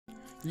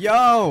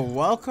Yo,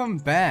 welcome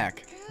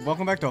back.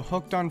 Welcome back to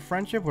Hooked on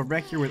Friendship. We're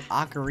back here with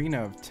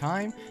Ocarina of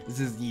Time. This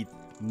is the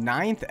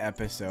 9th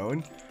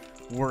episode.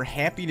 We're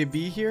happy to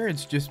be here.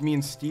 It's just me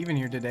and Steven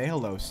here today.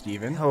 Hello,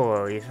 Steven.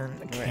 Hello, Ethan.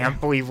 I can't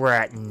believe we're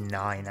at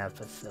 9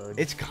 episodes.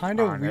 It's kind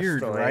of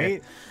weird,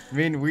 right? I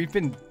mean, we've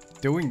been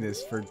doing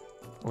this for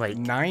like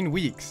 9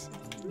 weeks.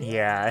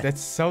 Yeah. That's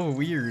so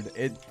weird.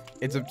 It's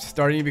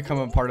starting to become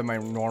a part of my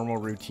normal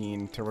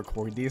routine to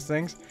record these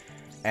things.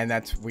 And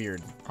that's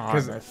weird,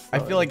 because I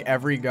feel like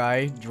every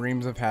guy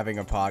dreams of having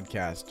a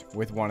podcast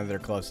with one of their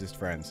closest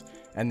friends,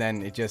 and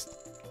then it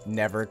just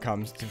never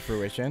comes to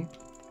fruition,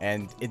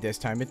 and this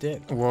time it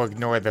did. We'll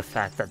ignore the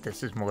fact that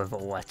this is more of a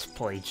Let's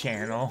Play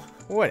channel.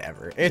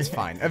 Whatever, it's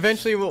fine.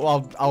 Eventually,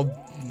 I'll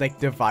like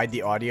divide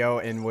the audio,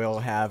 and we'll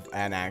have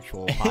an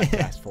actual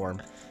podcast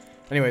form.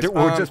 Anyways,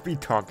 we'll just be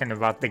talking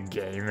about the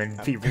game, and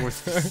people will be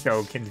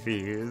so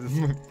confused.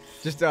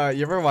 Just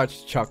you ever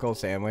watch Chuckle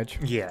Sandwich?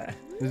 Yeah.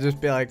 It'll just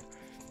be like,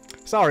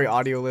 sorry,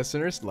 audio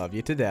listeners, love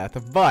you to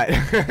death, but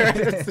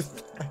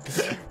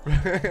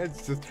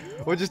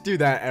we'll just do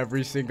that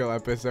every single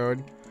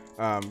episode.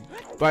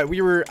 But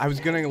I was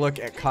gonna look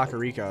at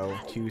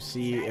Kakariko to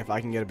see if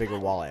I can get a bigger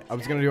wallet. I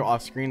was gonna do it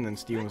off screen, and then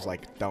Steven was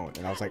like, don't,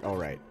 and I was like, all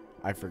right,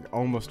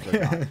 almost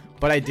forgot,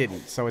 but I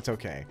didn't, so it's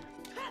okay.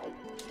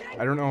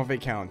 I don't know if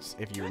it counts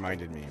if you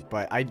reminded me,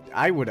 but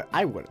I would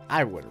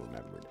have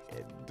remembered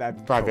it.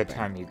 By the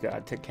time you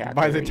got to Kakariko.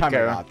 By the time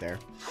I got there.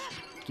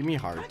 Give me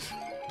hearts.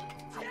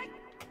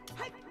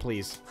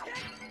 Please.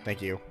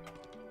 Thank you.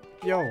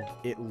 Yo,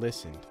 it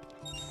listened.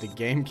 The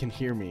game can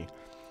hear me.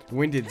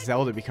 When did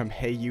Zelda become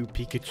Hey You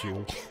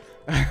Pikachu?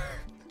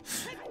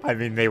 I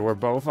mean, they were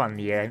both on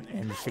the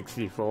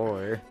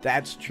N64.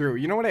 That's true.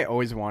 You know what I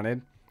always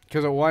wanted?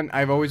 Because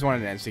I've always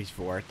wanted an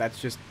N64.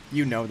 That's just,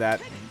 you know that.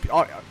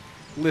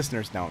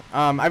 Listeners don't.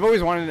 I've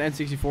always wanted an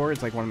N64.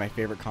 It's like one of my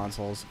favorite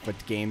consoles, but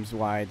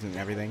games-wise and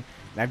everything.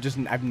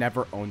 And I've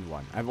never owned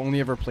one. I've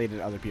only ever played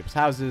at other people's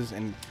houses,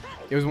 and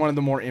it was one of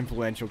the more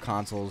influential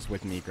consoles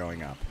with me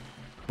growing up.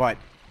 But,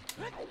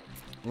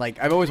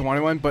 like, I've always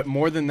wanted one, but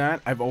more than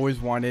that, I've always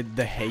wanted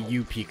the Hey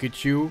You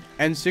Pikachu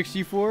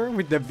N64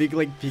 with the big,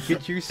 like,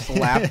 Pikachu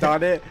slapped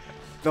on it.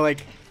 They're,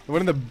 like,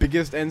 one of the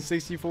biggest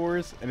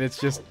N64s, and it's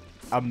just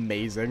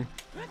amazing.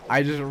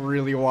 I just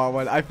really want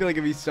one. I feel like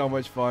it'd be so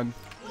much fun.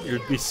 It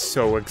would be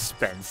so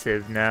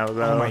expensive now,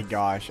 though. Oh my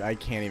gosh, I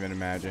can't even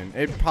imagine.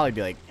 It'd probably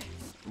be like,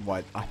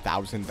 what,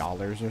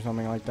 $1,000 or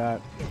something like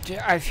that?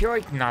 I feel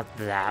like not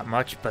that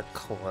much, but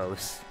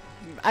close.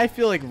 I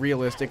feel like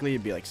realistically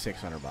it'd be like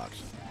 $600.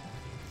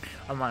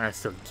 I'm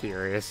honestly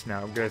curious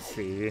now. Go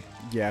see.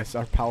 Yes,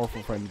 our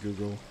powerful friend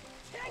Google.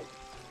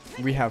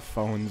 We have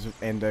phones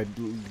and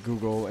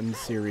Google and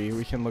Siri.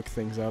 We can look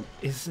things up.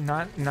 It's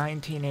not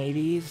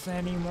 1980s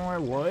anymore.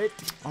 What?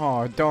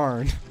 Oh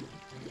darn.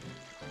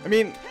 I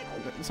mean,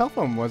 the cell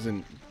phone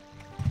wasn't.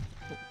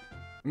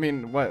 I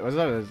mean, what was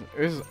that?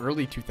 It was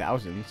early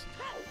 2000s.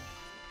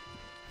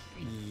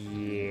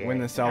 Yeah. When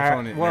the cell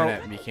phone and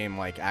internet became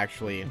like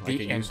actually like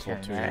a useful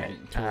tool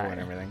and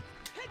everything.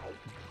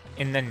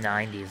 In the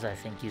 90s, I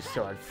think you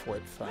still had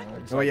flip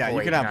phones. Oh like yeah,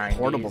 you could have 90s.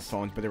 portable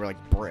phones, but they were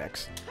like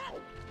bricks.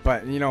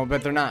 But you know,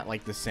 but they're not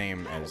like the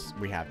same as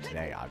we have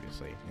today,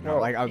 obviously. You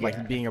know, I was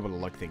like being able to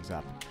look things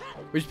up.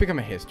 We should become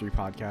a history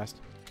podcast.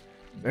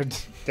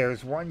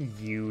 There's one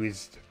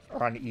used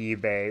on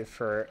eBay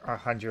for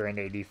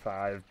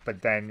 $185,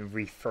 but then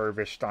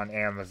refurbished on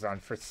Amazon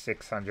for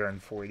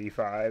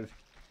 $645.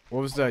 What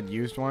was the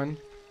used one?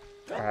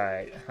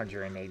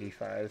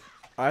 $185.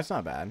 Oh, that's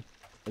not bad.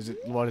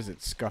 What is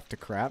it? Scuffed to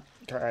crap?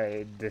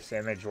 This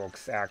image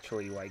looks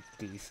actually like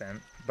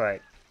decent,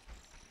 but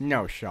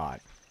no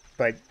shot.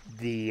 But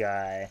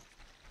the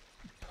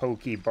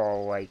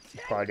Pokeball like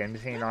button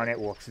thing on it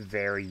looks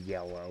very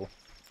yellow.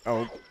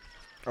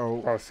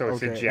 Oh, so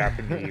it's a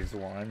Japanese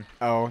one.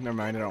 Oh, never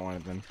mind. I don't want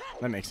it then.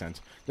 That makes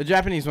sense. The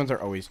Japanese ones are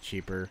always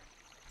cheaper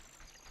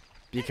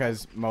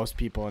because most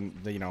people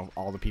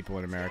all the people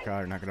in America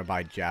are not going to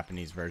buy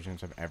Japanese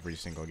versions of every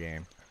single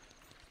game.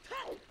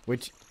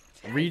 Which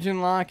region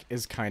lock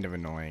is kind of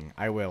annoying,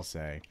 I will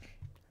say.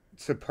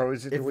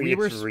 Supposedly, if we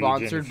were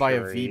sponsored by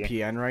a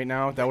VPN right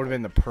now, that would have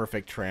been the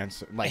perfect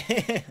like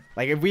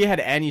if we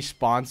had any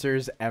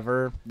sponsors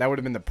ever, that would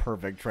have been the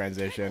perfect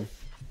transition.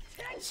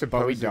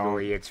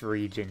 Supposedly, it's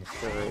region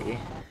 3.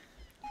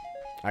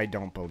 I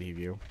don't believe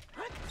you.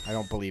 I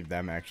don't believe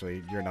them,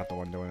 actually. You're not the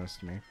one doing this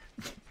to me.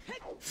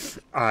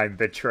 I'm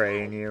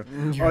betraying you.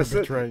 You're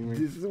betraying me.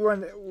 This is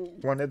one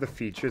of the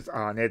features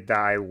on it that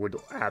I would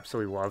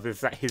absolutely love is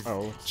that his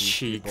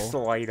cheeks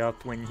light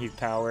up when he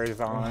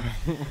powers on.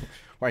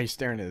 Why are you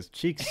staring at his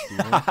cheeks,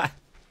 Steven?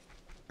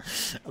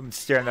 I'm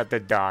staring at the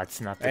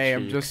dots, not the cheeks. Hey,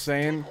 I'm just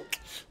saying,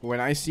 when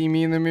I see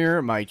me in the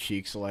mirror, my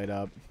cheeks light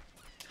up.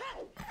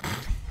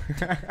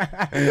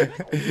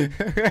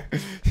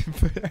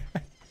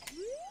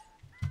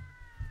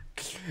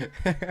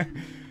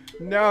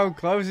 No,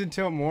 close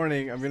until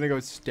morning. I'm gonna go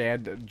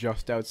stand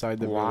just outside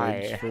the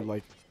village for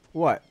like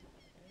what?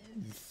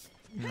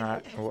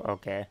 Not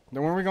okay.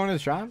 Then when are we going to the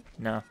shop?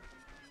 No.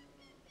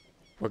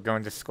 We're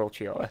going to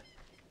Sculchiola.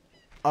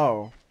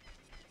 Oh.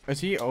 Is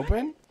he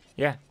open?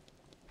 Yeah.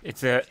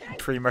 It's a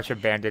pretty much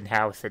abandoned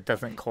house. It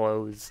doesn't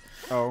close.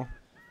 Oh.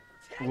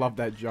 Love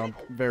that jump.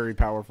 Very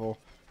powerful.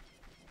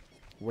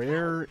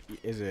 Where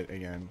is it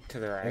again? To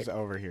the right. It's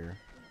over here.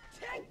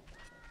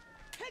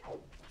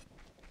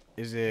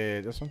 Is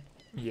it this one?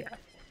 Yeah.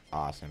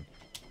 Awesome.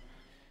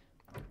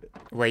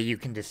 Way you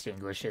can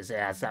distinguish is it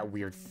has that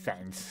weird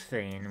fence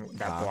thing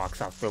that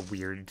blocks off the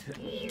weird...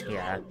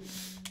 Yeah.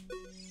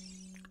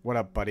 What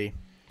up, buddy?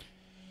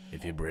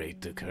 If you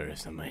break the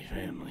curse of my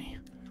family,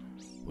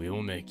 we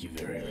will make you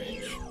very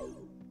rich.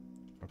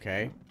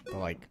 Okay, but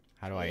like,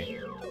 how do I...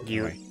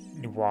 You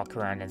walk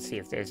around and see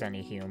if there's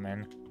any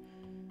human.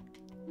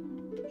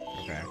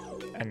 Okay.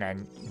 And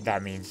then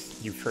that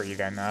means you freed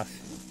enough.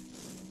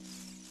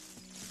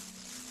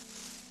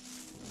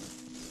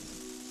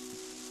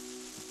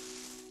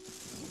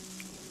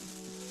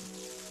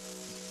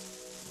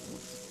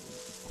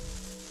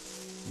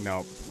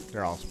 Nope,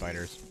 they're all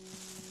spiders.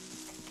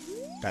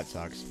 That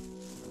sucks.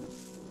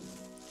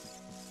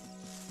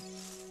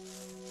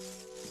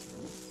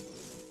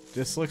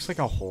 This looks like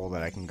a hole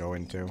that I can go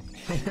into,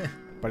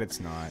 but it's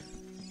not.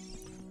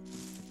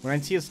 When I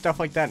see stuff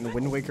like that in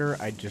Wind Waker,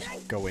 I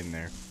just go in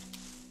there.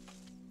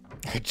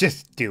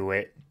 Just do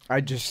it.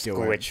 I just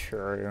do it. Glitch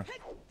through.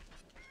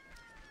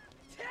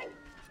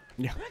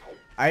 Yeah,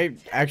 I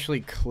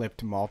actually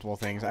clipped multiple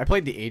things. I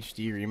played the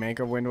HD remake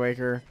of Wind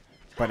Waker,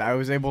 but I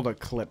was able to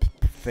clip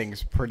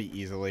things pretty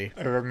easily.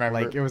 I remember.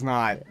 Like, it was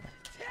not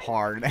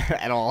hard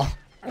at all.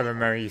 I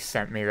remember you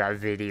sent me that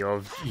video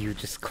of you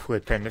just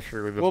clipping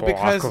through the block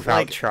because, without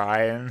like,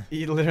 trying.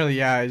 Literally,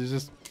 yeah, it's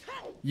just...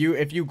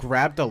 If you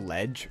grabbed a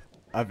ledge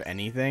of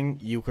anything,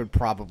 you could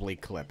probably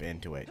clip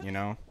into it, you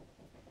know?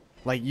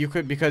 Like, you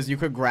could, because you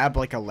could grab,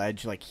 like, a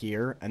ledge, like,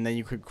 here, and then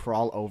you could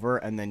crawl over,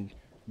 and then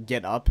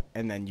get up,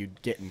 and then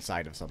you'd get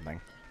inside of something.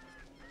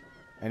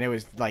 And it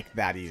was, like,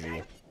 that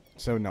easy.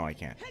 So, no, I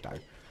can't die.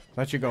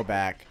 Let you go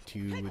back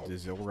to the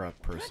Zora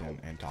person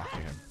and talk to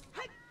him.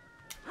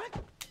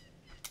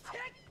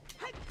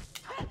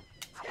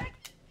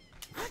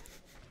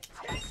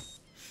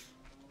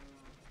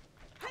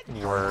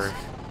 Word.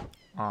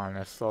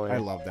 Honestly. I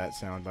love that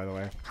sound, by the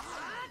way.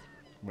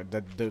 But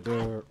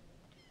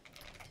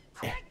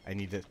I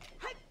need to...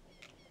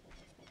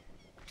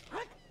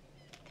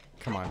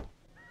 Come on.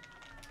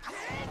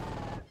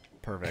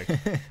 Perfect.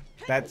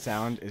 That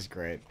sound is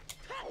great.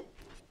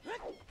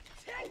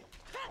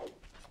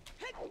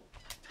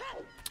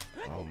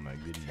 Oh my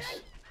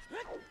goodness.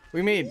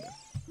 We made...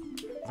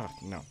 Oh,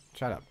 no.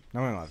 Shut up.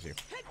 No one loves you.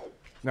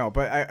 No,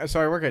 but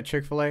so I work at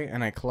Chick-fil-A,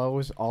 and I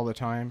close all the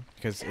time,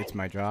 because it's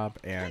my job,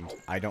 and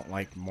I don't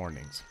like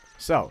mornings.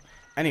 So,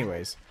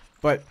 anyways,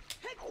 but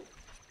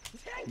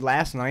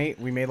last night,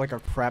 we made like a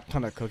crap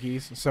ton of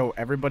cookies, so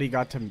everybody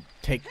got to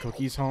take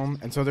cookies home,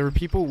 and so there were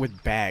people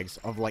with bags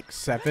of like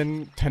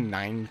 7 to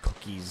 9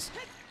 cookies,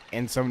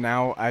 and so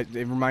now, it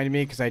reminded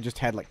me, because I just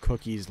had like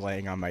cookies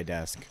laying on my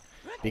desk,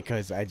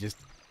 because I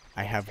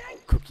have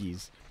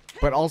cookies.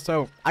 But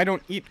also, I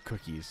don't eat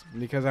cookies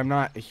because I'm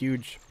not a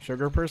huge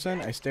sugar person.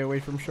 I stay away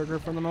from sugar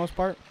for the most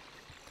part.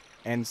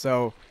 And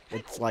so,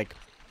 it's like,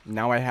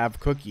 now I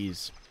have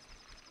cookies.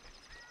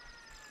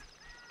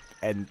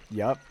 And,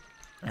 yup.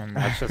 And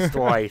that's just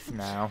life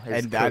now.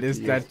 And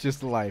that's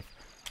just life.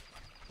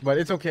 But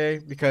it's okay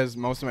because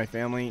most of my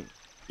family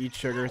eats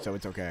sugar, so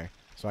it's okay.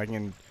 So I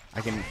can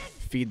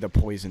feed the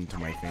poison to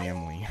my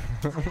family.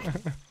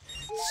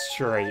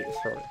 Straight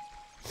through.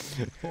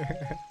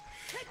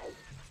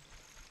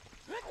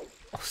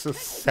 Also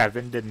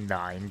 7 to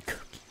 9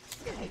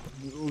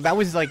 cookies. That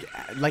was like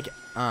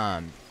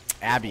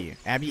Abby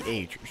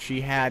H. She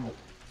had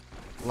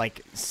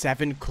like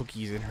 7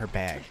 cookies in her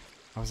bag.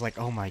 I was like,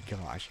 oh my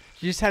gosh.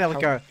 She just had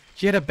like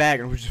she had a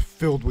bag and it was just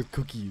filled with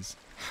cookies.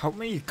 How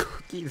many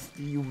cookies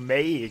do you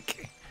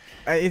make?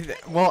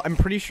 Well, I'm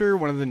pretty sure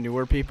one of the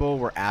newer people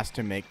were asked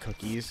to make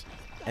cookies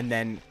and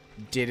then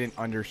didn't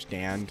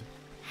understand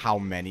how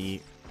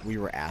many we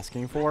were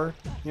asking for,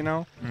 you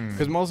know?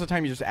 Because most of the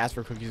time you just ask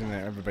for cookies and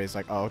then everybody's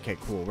like, oh, okay,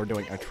 cool, we're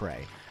doing a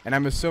tray. And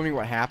I'm assuming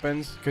what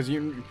happens, because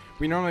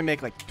we normally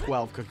make like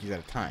 12 cookies at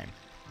a time.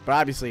 But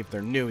obviously if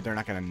they're new, they're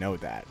not going to know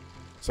that.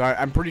 So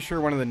I'm pretty sure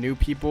one of the new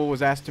people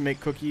was asked to make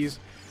cookies,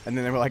 and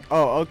then they were like,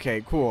 oh,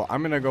 okay, cool,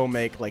 I'm going to go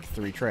make like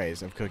 3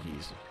 trays of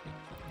cookies.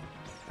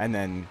 And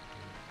then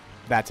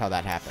that's how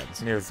that happens.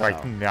 And it was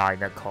like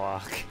 9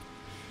 o'clock.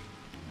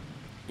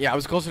 Yeah, it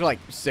was closer to like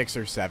 6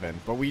 or 7,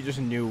 but we just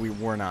knew we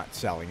were not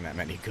selling that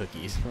many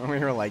cookies. We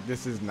were like,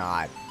 this is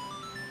not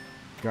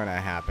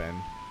gonna happen.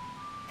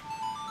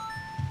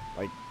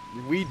 Like,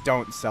 we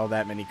don't sell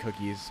that many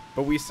cookies,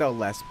 but we sell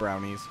less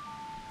brownies.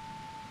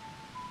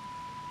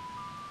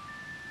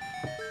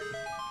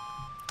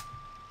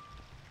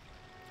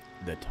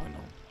 The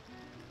tunnel.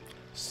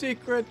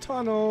 Secret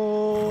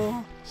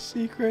tunnel!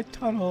 Secret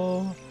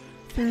tunnel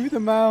through the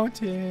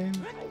mountain.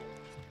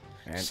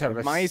 And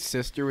if my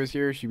sister was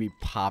here, she'd be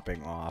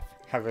popping off.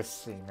 Have a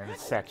semen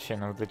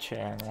section of the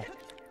channel.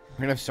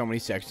 gonna have so many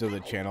sections of the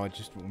channel.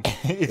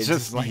 It's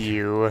just like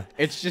you.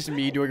 It's just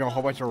me doing a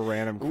whole bunch of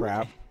random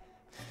crap.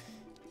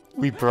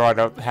 We brought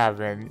up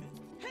having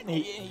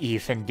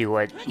Ethan do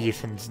what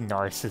Ethan's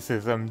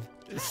narcissism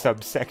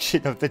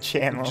subsection of the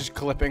channel. Just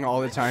clipping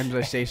all the times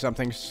I say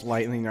something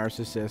slightly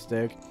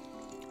narcissistic,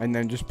 and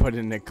then just put it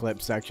in the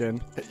clip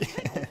section.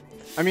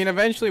 I mean,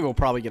 eventually we'll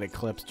probably get a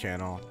clips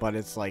channel, but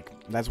it's like,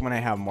 that's when I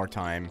have more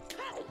time.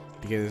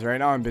 Because right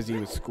now I'm busy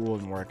with school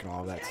and work and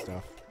all that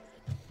stuff.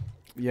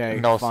 Yeah,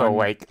 and also,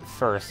 like,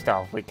 first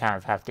off, we kind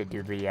of have to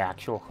do the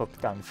actual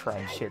hooked on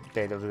friendship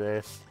bit of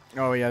this.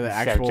 Oh yeah, the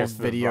actual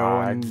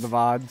video and the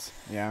VODs.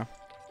 Yeah.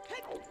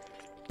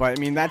 But,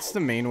 I mean, that's the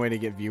main way to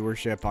get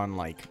viewership on,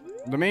 like...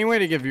 The main way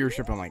to get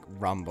viewership on, like,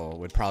 Rumble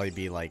would probably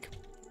be, like,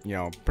 you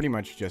know, pretty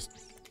much just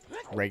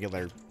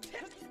regular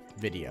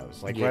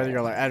videos. Like,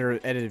 regular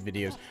edited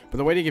videos. But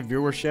the way to get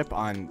viewership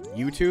on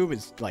YouTube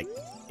is, like,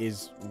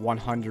 is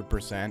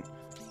 100%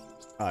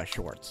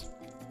 shorts.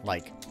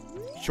 Like,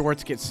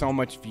 shorts get so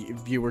much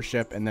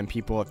viewership, and then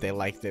people, if they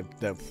like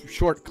the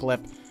short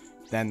clip,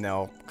 then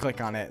they'll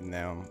click on it and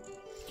they'll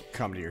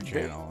come to your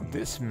channel.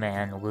 This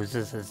man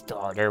loses his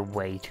daughter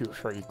way too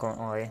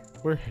frequently.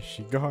 Where has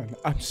she gone?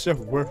 I'm so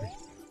worried.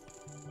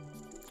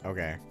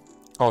 Okay.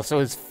 Also,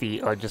 his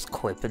feet are just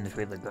clipping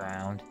through the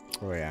ground.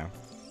 Oh, yeah.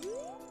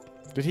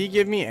 Did he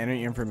give me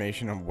any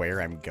information on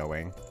where I'm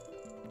going?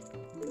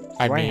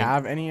 Do I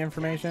have any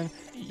information?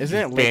 Isn't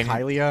it Lake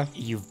Hylia?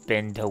 You've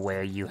been to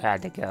where you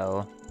had to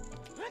go.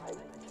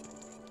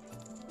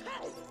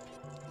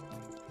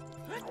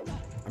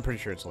 I'm pretty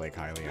sure it's Lake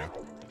Hylia.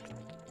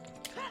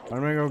 But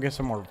I'm gonna go get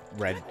some more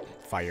red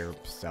fire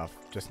stuff,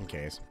 just in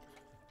case.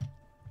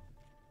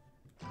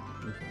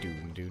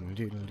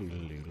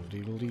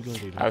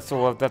 I also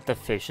love that the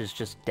fish is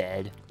just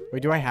dead.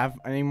 Wait, do I have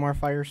any more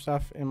fire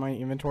stuff in my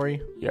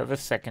inventory? You have a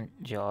second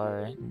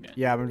jar.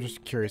 Yeah, I'm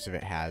just curious if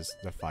it has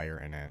the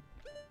fire in it.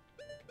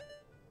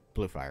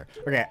 Blue fire.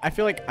 Okay, I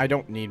feel like I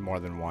don't need more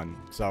than one,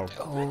 so...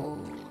 Oh.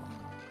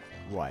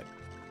 What?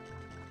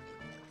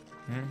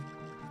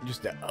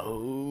 Just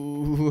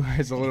oh,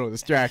 it's a little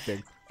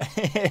distracting.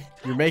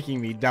 You're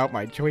making me doubt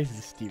my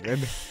choices,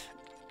 Steven.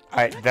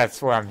 That's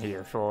what I'm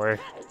here for.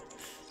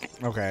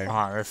 Okay.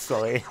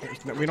 Honestly.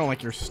 We don't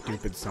like your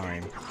stupid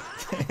sign.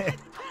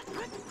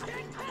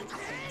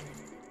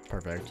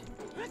 Perfect.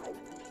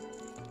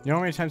 You know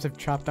how many times I've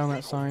chopped down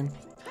that sign?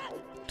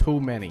 Too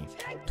many.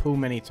 Too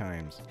many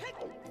times.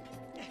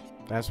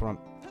 That's what I'm...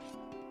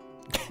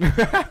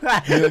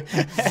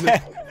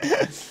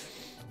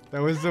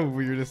 That was the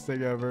weirdest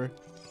thing ever.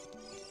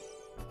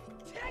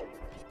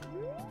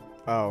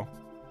 Oh.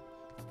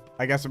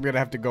 I guess I'm gonna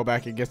have to go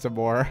back and get some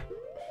more.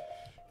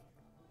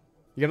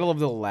 You gotta love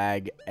the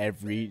lag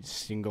every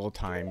single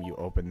time you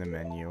open the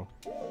menu.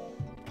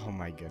 Oh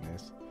my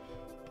goodness.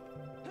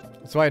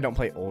 That's why I don't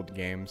play old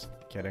games.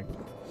 Kidding.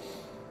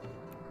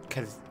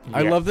 Cause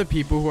I love the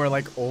people who are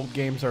like, old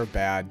games are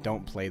bad,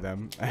 don't play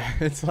them.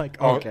 It's like,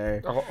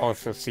 okay.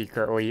 Also,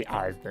 secretly,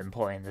 I've been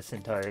playing this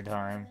entire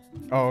time.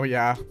 Oh,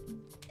 yeah.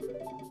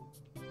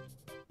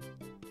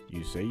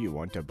 You say you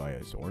want to buy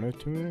a Zorna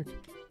tunic?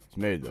 It's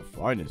made of the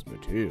finest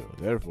material,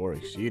 therefore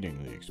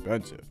exceedingly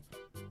expensive.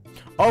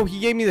 Oh,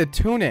 he gave me the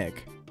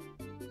tunic!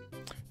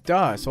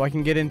 Duh, so I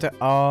can get into...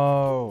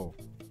 Oh.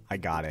 I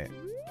got it.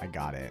 I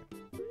got it.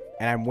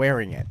 And I'm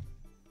wearing it.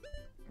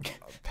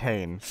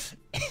 Pain.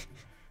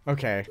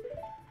 Okay.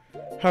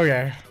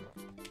 Okay.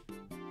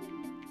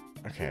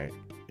 Okay.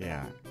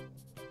 Yeah.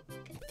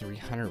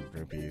 300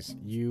 rupees.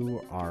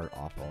 You are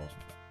awful.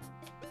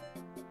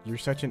 You're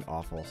such an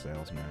awful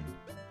salesman.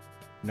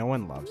 No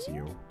one loves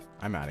you.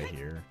 I'm out of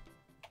here.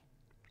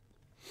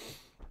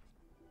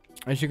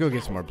 I should go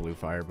get some more blue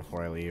fire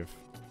before I leave.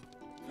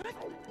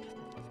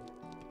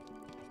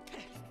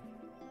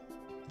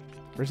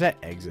 Where's that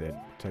exit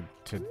to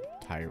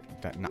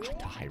not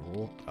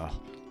Hyrule? Oh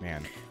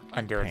man.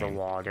 Under the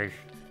water.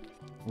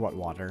 What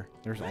water?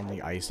 There's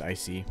only ice I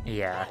see.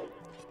 Yeah.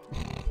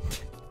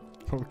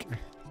 Okay.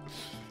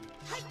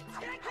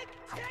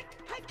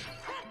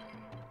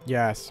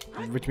 Yes,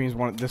 which means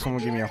this one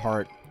will give me a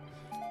heart.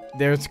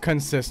 There's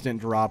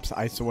consistent drops,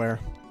 I swear.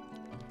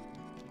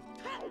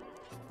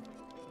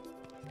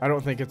 I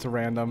don't think it's a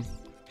random.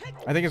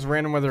 I think it's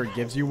random whether it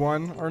gives you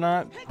one or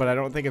not, but I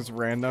don't think it's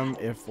random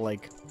if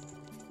like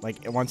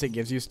once it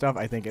gives you stuff,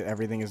 I think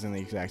everything is in the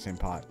exact same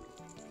pot.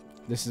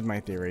 This is my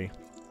theory.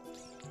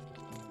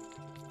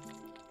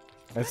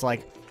 It's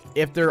like,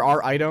 if there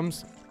are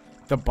items,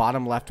 the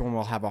bottom left one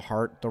will have a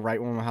heart, the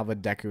right one will have a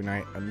Deku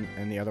Knight,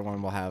 and the other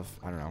one will have,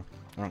 I don't know.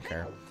 I don't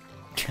care.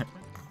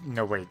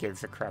 Nobody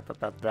gives a crap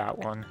about that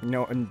one.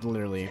 No, and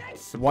literally.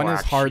 One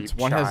has hearts,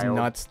 one has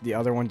nuts, the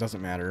other one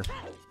doesn't matter.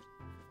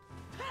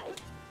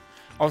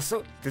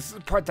 Also, this is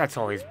the part that's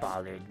always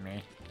bothered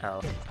me.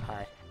 Oh,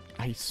 hi.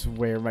 I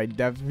swear, my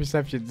depth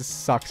perception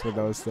just sucks with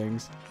those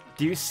things.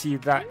 Do you see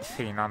that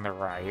thing on the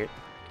right?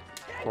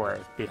 Or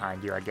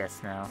behind you, I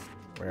guess now.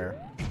 Where?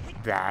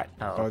 That.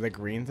 Oh, the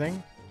green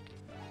thing?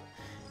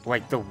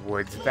 Like the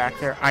woods back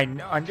there. I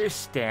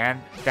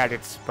understand that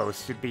it's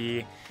supposed to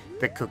be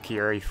the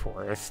Kokiri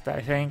Forest,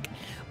 I think.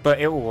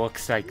 But it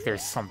looks like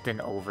there's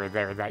something over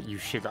there that you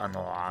should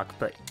unlock,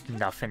 but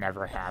nothing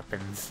ever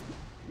happens.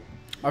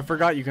 I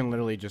forgot you can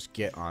literally just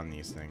get on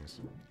these things.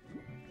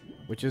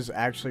 Which is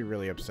actually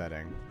really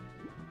upsetting.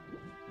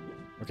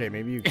 Okay,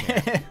 maybe you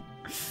can.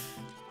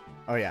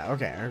 Oh yeah,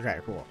 okay,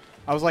 cool.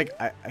 I was like,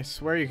 I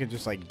swear you could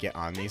just like get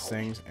on these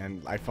things,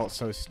 and I felt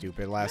so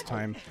stupid last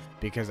time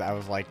because I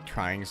was like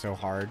trying so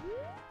hard,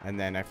 and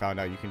then I found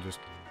out you can just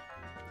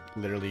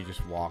literally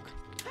just walk.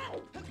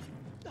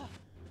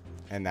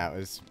 And that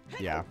was,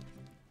 yeah.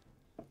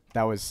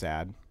 That was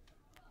sad.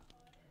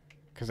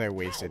 Because I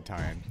wasted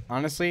time.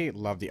 Honestly,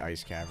 love the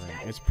ice cavern.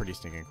 It's pretty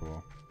stinking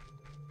cool.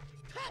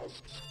 I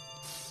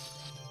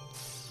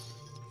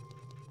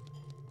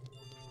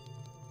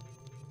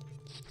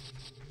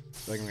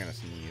feel like I'm gonna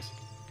sneeze.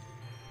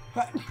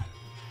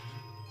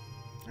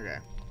 Okay.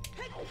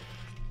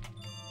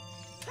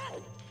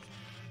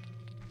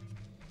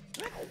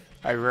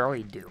 I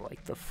really do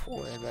like the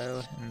floor,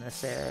 though, in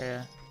this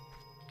area.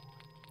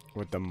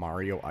 With the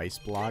Mario ice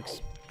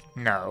blocks?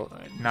 No,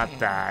 not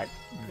that.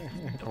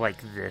 Like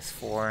this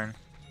floor.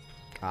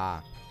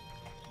 Ah.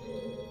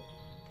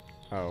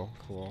 Oh,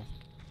 cool.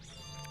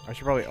 I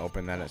should probably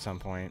open that at some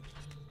point.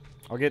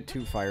 I'll get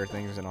 2 fire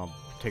things and I'll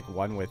take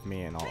one with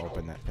me and I'll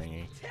open that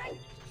thingy.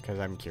 Because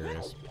I'm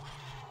curious.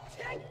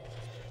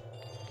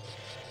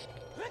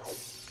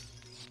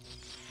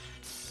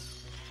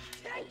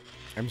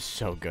 I'm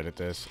so good at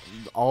this.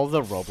 All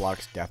the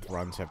Roblox death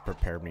runs have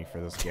prepared me for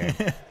this game.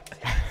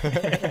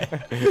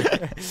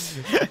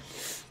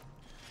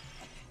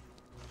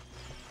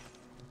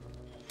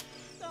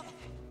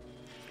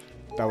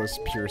 That was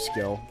pure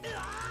skill.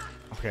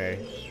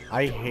 Okay.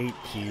 I hate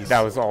keys.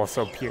 That was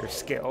also pure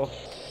skill.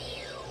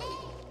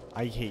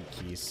 I hate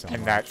keys so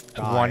And much. that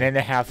Die.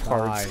 1.5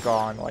 hearts Die.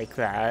 gone like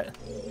that.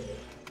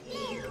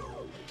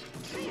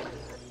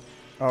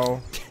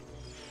 Oh.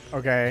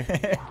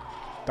 Okay.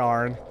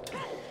 Darn.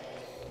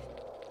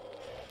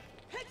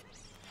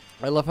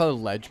 I love how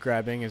ledge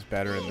grabbing is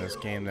better in this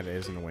game than it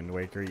is in Wind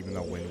Waker, even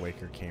though Wind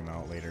Waker came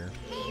out later.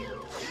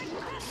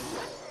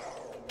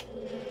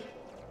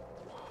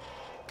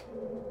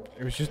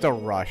 It was just a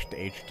rushed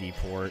HD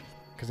port.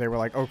 Because they were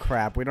like, oh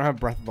crap, we don't have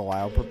Breath of the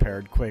Wild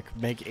prepared. Quick,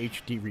 make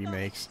HD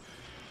remakes.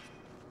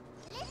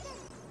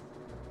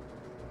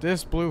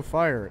 This blue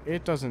fire,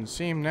 it doesn't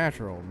seem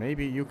natural.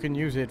 Maybe you can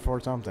use it for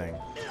something.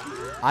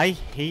 I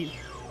hate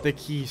the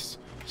keys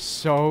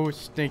so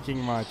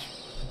stinking much.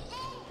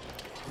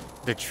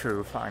 The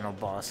true final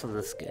boss of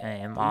this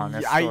game,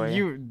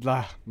 honestly.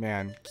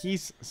 Man,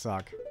 keys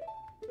suck.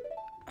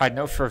 I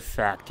know for a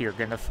fact you're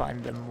gonna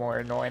find them more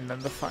annoying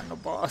than the final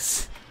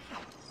boss.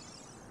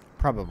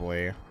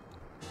 Probably.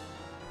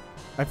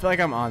 I feel like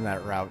I'm on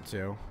that route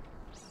too.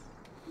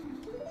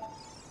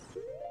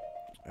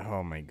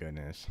 Oh my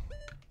goodness.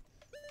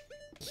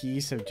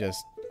 Keys have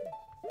just...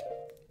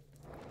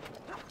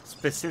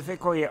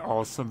 Specifically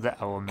also the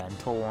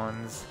elemental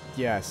ones.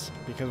 Yes,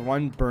 because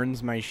one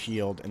burns my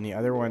shield and the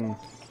other one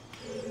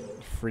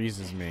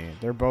freezes me.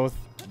 They're both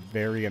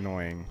very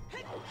annoying.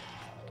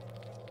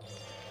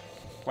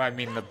 Well, I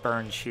mean, the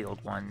burn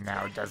shield one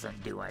now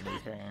doesn't do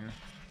anything.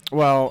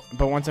 Well,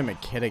 but once I'm a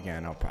kid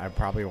again, I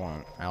probably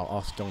won't.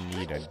 I'll still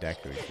need a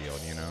Deku shield,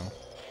 you know?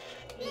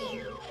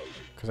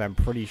 Because I'm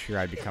pretty sure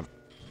I become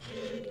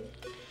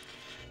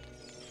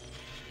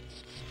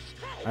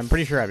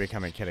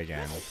a kid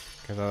again.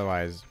 Because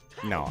otherwise,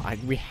 no,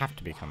 we have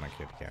to become a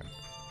kid again.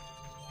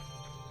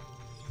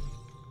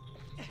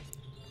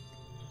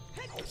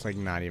 It's like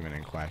not even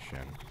in question.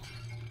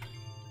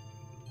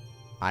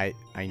 I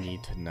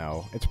need to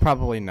know. It's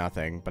probably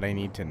nothing, but I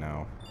need to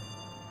know.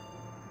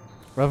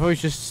 What if I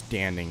was just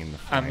standing in the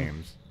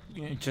flames?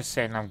 Just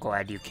saying, I'm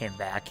glad you came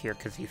back here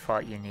because you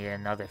thought you needed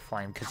another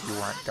flame because you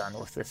weren't done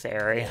with this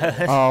area.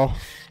 Oh.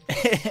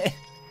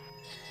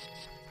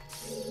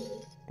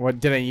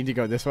 What, did I need to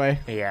go this way?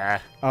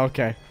 Yeah.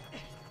 Okay.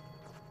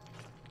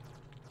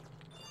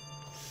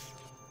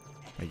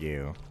 Thank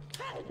you.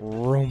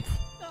 Rumph.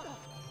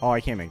 Oh, I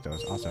can't make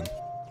those. Awesome.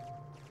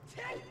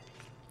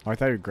 Oh, I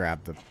thought you'd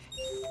grab the...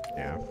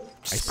 Yeah.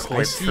 Just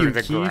clip through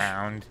the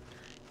ground.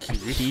 A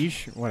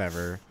quiche?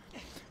 Whatever.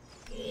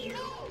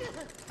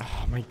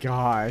 Oh my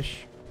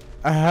gosh.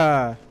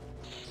 Die.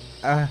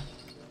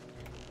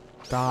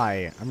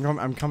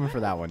 I'm coming for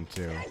that one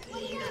too.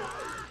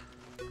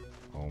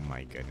 Oh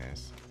my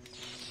goodness.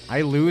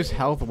 I lose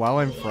health while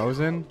I'm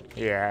frozen?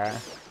 Yeah.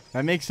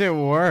 That makes it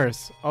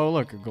worse. Oh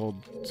look, a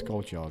gold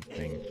skull shield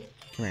thing.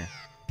 Come here.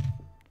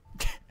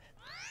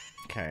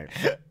 Okay.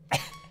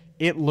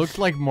 It looked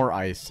like more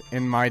ice,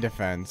 in my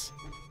defense.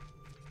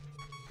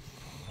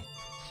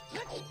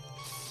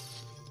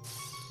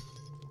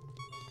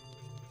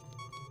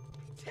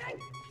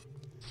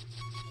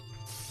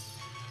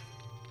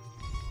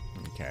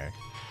 Okay.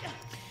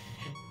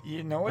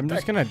 You know what? I'm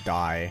just gonna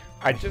die.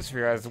 I just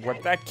realized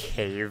what that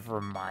cave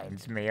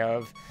reminds me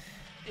of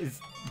is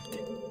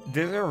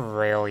this is a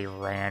really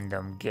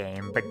random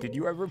game, but did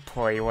you ever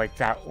play like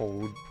that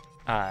old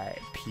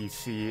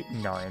PC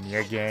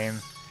Narnia game?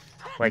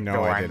 Like No, the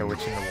I Lion, the didn't.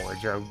 Witch, and the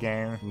Wardrobe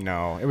game?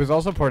 No, it was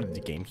also part of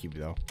the GameCube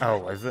though. Oh,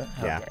 was it?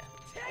 Yeah. Okay.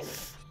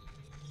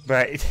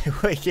 But,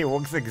 like, it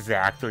looks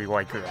exactly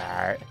like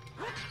that.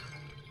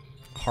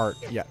 Heart,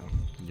 yeah.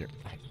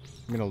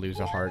 I'm gonna lose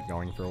a heart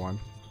going for one.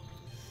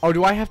 Oh,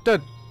 do I have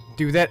to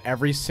do that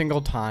every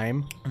single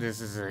time?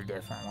 This is a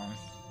different one.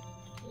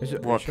 Is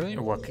it,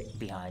 Look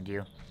behind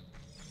you.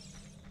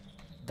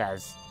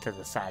 That's to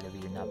the side of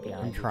you, not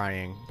behind I'm you.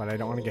 trying, but I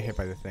don't want to get hit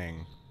by the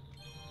thing.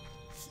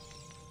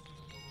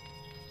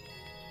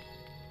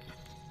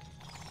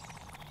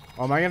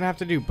 Oh, am I gonna have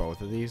to do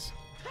both of these?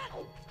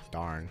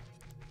 Darn.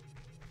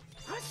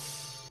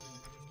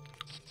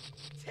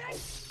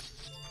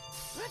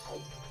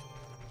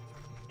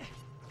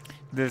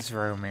 This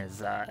room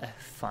is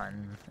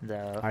fun,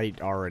 though. I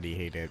already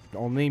hate it.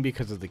 Only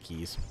because of the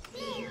keys.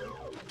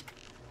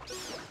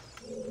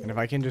 And if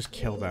I can just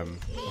kill them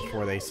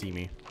before they see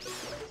me.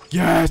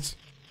 Yes!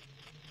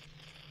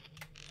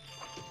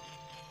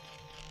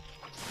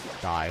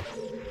 Die.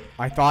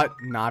 I thought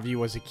Navi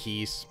was a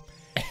keys.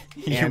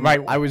 And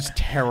I was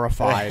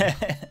terrified.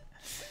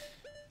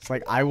 It's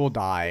like, I will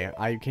die.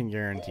 I can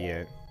guarantee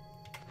it.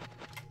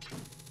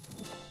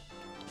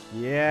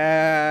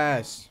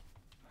 Yes!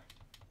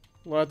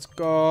 Let's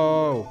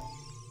go!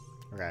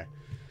 Okay.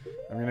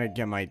 I'm gonna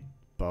get my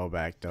bow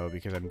back, though,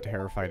 because I'm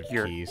terrified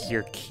of keys.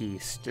 Your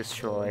Keys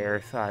Destroyer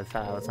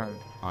 5000.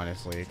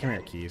 Honestly. Come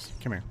here, keys.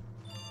 Come here.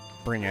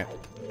 Bring it.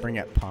 Bring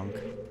it, punk.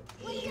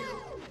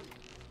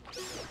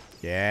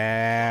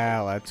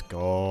 Yeah, let's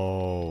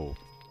go.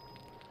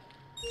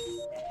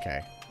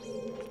 Okay.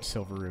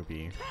 Silver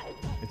Rupee.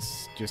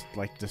 It's just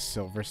like the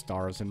silver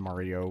stars in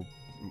Mario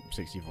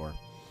 64.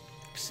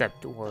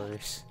 Except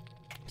worse.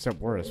 Except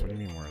worse. What do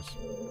you mean worse?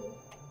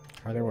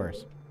 How are they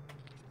worse?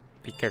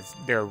 Because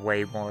they're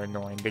way more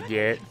annoying to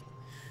get.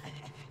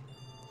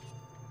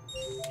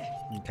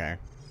 Okay.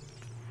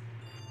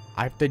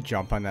 I have to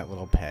jump on that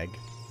little peg.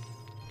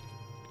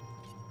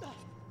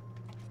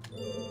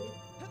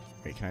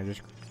 Wait, can I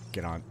just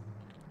get on?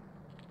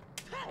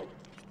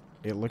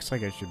 It looks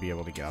like I should be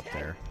able to get up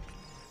there.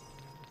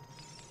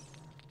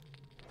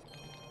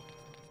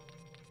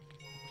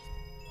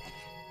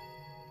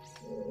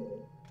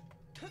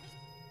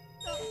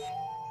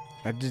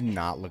 That did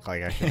not look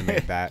like I should have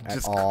made that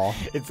at all.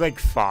 It's like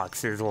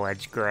Fox's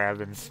ledge grab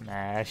and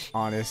smash.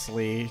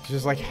 Honestly,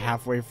 just like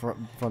halfway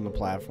from the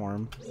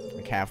platform,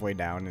 like halfway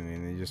down, and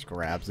then he just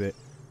grabs it.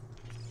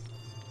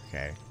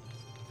 Okay.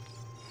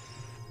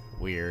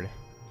 Weird.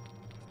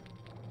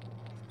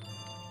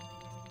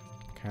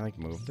 Can I like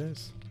move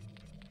this?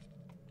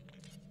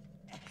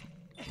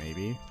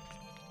 Maybe.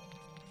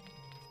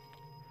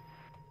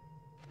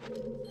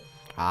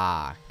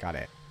 Ah, got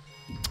it.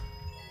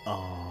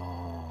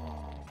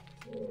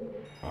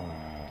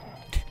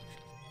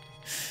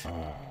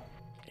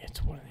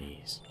 It's one of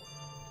these.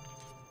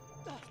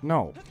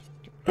 No.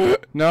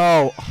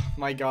 No. Oh,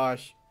 my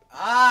gosh.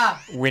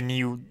 Ah! When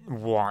you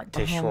want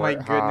to short Oh my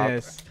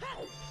goodness.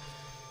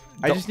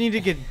 I just need to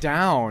get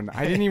down.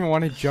 I didn't even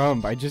want to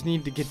jump. I just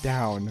need to get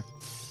down.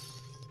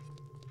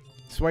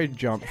 That's why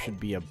jump should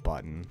be a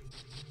button.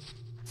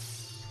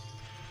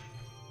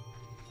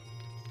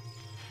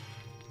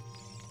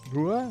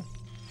 What?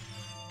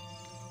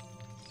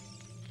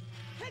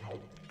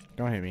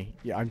 Don't hit me.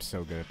 Yeah, I'm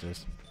so good at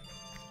this.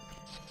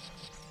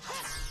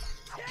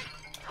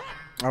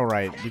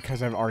 Alright,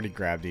 because I've already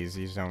grabbed these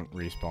don't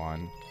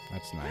respawn.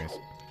 That's nice.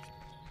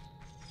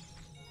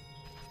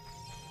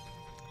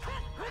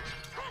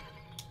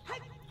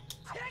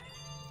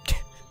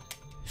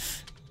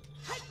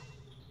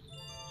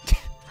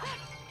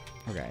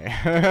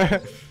 Okay.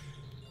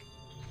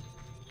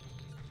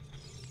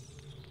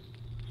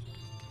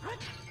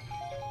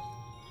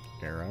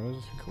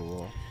 Arrows?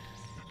 Cool.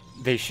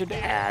 They should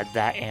add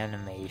that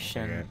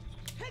animation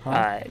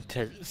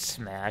to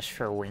Smash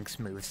for Wink's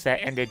moveset,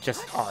 and it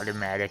just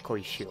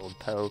automatically shield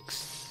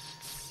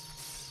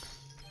pokes.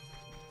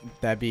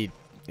 That'd be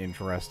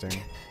interesting.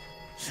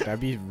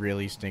 That'd be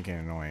really stinking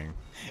annoying.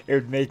 It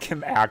would make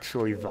him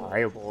actually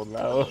viable,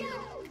 though.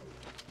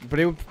 But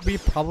it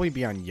would probably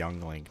be on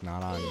Young Link,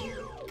 not on...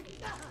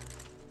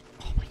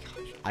 Oh my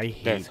gosh. I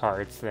hate There's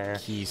hearts there.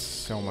 keys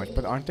so much.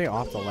 But aren't they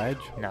off the ledge?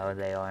 No,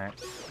 they aren't.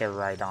 They're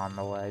right on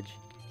the ledge.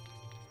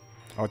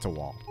 Oh, it's a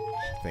wall.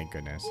 Thank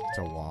goodness. It's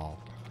a wall.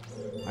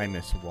 I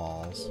miss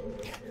walls.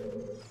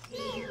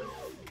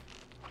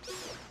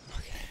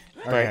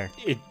 Okay.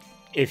 But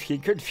if he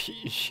could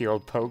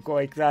shield poke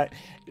like that,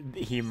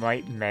 he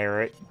might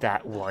merit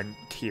that one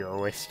tier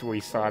list we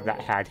saw that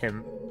had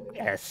him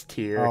S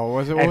tier. Oh,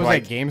 was it? What was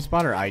like, that?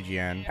 GameSpot or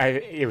IGN?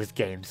 It was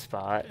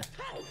GameSpot.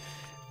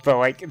 But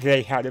like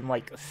they had him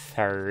like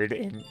third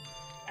in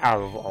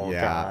out of all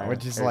time.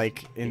 Which is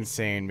like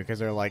insane because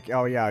they're like,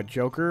 oh yeah,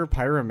 Joker,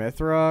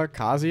 Pyramithra,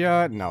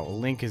 Kazuya. No,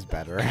 Link is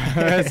better.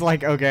 It's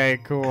like, okay,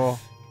 cool.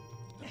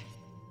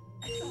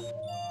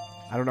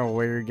 I don't know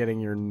where you're getting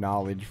your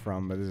knowledge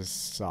from, but this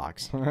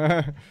sucks.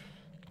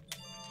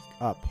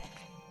 Up.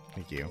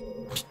 Thank you.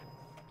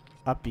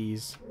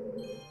 Uppies.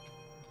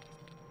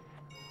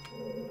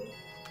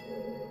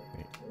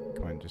 Wait,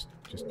 come on,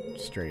 Just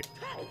straight.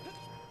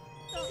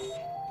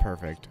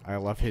 Perfect. I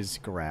love his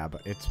grab.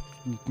 It's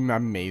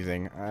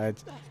amazing.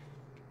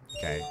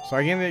 Okay, so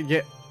I can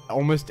get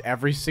almost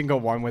every single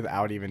one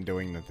without even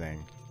doing the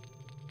thing.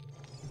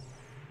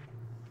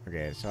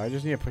 Okay, so I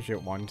just need to push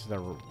it one to the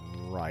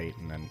right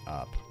and then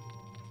up.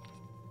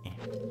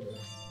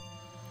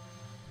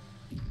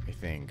 I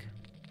think.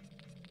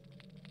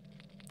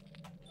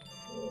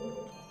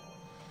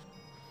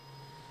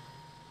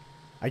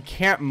 I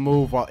can't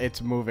move while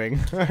it's moving.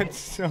 It's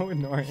so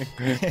annoying.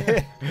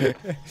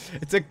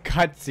 It's a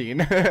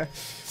cutscene.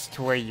 It's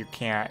to where you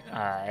can't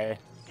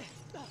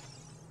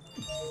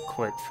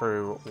quit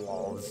through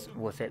walls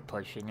with it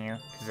pushing you,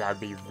 because that'd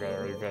be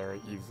very,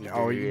 very easy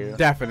to do.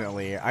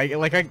 Definitely.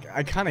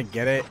 I kind of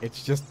get it.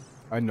 It's just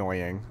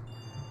annoying.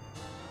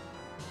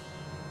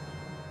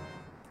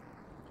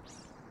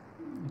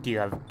 Do you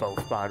have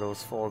both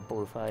bottles full of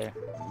blue fire?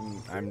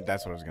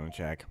 That's what I was gonna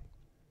check.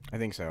 I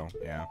think so.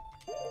 Yeah.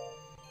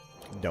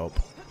 Dope.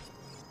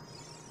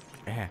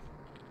 Eh.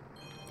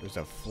 There's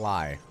a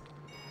fly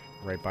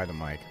right by the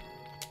mic.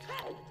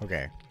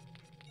 Okay.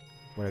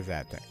 What is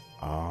that thing?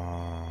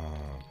 Oh.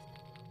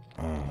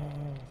 Oh.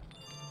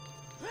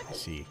 I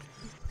see.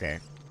 Okay.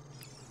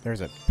 There's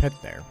a pit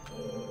there.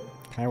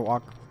 Can I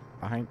walk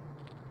behind?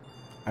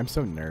 I'm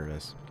so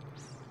nervous.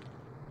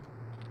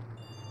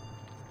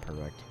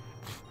 Perfect.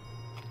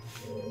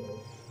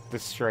 The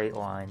straight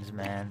lines,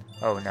 man.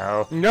 Oh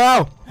no.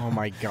 No! Oh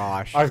my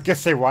gosh. I was gonna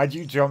say, why'd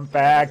you jump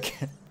back?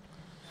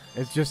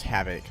 It's just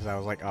habit, because I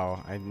was like,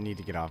 oh, I need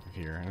to get off of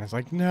here. And it's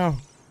like, no.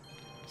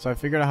 So I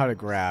figured out how to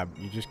grab.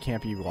 You just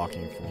can't be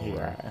walking forward.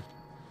 Yeah.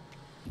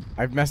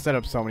 I've messed that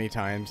up so many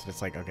times.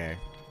 It's like, okay.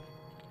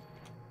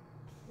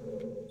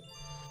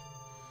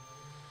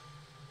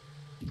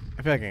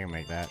 I feel like I can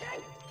make that.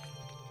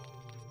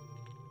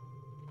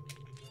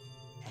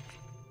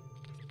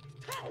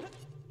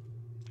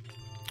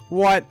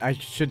 What? I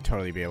should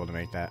totally be able to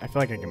make that. I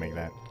feel like I can make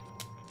that.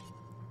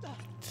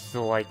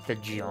 So like the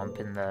jump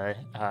in the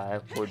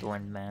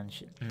woodland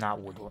mansion, not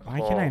woodland. Why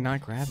can I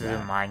not grab the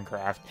that?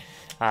 Minecraft.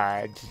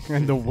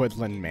 And the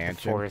woodland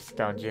mansion. Forest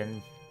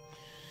dungeon.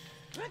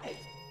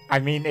 I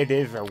mean, it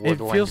is a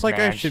woodland It feels like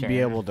mansion. I should be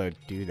able to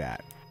do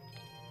that.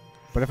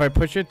 But if I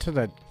push it to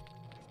the...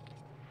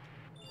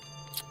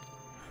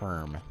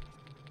 Firm.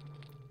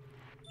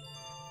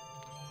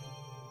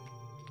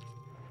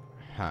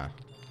 Huh.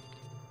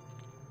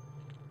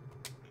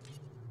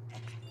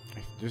 I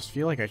just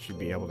feel like I should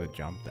be able to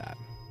jump that.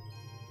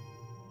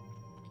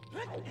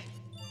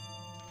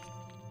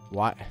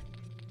 What?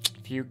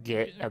 If you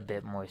get a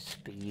bit more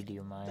speed,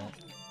 you might.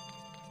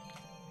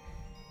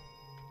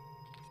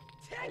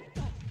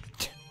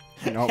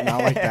 Nope,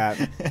 not like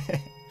that.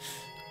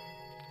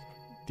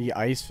 The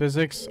ice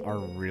physics are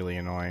really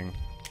annoying.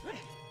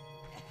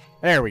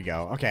 There we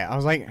go. Okay, I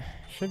was like,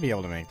 should be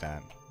able to make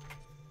that.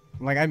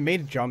 Like, I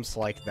made jumps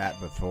like that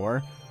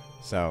before,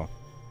 so...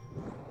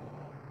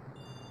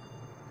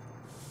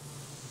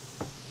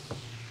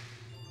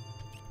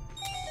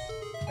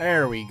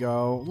 There we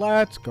go.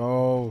 Let's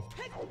go.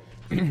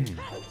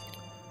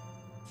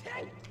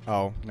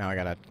 Oh, now I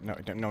gotta... No.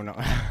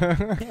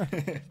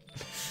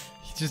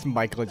 He's just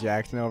Michael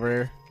Jackson over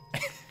here.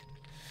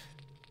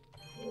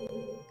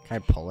 Can I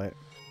pull it?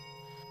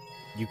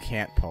 You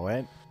can't pull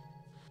it?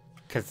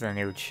 Because then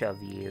it would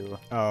shove you.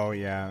 Oh,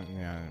 yeah.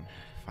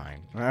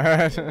 Fine.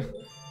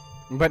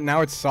 But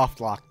now it's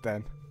soft locked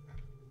then.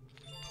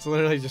 It's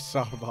literally just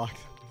soft locked.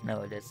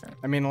 No, it isn't.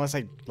 I mean, unless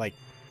I, like...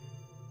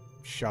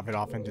 shove it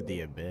off into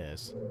the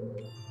abyss.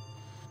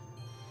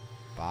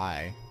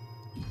 Bye.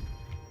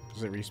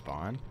 Does it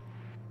respawn?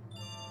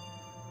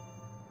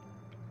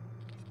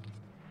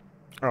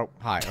 Oh,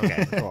 hi.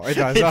 Okay, cool. It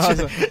does.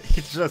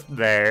 It's just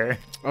there.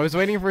 I was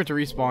waiting for it to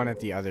respawn at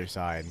the other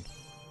side.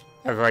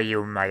 I thought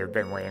you might have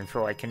been waiting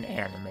for like an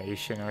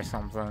animation or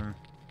something.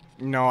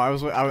 No,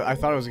 I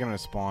thought it was gonna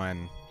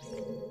spawn.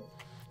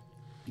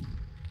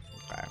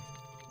 Okay.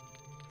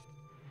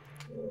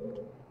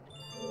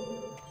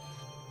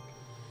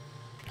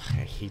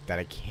 I hate that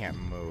I can't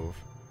move.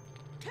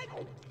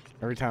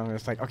 Every time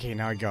it's like, okay,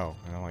 now I go.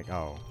 And I'm like,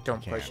 oh.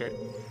 Don't push it.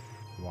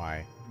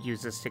 Why?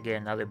 Use this to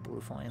get another blue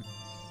flame.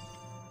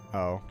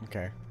 Oh,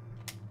 okay.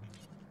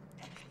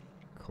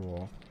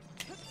 Cool.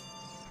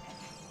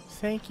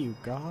 Thank you,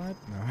 God.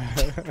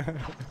 No.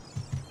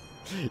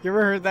 You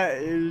ever heard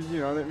that? You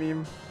know that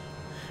meme?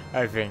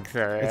 I think so.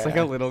 Yeah. It's like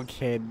a little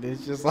kid.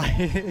 It's just like,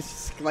 it's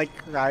just like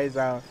cries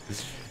out.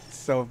 It's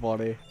so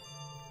funny.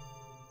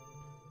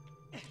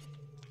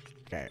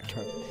 Okay.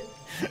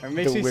 It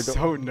makes me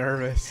so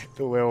nervous.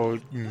 The little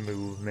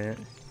movement.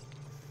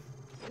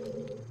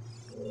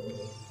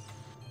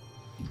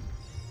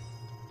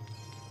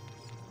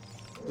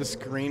 The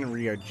screen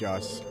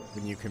readjusts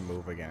when you can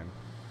move again.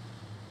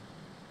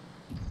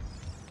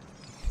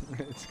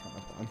 It's kind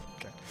of fun.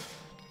 Okay.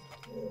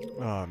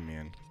 Oh,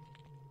 man.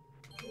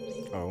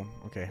 Oh,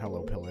 okay.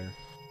 Hello, pillar.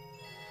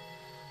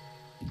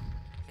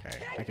 Okay,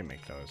 I can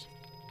make those.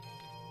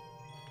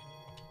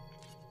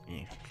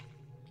 Yeah.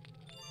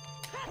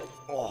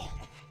 Oh,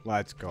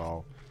 let's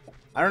go.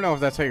 I don't know if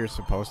that's how you're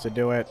supposed to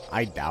do it.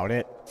 I doubt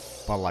it.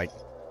 But like,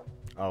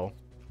 oh.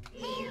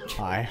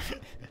 Hi.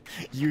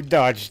 You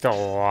dodged a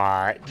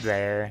lot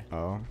there.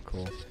 Oh,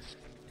 cool.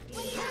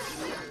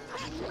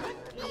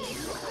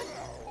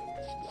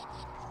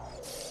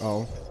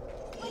 Oh.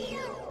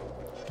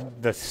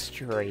 The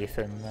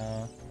strafing,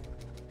 though.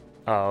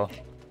 Oh.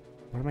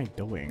 What am I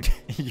doing?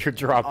 You're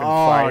dropping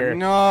fire. Oh,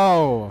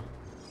 no!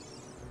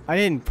 I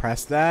didn't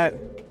press that.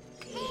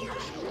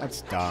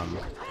 That's dumb.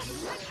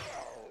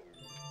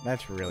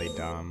 That's really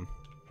dumb.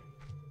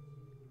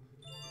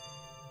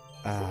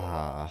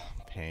 Ah,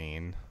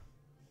 pain.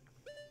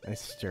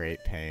 That's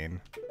straight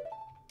pain.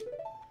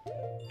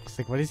 It's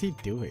like, what is he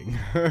doing?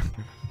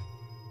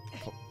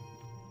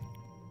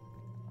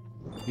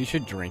 You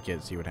should drink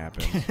it, see what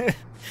happens.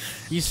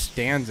 He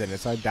stands in it,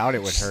 so I doubt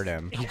it would hurt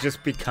him. He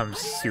just becomes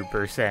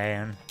Super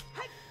Saiyan.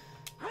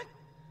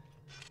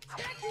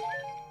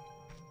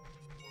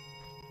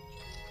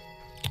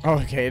 Oh,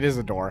 okay, it is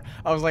a door.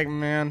 I was like,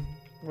 man,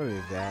 what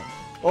is that?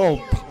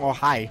 Oh, oh,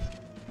 hi.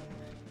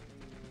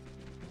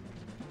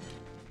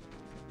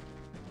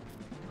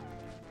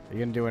 Are you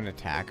gonna do an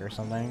attack or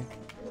something?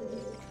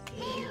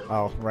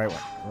 Oh, right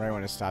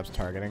when it stops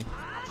targeting.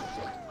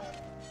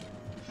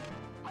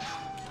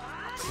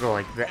 So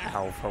like the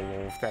alpha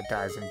wolf that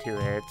dies in 2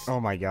 hits.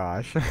 Oh my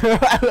gosh.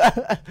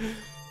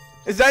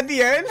 Is that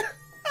the end?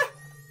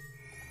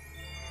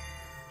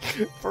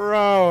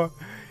 Bro,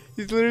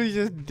 he's literally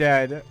just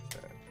dead.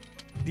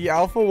 The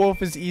alpha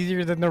wolf is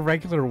easier than the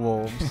regular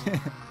wolves.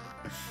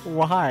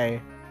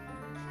 Why?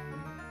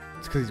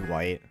 It's because he's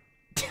white.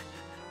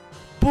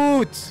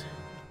 Boots!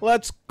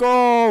 Let's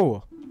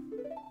go!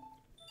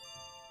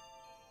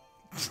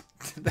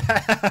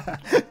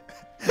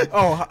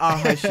 Oh,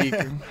 hi Sheik.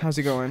 How's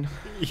it going?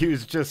 He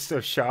was just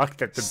so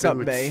shocked at the Sup,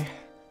 boots. bae?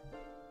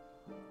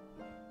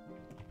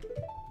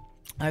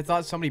 I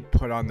thought somebody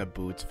put on the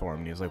boots for him.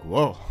 And he was like,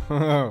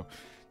 whoa.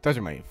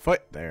 Touching my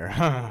foot there.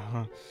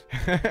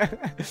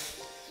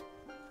 If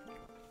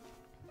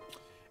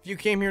you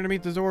came here to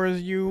meet the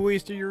Zoras, you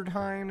wasted your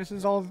time. This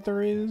is all that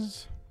there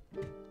is.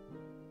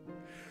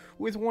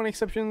 With one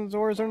exception, the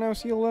Zoras are now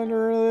sealed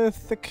under a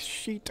thick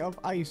sheet of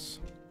ice.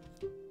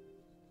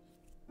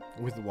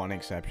 With one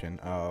exception.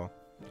 Oh.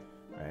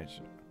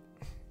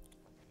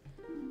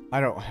 I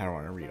don't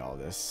want to read all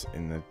this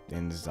in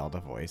the Zelda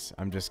voice.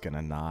 I'm just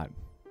gonna not.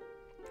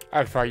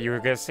 I thought you were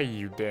gonna say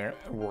you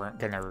weren't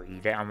gonna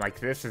read it. I'm like,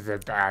 this is a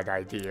bad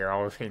idea,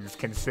 all things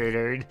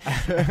considered.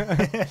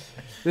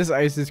 This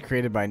ice is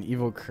created by an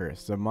evil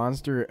curse. The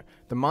monster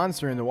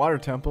in the water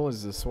temple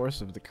is the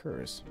source of the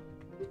curse.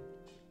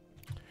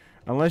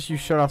 Unless you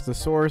shut off the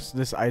source,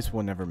 this ice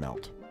will never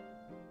melt.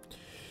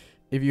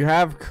 If you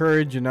have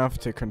courage enough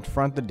to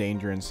confront the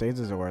danger and save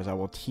the Zoras, I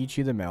will teach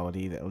you the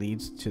melody that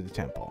leads to the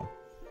temple.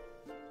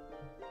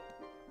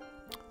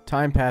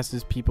 Time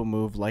passes, people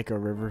move like a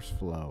river's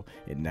flow.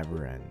 It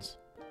never ends.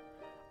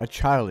 A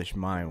childish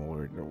mind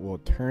will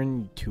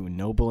turn to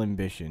noble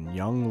ambition.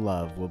 Young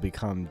love will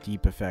become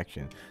deep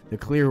affection. The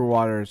clear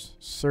water's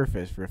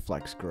surface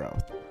reflects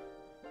growth.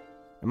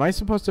 Am I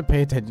supposed to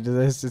pay attention to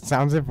this? It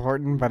sounds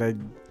important, but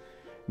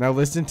now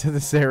listen to the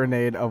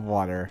serenade of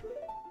water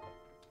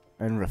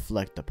and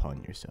reflect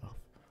upon yourself.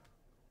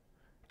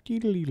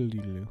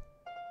 Deedle-deedle-deedle.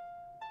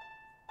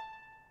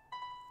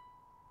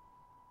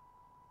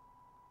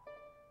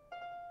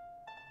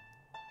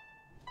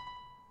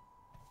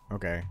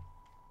 Okay,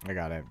 I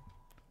got it.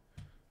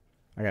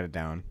 I got it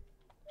down.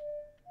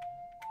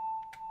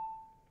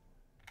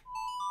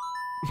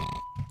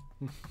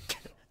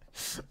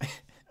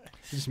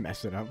 Just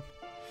mess it up.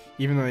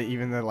 Even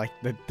though like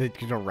the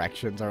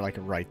directions are like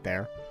right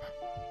there.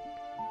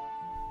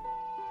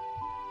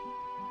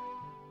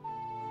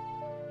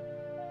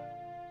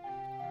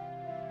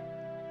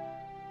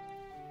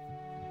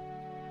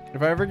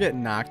 If I ever get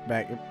knocked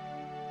back,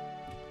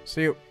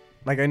 see,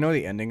 like I know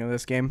the ending of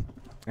this game,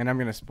 and I'm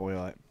gonna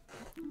spoil it.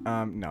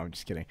 No, I'm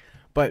just kidding.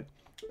 But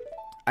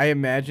I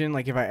imagine,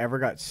 like, if I ever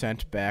got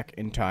sent back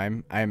in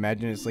time, I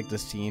imagine it's like the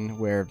scene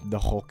where the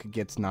Hulk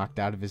gets knocked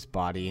out of his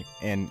body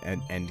in an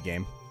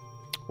Endgame.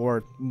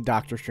 Or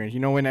Doctor Strange. You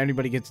know when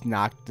anybody gets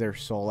knocked their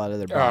soul out of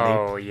their body?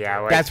 Oh, yeah.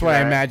 Like that's what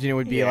I imagine it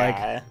would be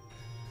like.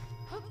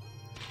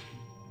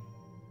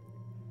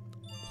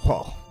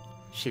 Whoa.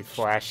 She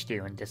flashed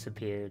you and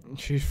disappeared.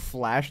 She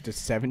flashed a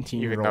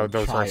 17-year-old Even though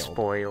those child. are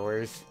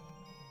spoilers.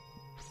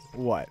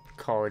 What?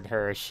 Called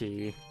her a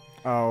she.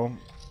 Oh,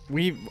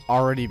 we've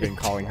already been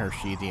calling her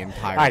she the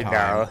entire I time.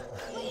 know.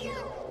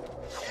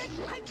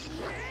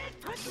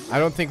 I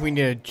don't think we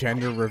need a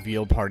gender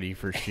reveal party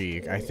for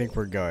Sheik. I think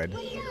we're good.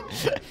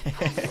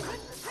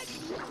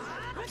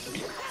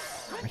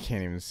 I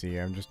can't even see.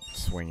 I'm just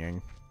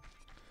swinging.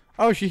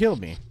 Oh, she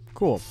healed me.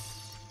 Cool.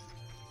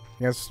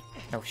 Yes.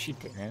 No, she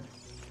didn't.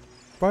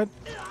 But.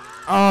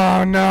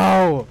 Oh,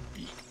 no.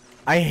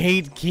 I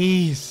hate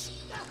keys.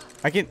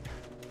 I can.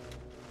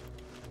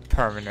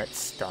 Permanent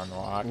stun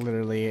lock.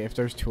 Literally, if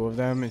there's 2 of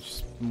them, it's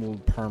just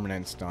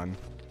permanent stun.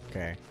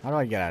 Okay. How do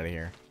I get out of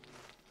here?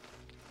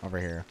 Over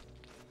here.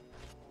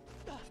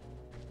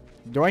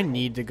 Do I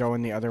need to go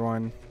in the other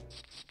one?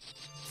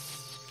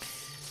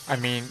 I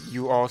mean,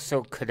 you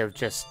also could have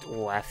just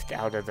left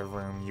out of the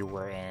room you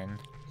were in.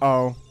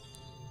 Oh.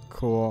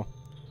 Cool.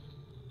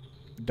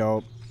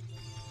 Dope.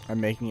 I'm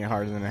making it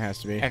harder than it has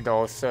to be. And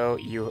also,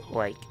 you,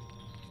 like,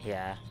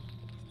 yeah.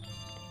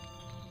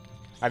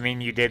 I mean,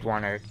 you did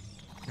want to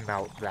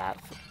melt that,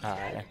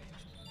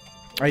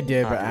 I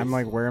did, but I'm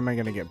like, where am I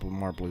going to get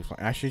more blue flame?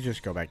 I should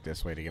just go back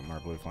this way to get more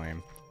blue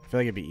flame. I feel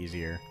like it'd be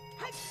easier.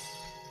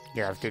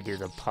 You have to do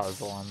the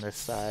puzzle on this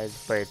side,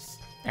 but it's,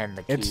 and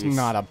the keys. It's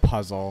not a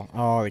puzzle.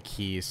 Oh, the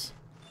keys.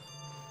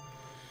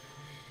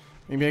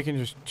 Maybe I can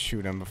just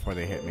shoot them before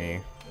they hit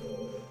me.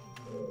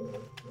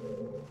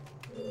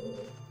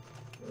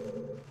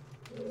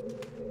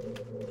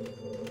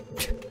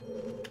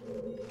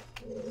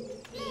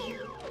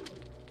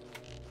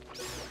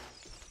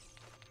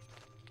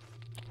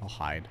 I'll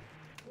hide.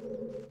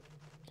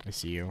 I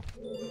see you.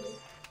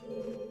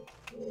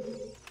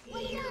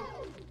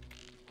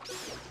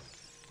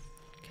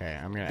 Okay,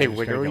 I'm gonna. They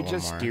literally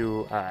just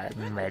do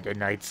Meta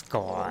Knight's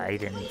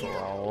glide and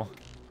throw.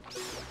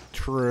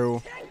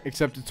 True,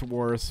 except it's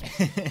worse.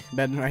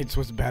 Meta Knight's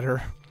was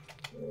better.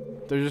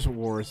 They're just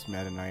worse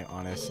Meta Knight,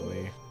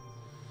 honestly.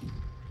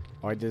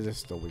 Oh, I did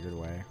this the weird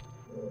way.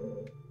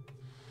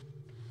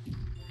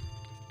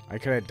 I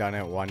could have done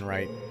it one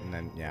right, and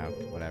then yeah,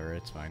 whatever,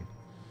 it's fine.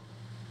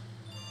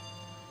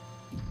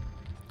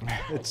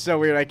 It's so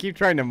weird. I keep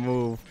trying to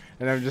move,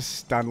 and I'm just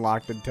stun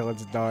locked until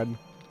it's done.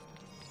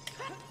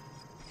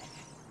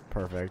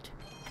 Perfect.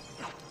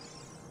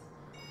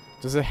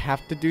 Does it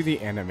have to do the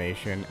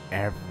animation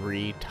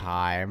every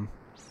time?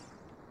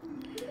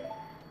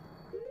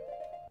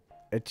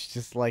 It's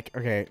just like,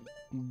 okay,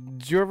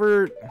 did you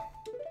ever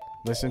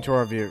listen to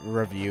our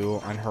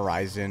review on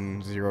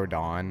Horizon Zero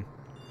Dawn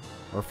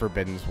or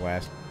Forbidden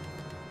West?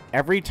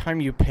 Every time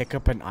you pick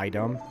up an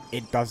item,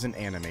 it does an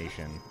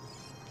animation.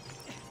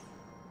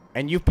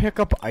 And you pick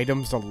up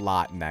items a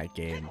lot in that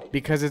game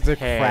because it's a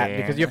craft,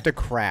 because you have to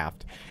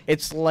craft.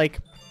 It's like,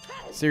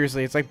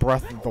 seriously, it's like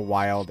Breath of the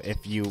Wild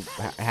if you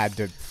had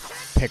to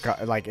pick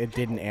up, like, it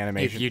did an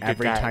animation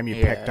every time you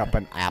picked up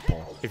an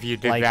apple. If you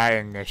did like, that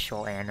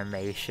initial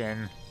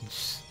animation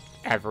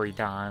every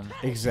time.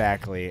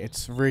 Exactly.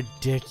 It's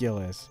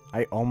ridiculous.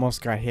 I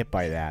almost got hit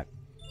by that.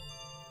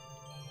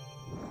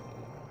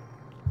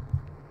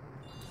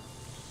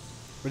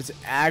 But it's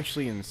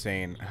actually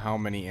insane how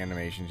many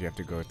animations you have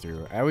to go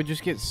through. I would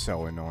just get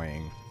so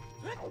annoying.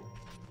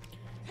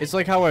 It's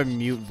like how I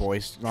mute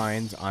voice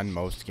lines on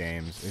most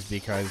games is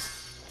because...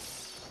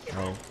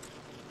 Oh.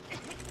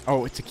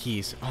 Oh, it's a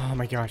keys. Oh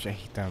my gosh, I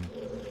hate them.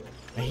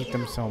 I hate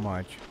them so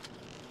much.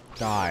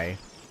 Die.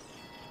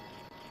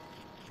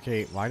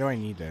 Okay, why do I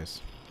need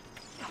this?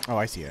 Oh,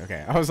 I see it.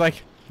 Okay. I was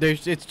like,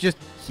 it's just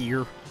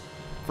here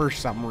for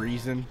some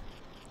reason.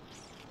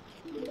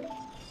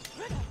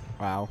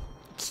 Wow.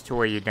 It's to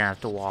where you don't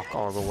have to walk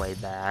all the way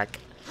back.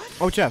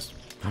 Oh, chest.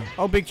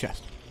 Oh, big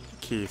chest.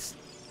 Keys.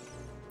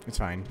 It's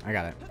fine. I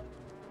got it.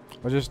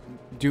 I'll just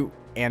do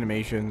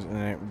animations and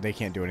then they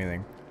can't do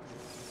anything.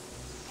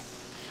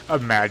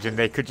 Imagine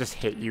they could just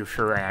hit you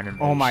for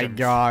animations. Oh my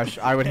gosh.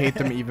 I would hate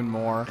them even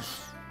more.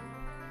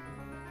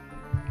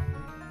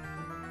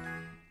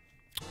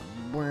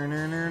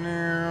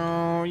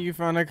 You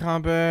found a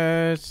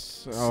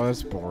compass. Oh,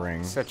 that's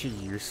boring. Such a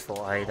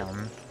useful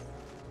item.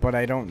 But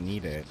I don't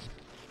need it.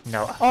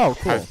 No. Oh,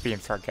 cool. I was being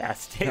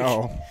sarcastic.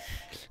 No.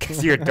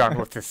 Because you're done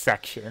with this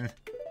section.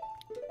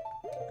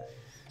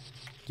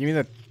 Give me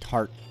the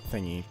heart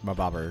thingy, my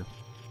bobber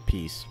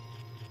piece.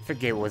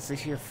 Forget, was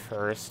this your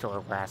first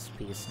or last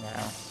piece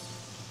now?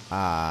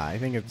 I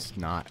think it's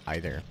not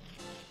either.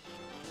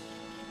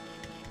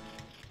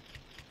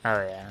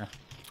 Oh, yeah.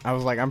 I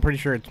was like, I'm pretty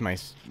sure it's my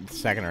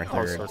second or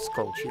third. Also,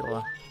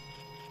 Skulltula.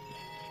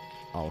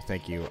 Oh,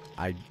 thank you.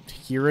 I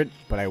hear it,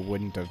 but I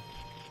wouldn't have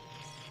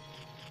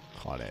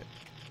caught it.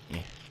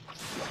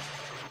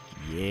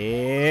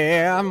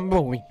 Yeah,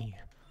 boy.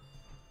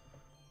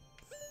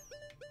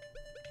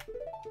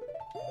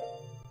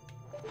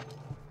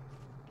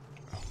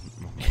 Oh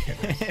my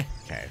goodness.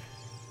 Okay.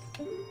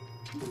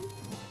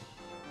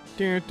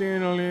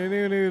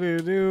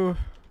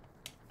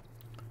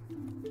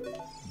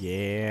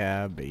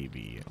 Yeah,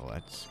 baby.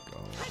 Let's go.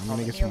 I'm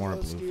gonna get some more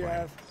blue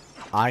flame.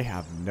 I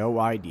have no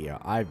idea.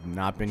 I've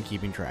not been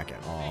keeping track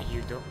at all.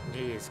 You don't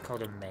need, it's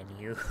called a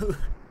menu.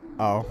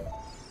 Oh.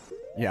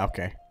 Yeah,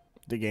 okay.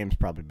 The game's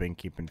probably been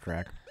keeping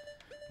track.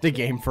 The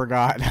game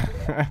forgot.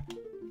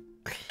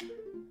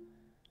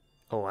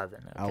 11.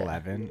 Okay.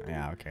 11?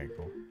 Yeah, okay,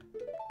 cool.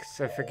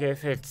 So I forget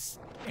if it's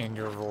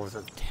intervals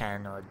of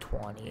 10 or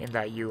 20 and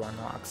that you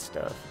unlock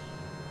stuff.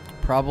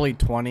 Probably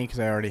 20 because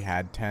I already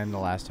had 10 the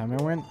last time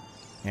I went.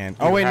 And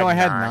oh wait, no, I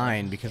had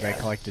 9 because I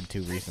collected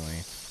 2 recently.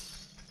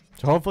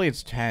 So hopefully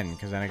it's 10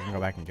 because then I can go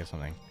back and get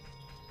something.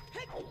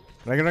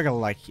 But I gotta go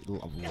like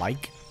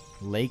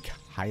Lake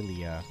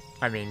Hylia.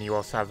 I mean, you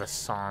also have a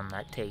song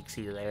that takes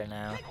you there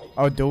now.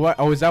 Oh, do I?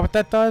 Oh, is that what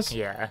that does?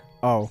 Yeah.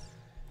 Oh.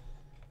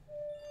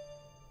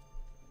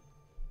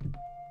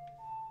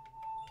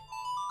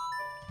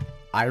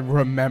 I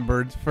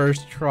remembered.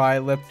 First try.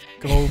 Let's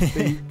go,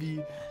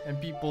 baby. And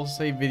people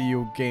say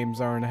video games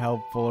aren't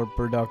helpful or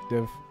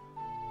productive.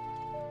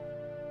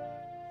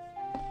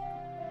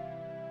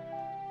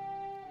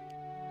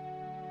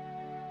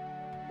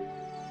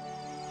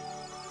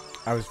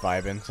 I was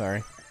vibing,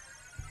 sorry.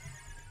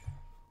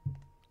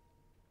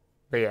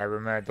 But yeah, I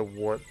remember the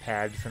warp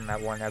pad from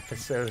that one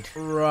episode.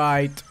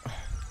 Right.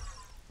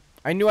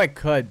 I knew I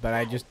could, but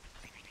I just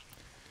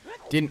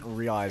didn't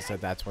realize that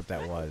that's what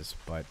that was.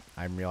 But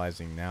I'm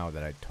realizing now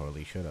that I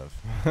totally should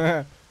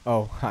have.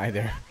 Oh, hi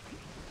there.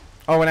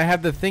 Oh, and I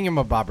have the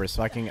thingamabobber,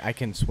 so I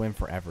can swim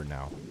forever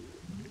now.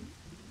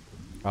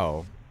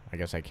 Oh, I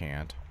guess I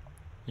can't.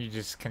 You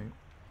just can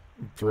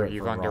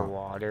breathe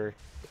underwater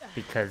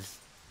because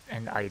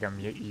an item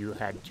you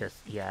had just,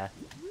 yeah.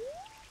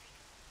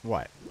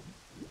 What?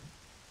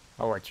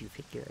 I'll let you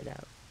figure it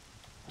out.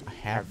 I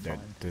have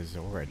the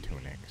Zora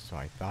tunic, so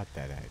I thought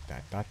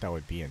that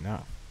would be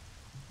enough.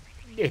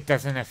 It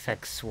doesn't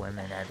affect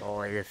swimming at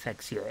all. It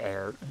affects your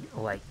air,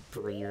 like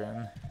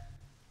breathing.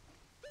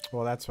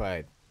 Well, that's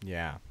why,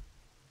 yeah.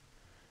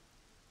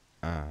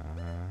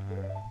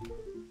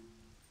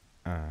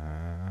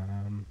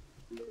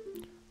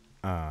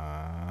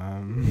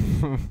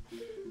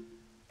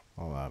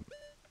 Hold up.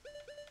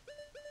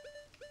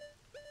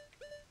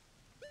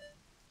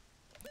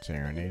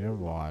 Serenade of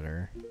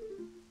water.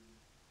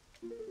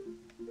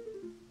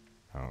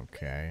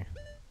 Okay.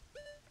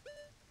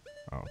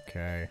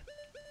 Okay.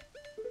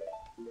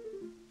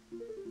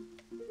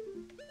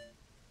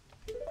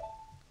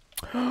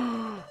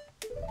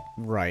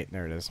 Right,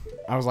 there it is.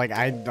 I was like,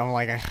 I don't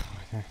like it.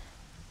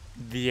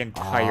 The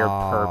entire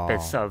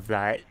purpose of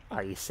that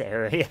ice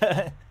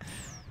area.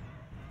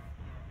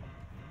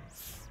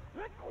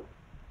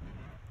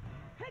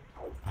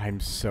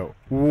 I'm so...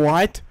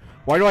 What?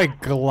 Why do I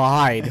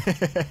glide?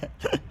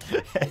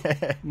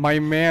 My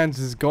man's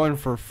is going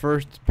for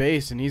first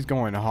base and he's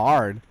going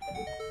hard.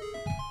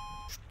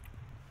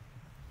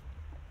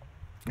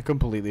 I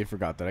completely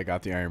forgot that I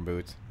got the iron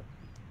boots.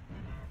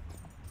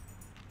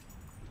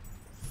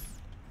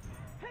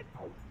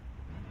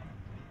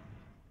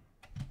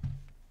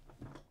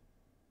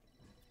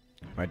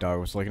 My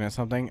dog was looking at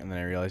something and then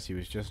I realized he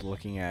was just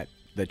looking at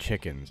the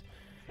chickens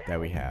that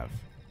we have.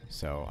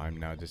 So I'm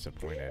now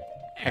disappointed.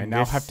 I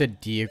now have to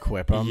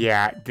de-equip them.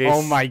 Yeah,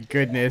 oh my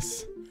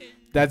goodness.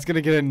 That's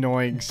gonna get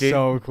annoying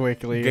so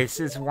quickly.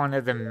 This is one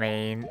of the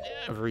main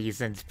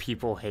reasons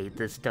people hate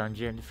this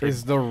dungeon.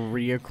 Is the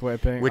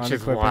re-equipping. Which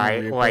is why,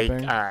 like,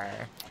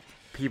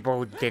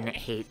 people didn't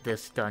hate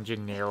this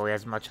dungeon nearly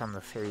as much on the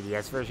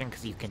 3DS version,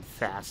 because you can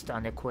fast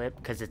unequip,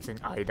 because it's an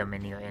item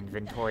in your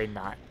inventory,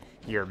 not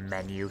your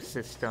menu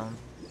system.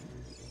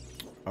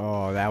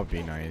 Oh, that would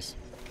be nice.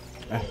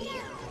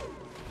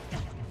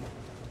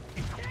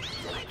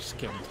 Just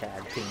getting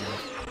tag teamed.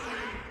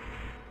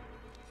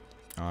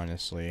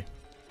 Honestly.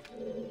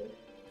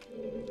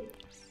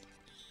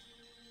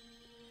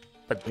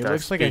 But it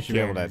looks like I should be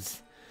able to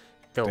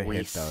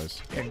hit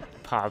those.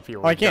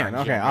 Popular. Oh, I can.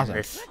 Okay, awesome.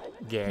 This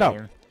game.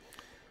 No.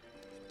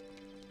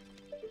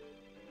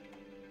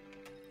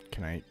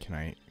 Can I?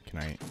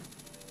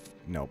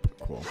 Nope.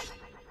 Cool.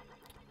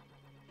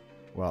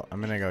 Well,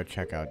 I'm gonna go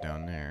check out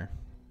down there.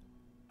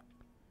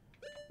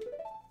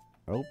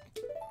 Oh.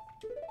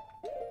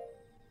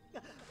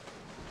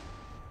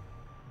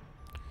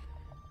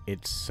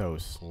 It's so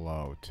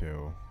slow,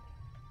 too.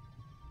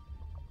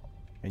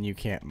 And you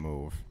can't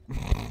move.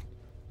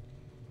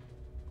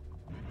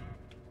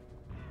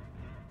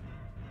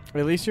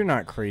 At least you're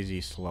not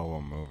crazy slow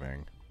on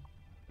moving.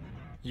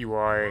 You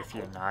are if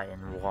you're not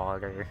in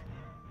water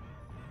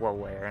while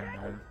wearing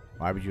them.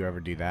 Why would you ever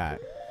do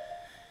that?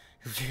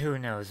 Who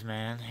knows,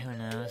 man? Who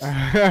knows?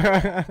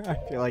 I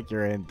feel like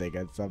you're hinting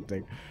at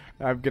something.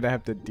 I'm gonna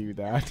have to do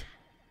that.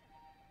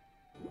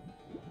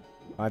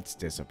 That's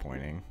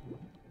disappointing.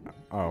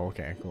 Oh,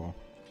 okay, cool.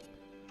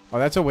 Oh,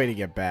 that's a way to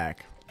get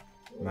back.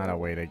 Not a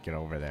way to get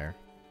over there.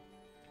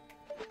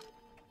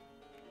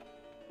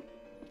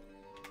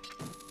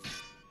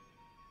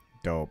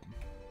 Dope.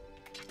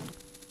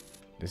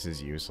 This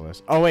is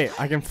useless. Oh, wait,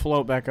 I can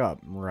float back up.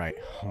 Right.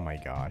 Oh my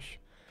gosh.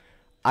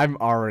 I'm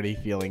already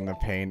feeling the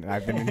pain.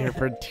 I've been in here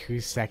for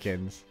 2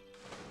 seconds.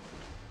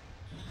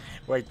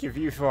 Like, if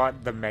you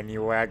thought the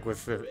menu lag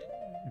was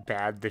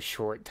bad the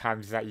short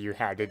times that you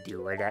had to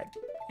do it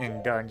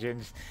in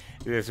dungeons,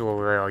 this will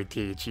really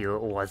teach you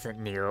it wasn't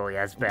nearly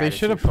as bad. They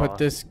should have put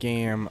this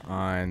game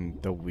on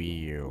the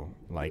Wii U.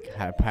 Like,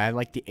 had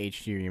like the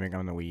HD remake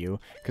on the Wii U,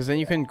 because then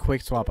you can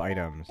quick swap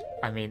items.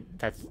 I mean,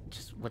 that's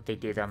just what they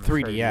did on the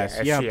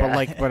 3DS. Yeah,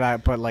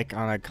 but like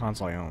on a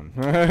console I own.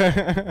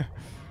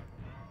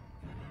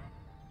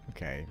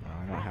 Okay, well,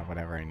 I don't have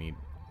whatever I need.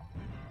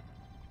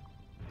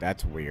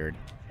 That's weird.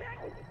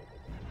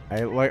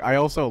 I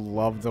also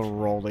love the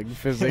rolling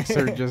physics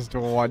are just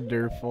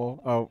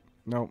wonderful. Oh,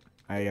 no.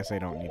 I guess I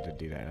don't need to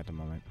do that at the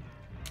moment.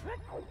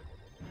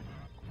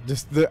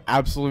 Just the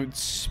absolute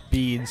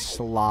speed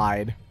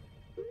slide.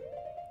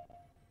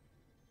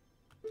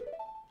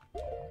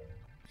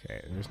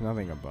 Okay, there's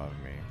nothing above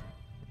me.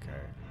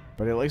 Okay.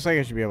 But it looks like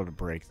I should be able to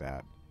break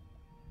that.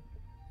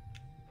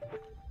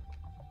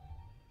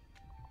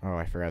 Oh,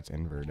 I forgot it's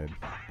inverted.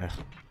 Ugh.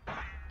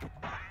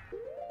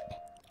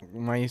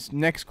 My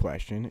next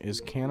question is,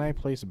 can I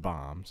place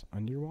bombs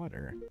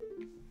underwater?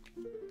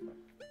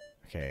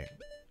 Okay.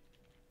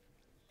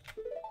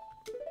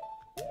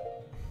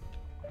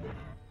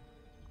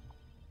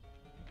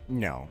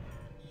 No.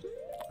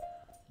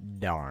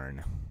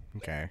 Darn.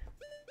 Okay.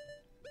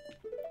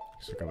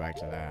 So go back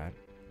to that.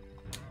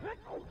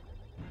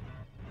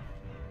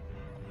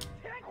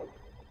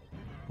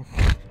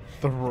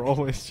 The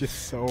roll is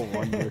just so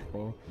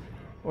wonderful.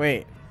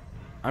 Wait.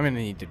 I'm gonna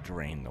need to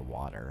drain the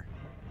water.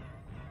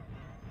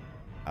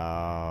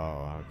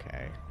 Oh,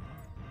 okay.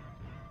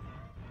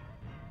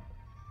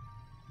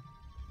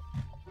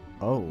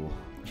 Oh,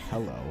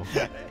 hello.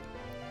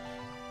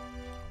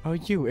 Oh,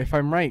 you, if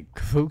I'm right,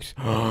 folks.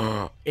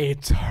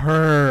 It's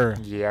her.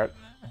 Yep.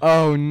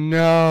 Oh,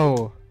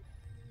 no.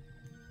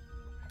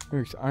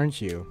 Folks, aren't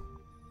you?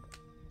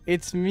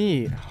 It's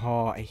me.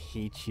 Oh, I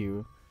hate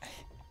you.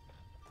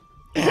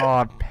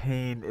 Oh,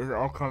 pain is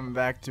all coming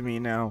back to me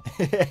now.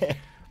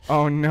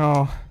 Oh,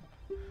 no.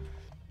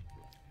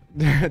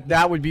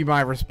 That would be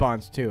my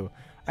response, too.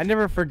 I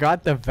never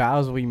forgot the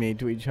vows we made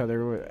to each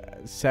other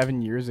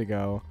 7 years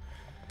ago.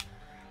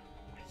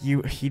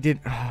 He did.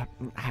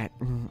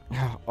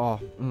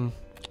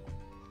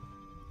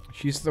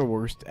 She's the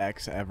worst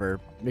ex ever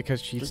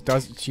because she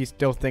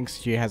still thinks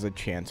she has a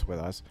chance with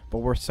us, but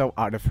we're so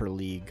out of her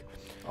league.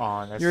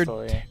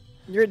 Honestly,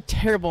 you're a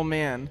terrible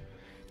man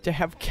to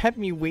have kept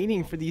me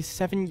waiting for these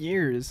 7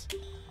 years.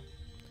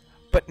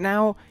 But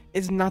now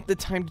is not the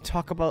time to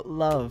talk about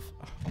love.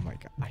 Oh my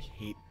god,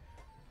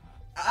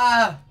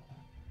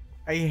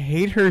 I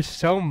hate her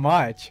so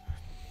much.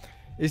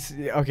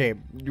 Okay,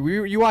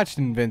 you watched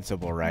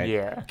Invincible, right?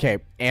 Yeah. Okay,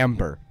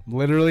 Amber.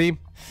 Literally,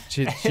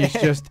 she's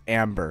just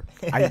Amber.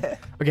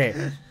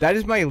 Okay, that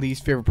is my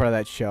least favorite part of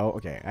that show.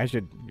 Okay,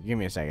 give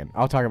me a second.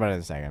 I'll talk about it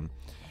in a second.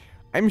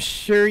 I'm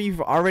sure you've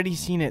already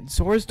seen it.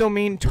 Zora's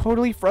domain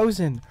totally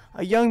frozen.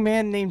 A young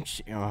man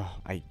named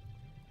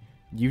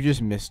you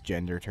just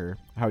misgendered her.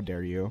 How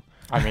dare you?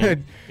 I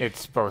mean, it's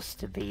supposed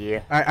to be.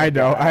 I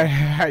know.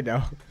 I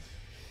know.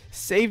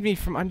 Saved me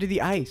from under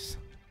the ice.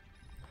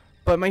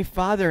 But my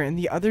father and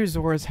the other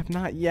Zoras have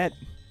not yet.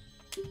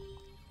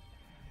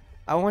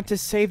 I want to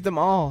save them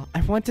all.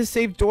 I want to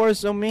save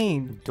Dora's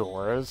domain.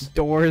 Dora's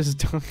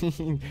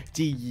domain.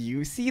 Do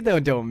you see the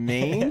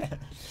domain?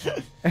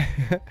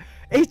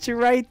 It's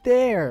right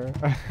there.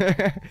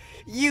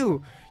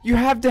 You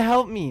have to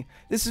help me.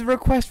 This is a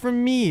request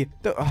from me.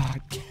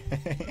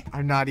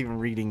 I'm not even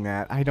reading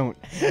that. I don't.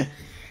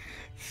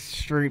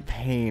 Straight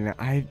pain.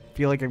 I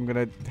feel like I'm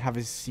gonna have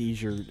a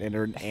seizure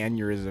or an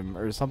aneurysm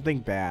or something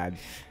bad.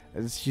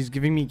 She's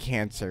giving me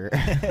cancer.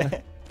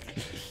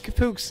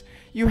 Kapooks,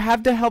 you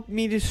have to help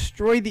me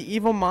destroy the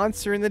evil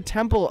monster in the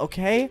temple,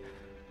 okay?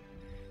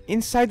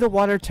 Inside the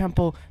water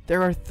temple,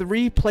 there are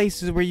 3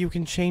 places where you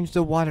can change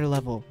the water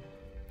level.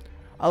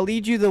 I'll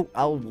lead you the...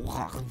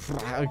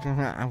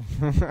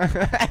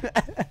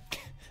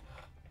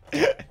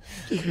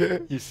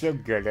 You're so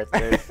good at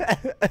this.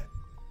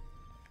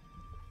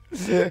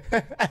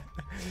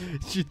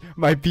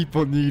 My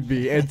people need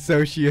me, and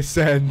so she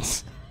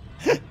ascends.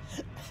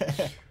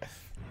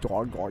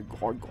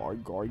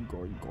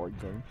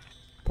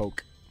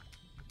 Poke.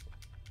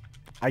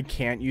 I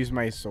can't use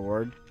my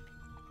sword.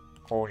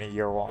 Only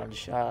your one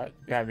shot.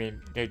 I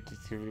mean,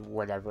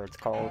 whatever it's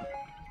called.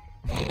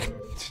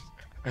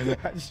 I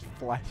just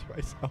flash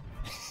myself.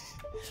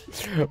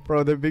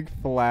 Bro, the big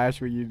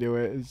flash when you do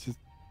it is just...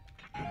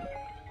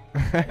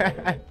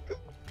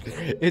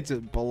 it's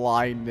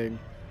blinding.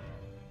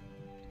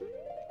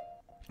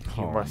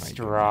 You must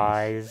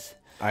rise.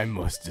 I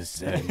must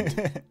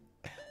ascend.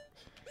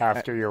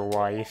 After your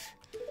wife.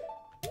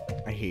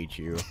 I hate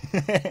you.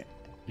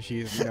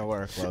 She's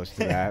nowhere close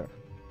to that.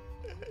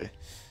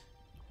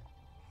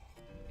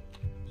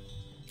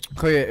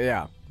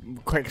 Yeah.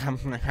 Quick.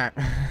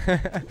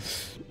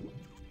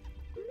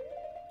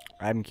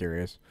 I'm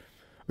curious.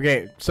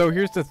 Okay, so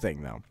here's the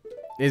thing, though.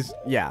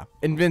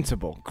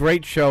 Invincible.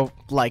 Great show.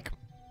 Like,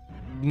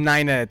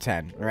 9 out of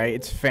 10, right?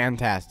 It's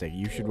fantastic.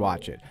 You should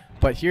watch it.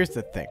 But here's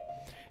the thing.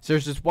 So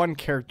there's this one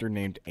character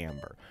named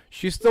Amber.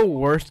 She's the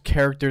worst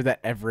character that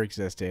ever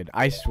existed.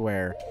 I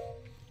swear.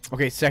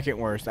 Okay, second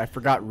worst. I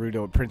forgot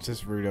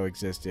Princess Ruto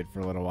existed for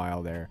a little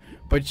while there.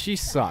 But she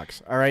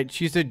sucks, alright?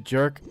 She's a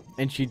jerk,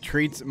 and she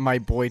treats my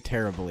boy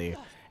terribly.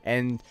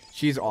 And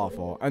she's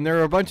awful. And there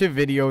are a bunch of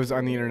videos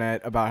on the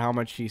internet about how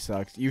much she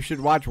sucks. You should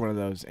watch one of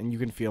those, and you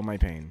can feel my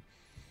pain.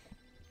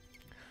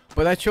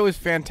 But that show is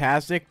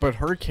fantastic, but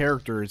her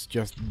character is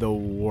just the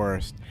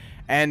worst.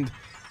 And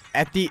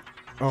at the...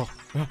 Oh.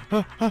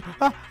 I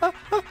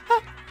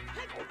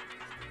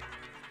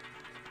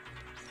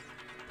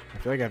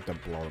feel like I have to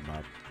blow them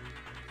up.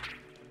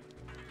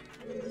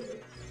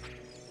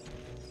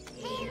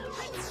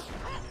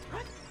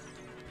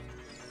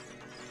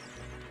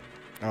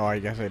 Oh, I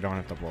guess I don't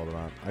have to blow them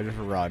up. I just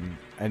run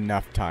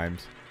enough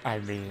times. I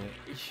mean,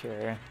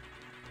 sure.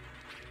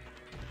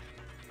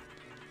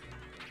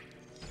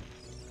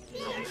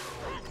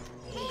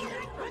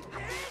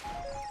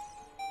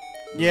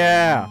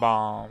 Yeah.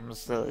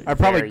 Bombs. I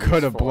probably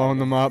could have blown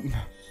them up.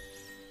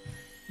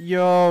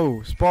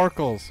 Yo,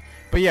 sparkles.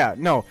 But yeah,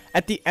 no.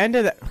 At the end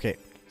of that, okay.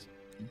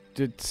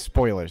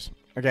 Spoilers.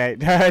 Okay,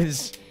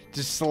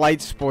 just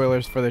slight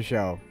spoilers for the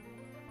show.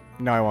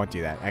 No, I won't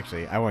do that.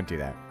 Actually, I won't do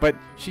that. But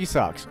she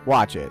sucks.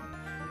 Watch it,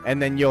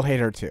 and then you'll hate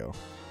her too,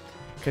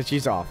 cause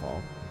she's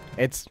awful.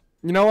 It's,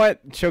 you know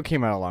what? Show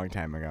came out a long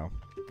time ago.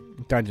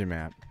 Dungeon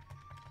map.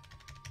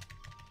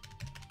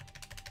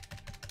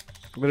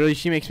 Literally,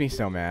 she makes me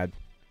so mad.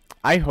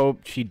 I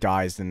hope she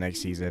dies the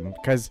next season,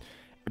 because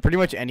pretty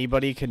much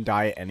anybody can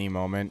die at any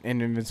moment in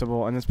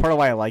Invincible, and that's part of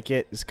why I like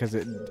it, is because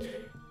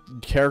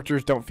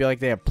characters don't feel like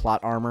they have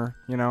plot armor,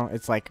 you know?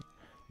 It's like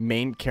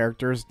main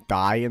characters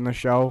die in the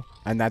show,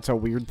 and that's a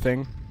weird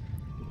thing.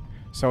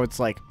 So it's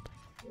like,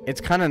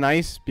 it's kind of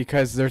nice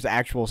because there's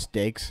actual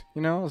stakes,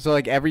 you know? So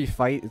like every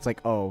fight, it's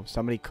like, oh,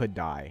 somebody could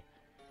die.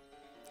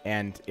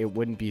 And it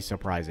wouldn't be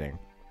surprising.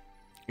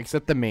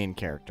 Except the main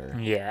character.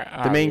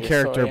 Yeah, the main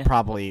character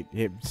probably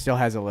it still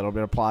has a little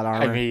bit of plot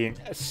armor. I mean,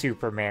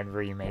 Superman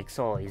remakes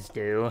always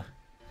do.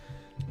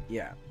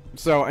 Yeah.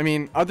 So, I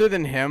mean, other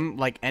than him,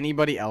 like,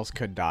 anybody else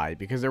could die.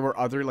 Because there were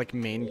other, like,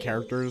 main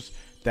characters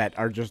that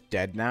are just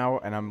dead now.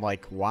 And I'm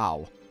like,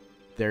 wow.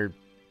 They're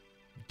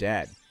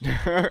dead.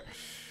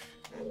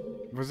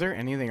 Was there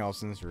anything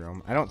else in this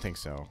room? I don't think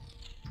so.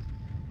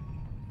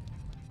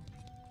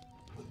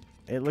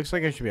 It looks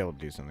like I should be able to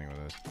do something with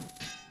this.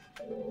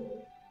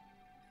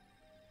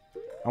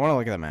 I want to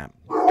look at the map.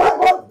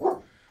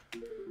 Oh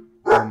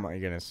my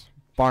goodness.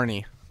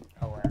 Barney.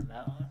 Oh,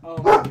 oh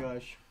my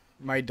gosh.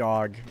 My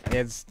dog.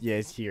 It's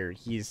here.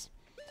 He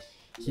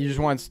just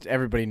wants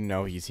everybody to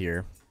know he's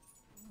here.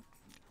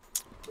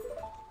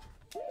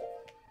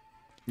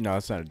 No,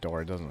 it's not a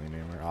door. It doesn't lead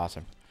anywhere.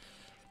 Awesome.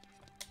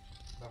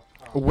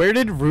 Where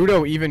did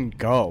Rudo even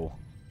go?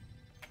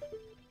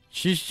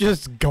 She's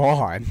just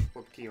gone.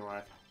 Look to your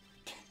left.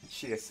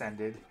 She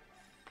ascended.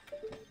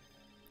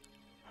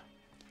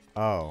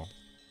 Oh.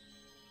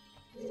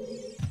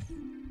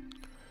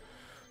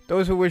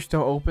 Those who wish to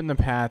open the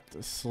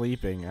path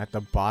sleeping at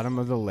the bottom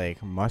of the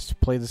lake must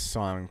play the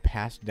song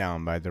passed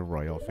down by the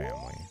royal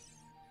family.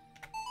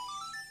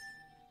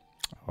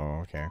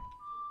 Oh, okay.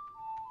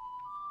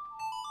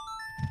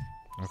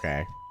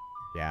 Okay.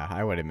 Yeah,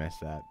 I would have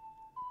missed that.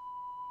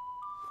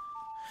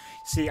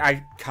 See,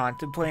 I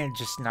contemplated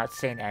just not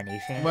saying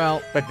anything.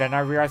 Well, but then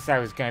I realized that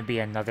was going to be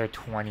another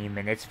 20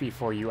 minutes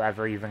before you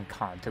ever even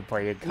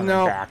contemplated coming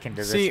back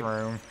into this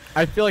room.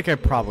 I feel like I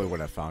probably would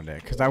have found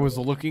it because I was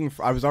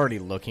already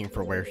looking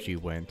for where she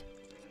went.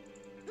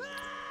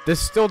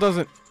 This still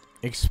doesn't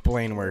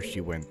explain where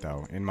she went,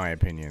 though, in my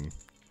opinion,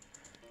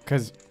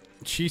 because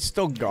she's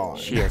still gone.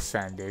 She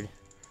ascended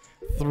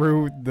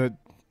through the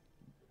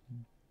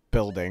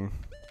building.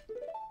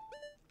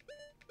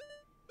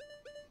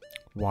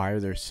 Why are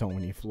there so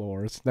many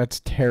floors?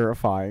 That's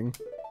terrifying.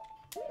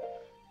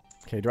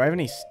 Okay, do I have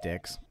any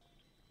sticks?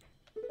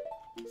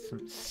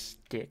 Some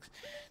sticks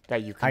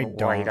that you can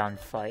light on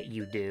fire.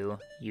 You do.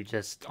 You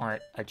just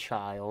aren't a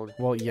child.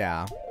 Well,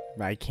 yeah.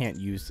 But I can't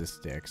use the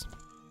sticks.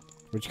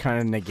 Which kind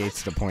of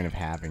negates the point of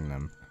having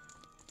them.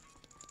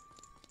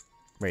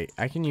 Wait,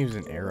 I can use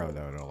an arrow,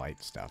 though, to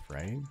light stuff,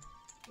 right?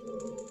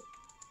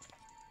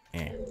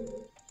 Eh.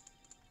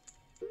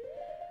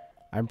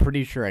 I'm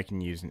pretty sure I can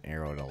use an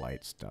arrow to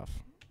light stuff.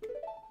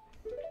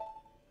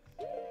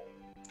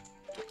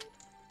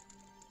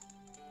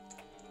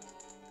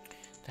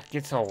 That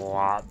gets a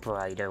lot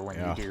brighter when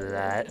you do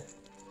that.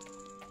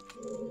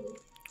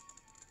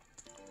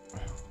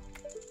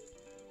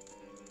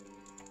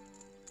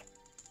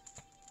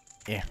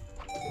 Yeah.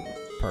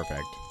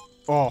 Perfect.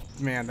 Oh,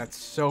 man, that's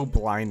so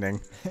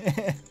blinding.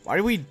 Why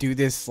do we do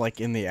this,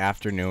 like, in the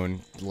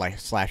afternoon, /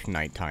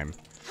 nighttime?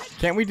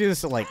 Can't we do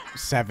this at, like,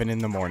 7 in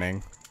the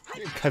morning?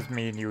 Because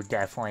me and you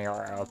definitely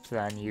are up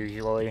then,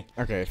 usually.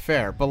 Okay,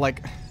 fair, but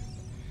like,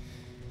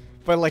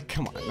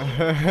 come on.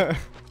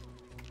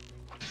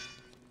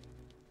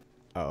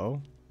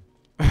 Uh-oh.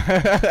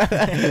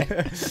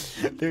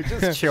 They're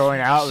just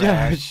chilling out,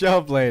 man.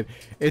 Shell blade.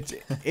 Its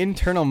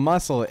internal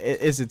muscle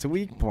is its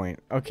weak point.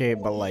 Okay,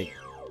 but like,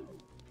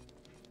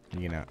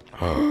 you know.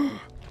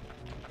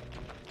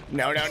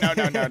 No.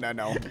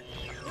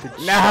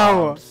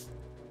 No!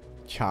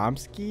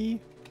 Chomsky?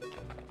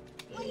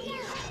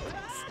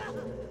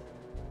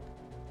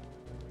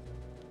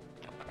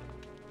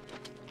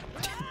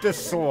 The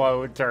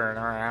slow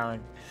turnaround.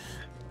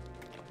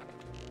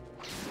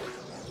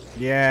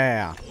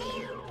 Yeah.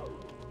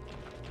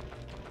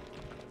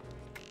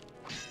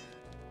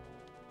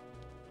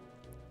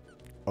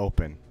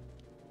 Open.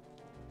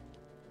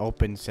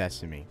 Open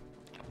sesame.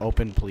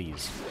 Open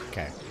please.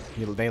 Okay.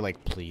 They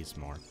like please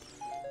more.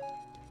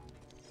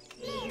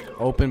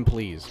 Open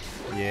please.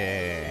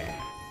 Yeah.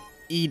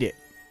 Eat it.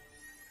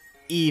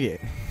 Eat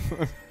it.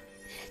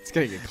 It's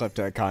gonna get clipped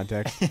out of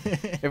context.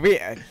 If we,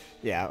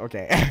 yeah,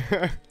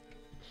 okay.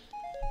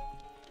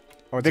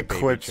 Oh, the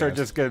clips are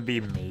just gonna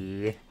be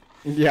me.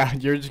 Yeah,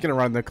 you're just gonna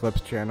run the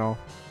clips channel.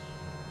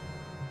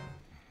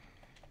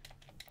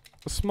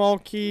 A small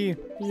key.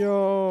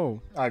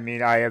 Yo. I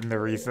mean, I am the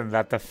reason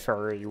that the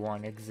furry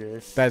one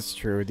exists. That's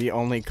true. The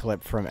only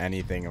clip from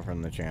anything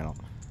from the channel.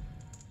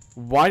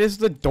 Why does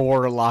the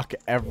door lock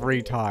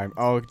every time?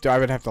 Oh, I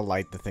would have to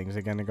light the things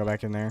again to go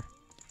back in there?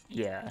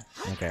 Yeah.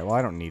 Okay, well,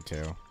 I don't need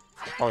to.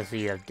 Also,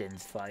 you have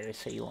Din's fire,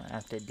 so you won't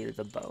have to do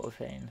the bow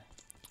thing.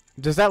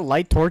 Does that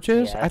light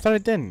torches? Yeah. I thought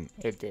it didn't.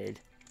 It did.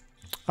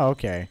 Oh,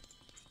 okay.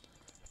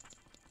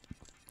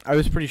 I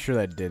was pretty sure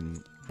that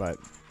didn't, but,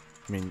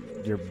 I mean,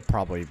 you're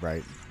probably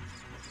right.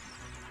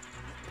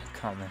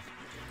 Coming.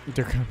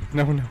 They're coming.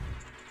 No, no.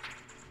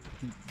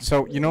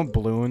 So, you know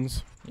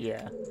balloons?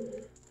 Yeah.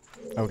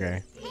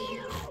 Okay.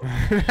 No,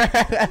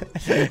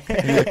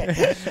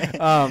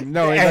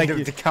 it's End like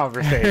of the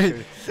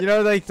conversation. you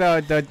know, like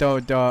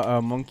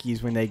the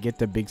monkeys when they get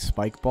the big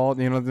spike ball.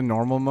 You know, the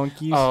normal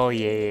monkeys. Oh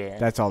yeah.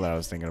 That's all that I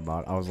was thinking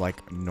about. I was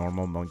like,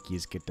 normal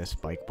monkeys get the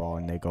spike ball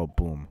and they go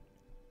boom.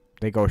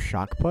 They go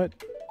shock put.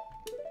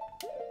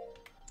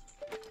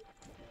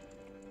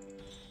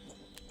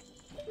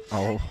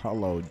 Oh,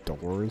 hello,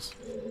 doors.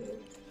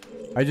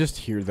 I just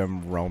hear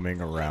them roaming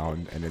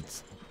around and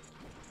it's...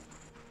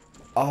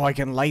 Oh, I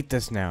can light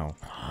this now.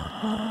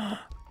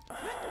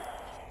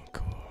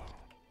 Cool.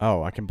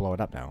 Oh, I can blow it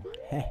up now.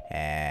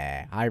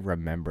 I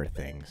remember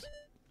things.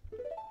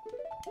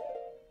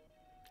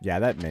 Yeah,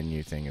 that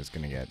menu thing is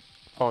gonna get...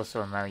 Also,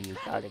 remember you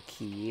got a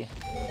key.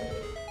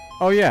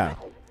 Oh, yeah.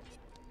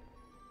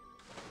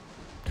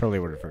 Totally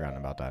would have forgotten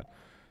about that.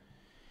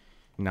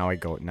 Now I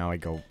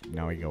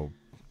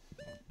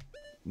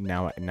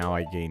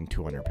gain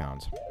 200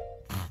 pounds.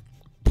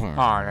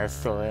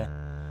 Honestly.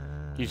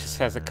 He just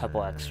has a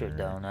couple extra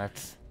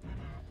donuts.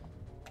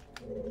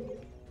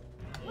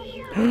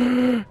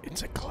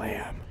 It's a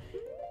clam.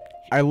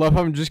 I love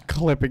how I'm just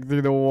clipping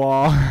through the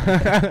wall.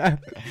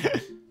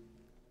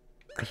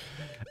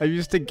 I'm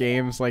used to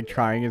games like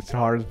trying as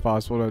hard as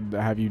possible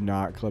to have you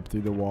not clip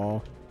through the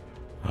wall.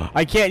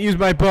 I can't use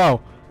my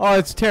bow. Oh,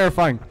 it's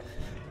terrifying.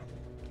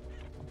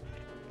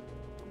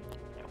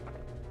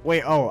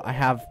 Wait, oh, I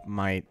have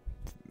my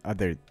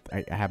other...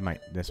 I have my...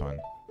 this one.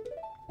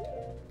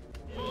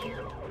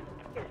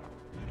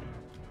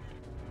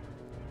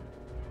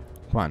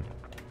 Come on.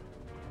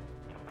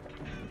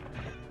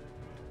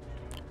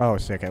 Oh,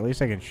 sick. At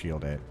least I can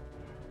shield it.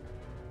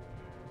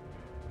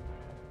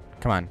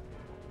 Come on.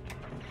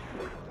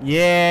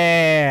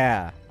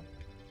 Yeah!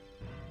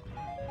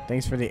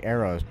 Thanks for the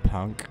arrows,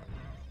 punk.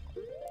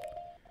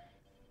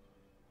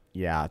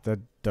 Yeah,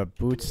 the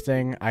boots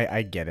thing,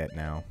 I get it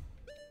now.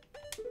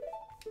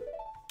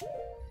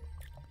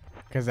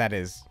 Because that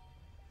is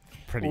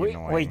pretty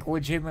annoying. Like,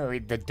 legitimately,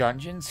 the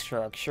dungeon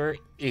structure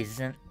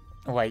isn't...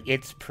 Like,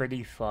 it's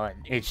pretty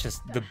fun. It's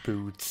just the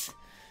boots.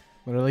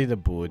 Literally the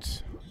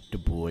boots. The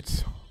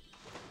boots.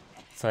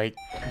 It's like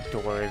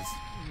Dora's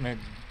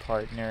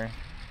partner.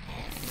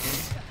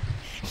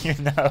 You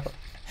know.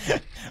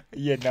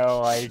 You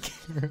know, like...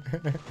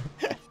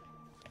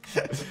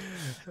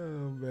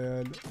 Oh,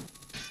 man.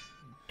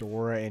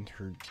 Dora and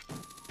her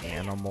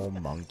animal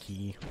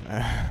monkey.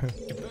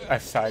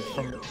 Aside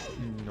from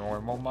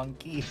normal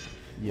monkey?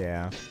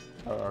 Yeah.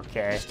 Oh,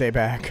 okay. Stay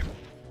back.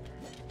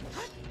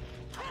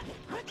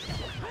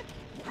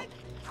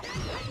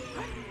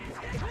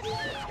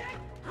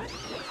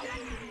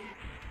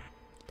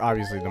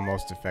 Obviously the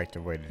most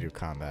effective way to do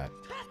combat.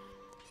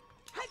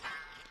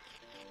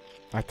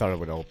 I thought it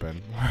would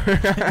open.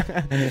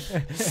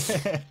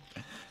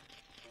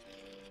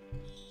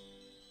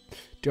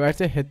 Do I have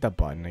to hit the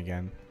button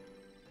again?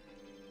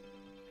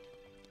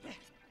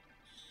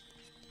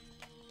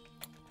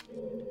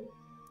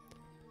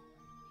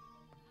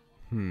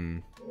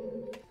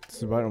 Does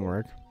the button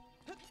work?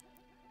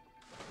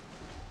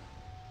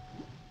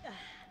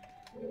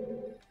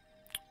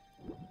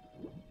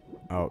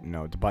 Oh,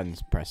 no, the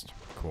button's pressed.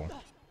 Cool.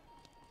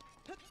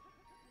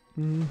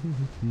 Can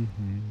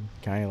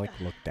I, like,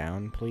 look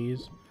down,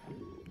 please?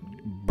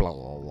 Blah,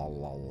 blah, blah,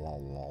 blah, blah,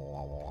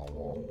 blah, blah,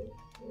 blah.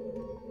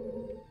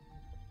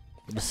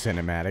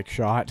 Cinematic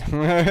shot.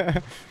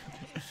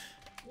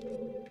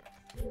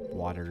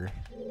 Water.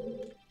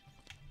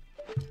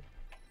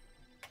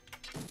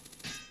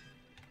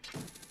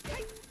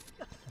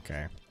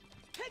 Okay.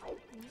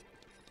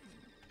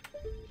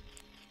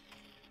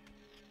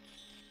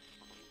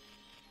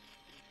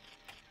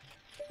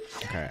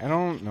 Okay, I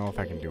don't know if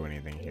I can do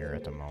anything here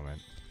at the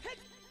moment.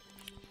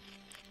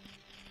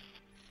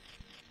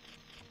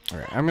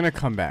 Alright, I'm gonna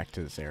come back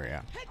to this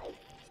area.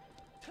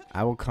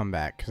 I will come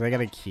back, because I got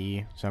a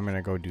key, so I'm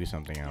gonna go do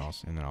something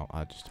else, and then I'll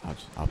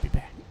be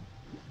back.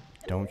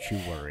 Don't you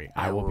worry.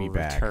 I will be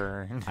back.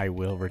 Return. I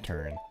will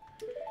return.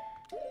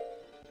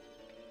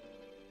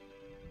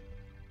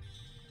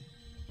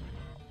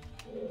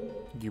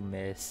 You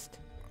missed.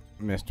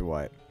 Missed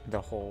what?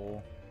 The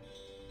hole.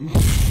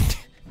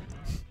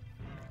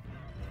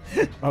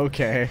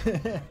 Okay.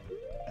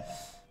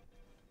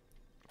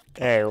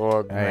 Hey,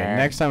 look, Hey, man.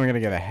 next time I'm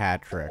gonna get a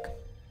hat trick.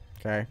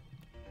 Okay?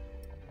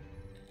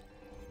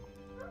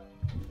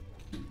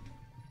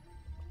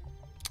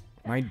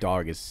 My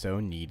dog is so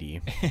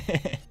needy.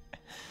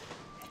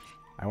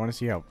 I want to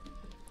see how...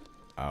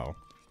 Oh.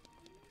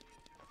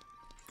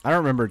 I don't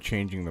remember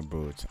changing the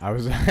boots. I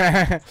was...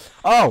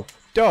 Oh!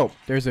 Dope!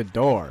 There's a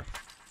door.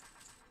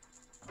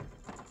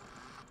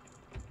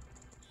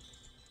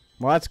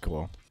 Well, that's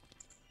cool.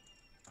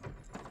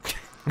 Okay.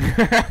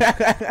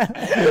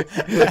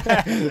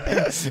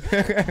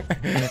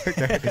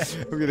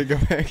 I'm gonna go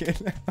back in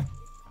now.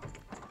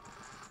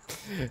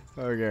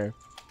 Okay.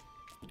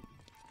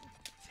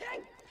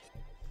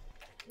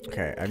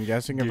 Okay, I'm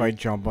guessing if I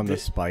jump on the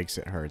spikes,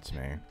 it hurts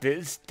me.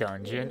 This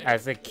dungeon,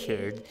 as a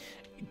kid,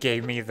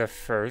 gave me the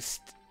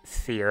first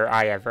fear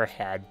I ever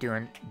had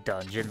doing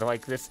dungeons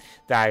like this,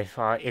 that I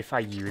thought if I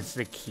used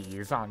the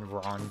keys on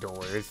wrong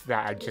doors,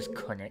 that I just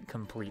couldn't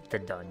complete the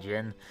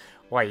dungeon.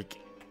 Like,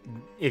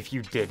 if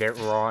you did it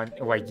wrong,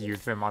 like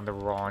use them on the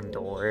wrong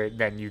door,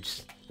 then you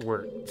just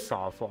were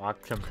soft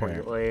locked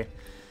completely.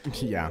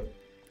 Okay. Yeah.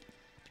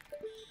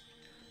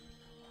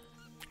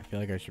 I feel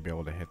like I should be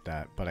able to hit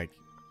that, but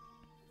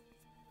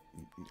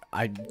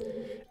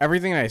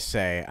everything I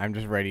say, I'm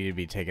just ready to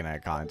be taken out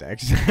of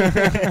context.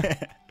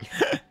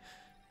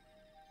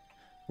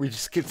 We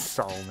just get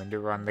Solomon to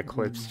run the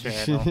Clips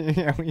channel.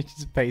 Yeah, we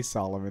just pay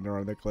Solomon to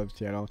run the Clips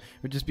channel. It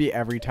would just be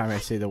every time I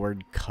say the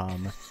word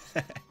 "cum."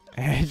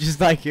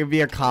 Just like it'd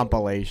be a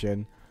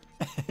compilation.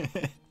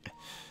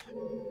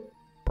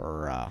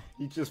 Bruh.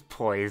 He just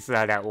plays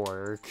that at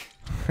work.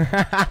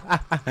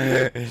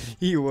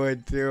 He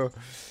would too.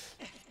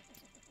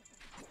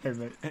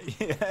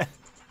 Yeah.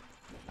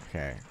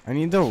 Okay, I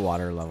need the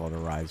water level to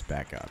rise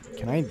back up.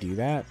 Can I do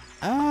that?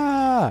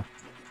 Ah!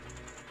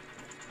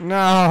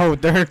 No,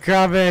 they're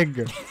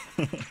coming.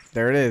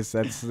 There it is.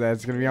 That's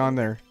gonna be on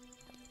there.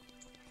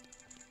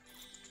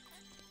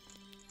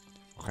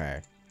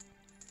 Okay.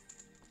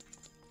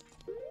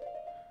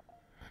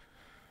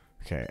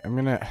 Okay, I'm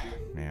gonna...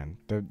 Man,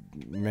 the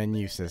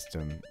menu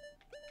system.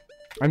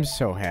 I'm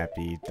so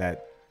happy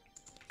that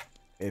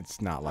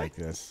it's not like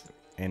this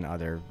in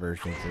other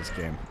versions of this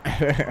game.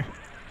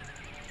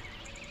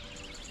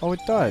 Oh,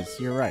 it does.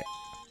 You're right.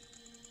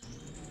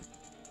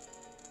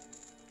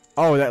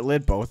 Oh, that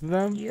lit both of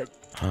them? Yep.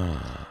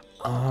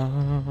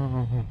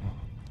 Oh.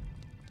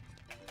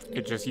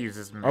 It just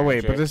uses magic. Oh,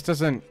 wait, but this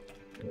doesn't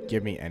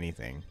give me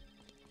anything.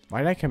 Why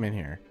did I come in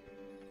here?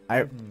 I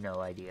have no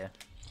idea.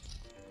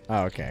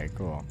 Oh, okay,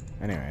 cool.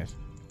 Anyways.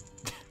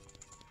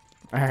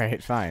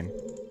 Alright, fine.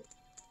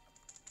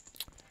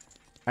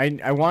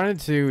 I wanted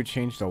to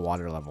change the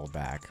water level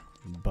back,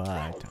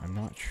 but I'm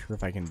not sure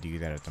if I can do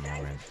that at the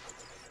moment.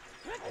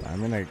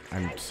 But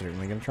I'm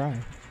certainly gonna try.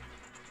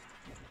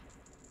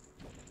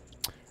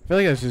 I feel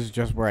like this is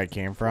just where I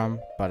came from,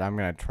 but I'm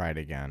gonna try it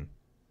again.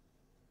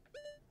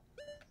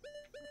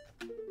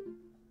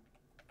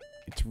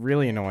 It's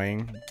really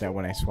annoying that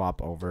when I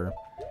swap over,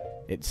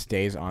 it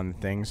stays on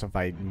things. So if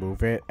I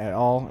move it at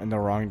all in the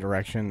wrong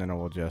direction, then it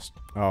will just...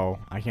 Oh,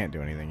 I can't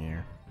do anything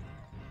here.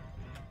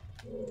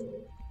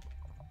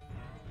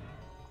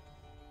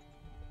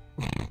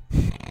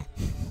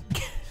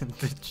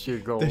 The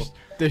jiggle.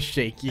 The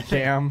shaky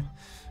cam.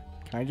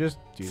 Can I just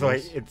do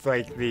this? It's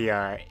like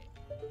the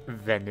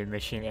vending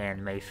machine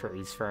anime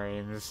freeze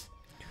frames.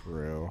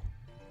 True.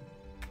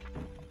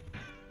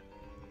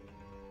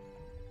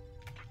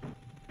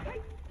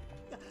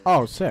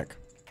 Oh, sick.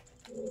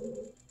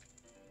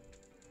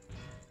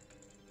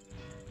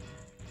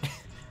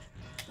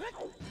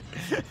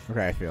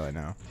 Okay, I feel it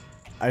now.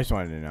 I just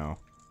wanted to know.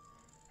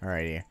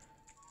 Alrighty.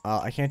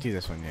 I can't do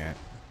this one yet.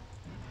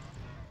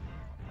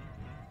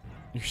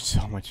 You're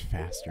so much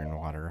faster in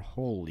water.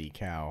 Holy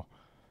cow.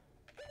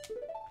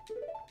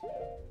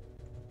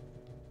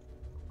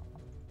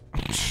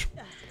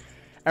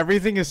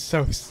 Everything is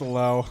so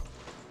slow.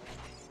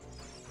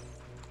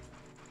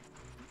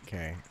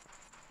 Okay.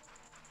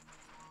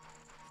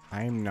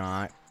 I'm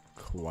not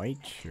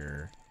quite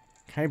sure.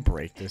 Can I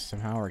break this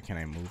somehow, or can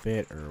I move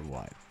it, or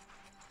what?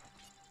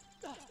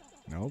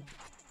 Nope.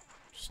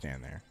 Just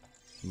stand there.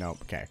 Nope.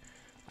 Okay.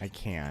 I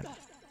can't.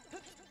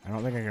 I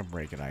don't think I can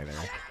break it either.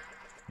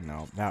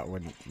 No, that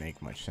wouldn't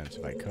make much sense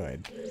if I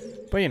could.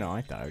 But, you know,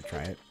 I thought I would try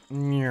it.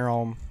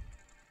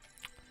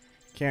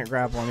 Can't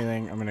grapple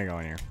anything. I'm gonna go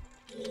in here.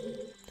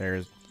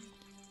 There's...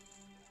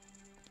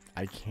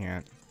 I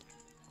can't...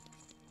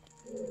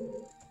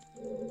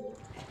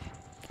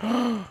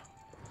 Oh.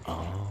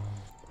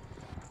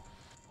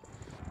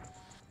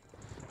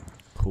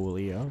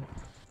 Coolio.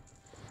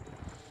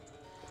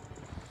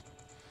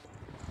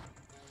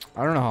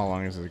 I don't know how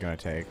long this is gonna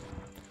take,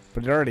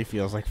 but it already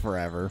feels like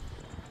forever.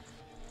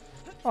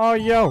 Oh,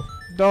 yo!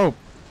 Dope!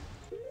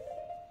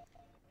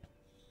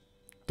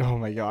 Oh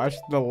my gosh,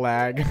 the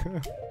lag.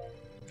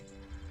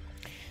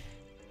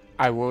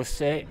 I will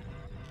say,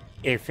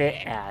 if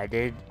it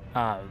added,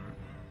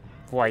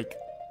 like,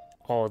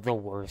 all the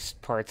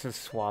worst parts of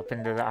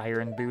swapping to the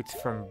iron boots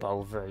from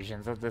both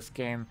versions of this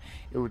game,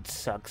 it would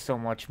suck so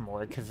much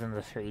more, because in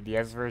the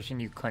 3DS version,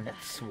 you couldn't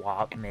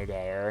swap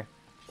mid-air,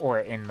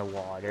 or in the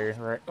water,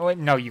 or, oh,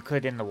 no, you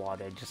could in the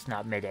water, just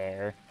not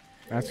mid-air.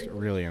 That's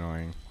really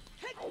annoying.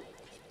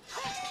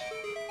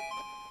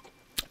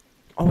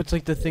 Oh, it's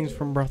like the things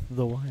from Breath of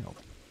the Wild.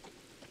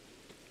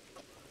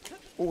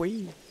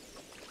 Oi.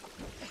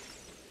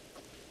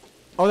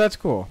 Oh, that's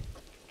cool.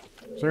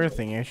 Is there a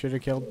thing I should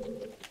have killed?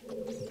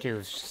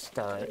 Just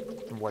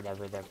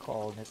whatever they're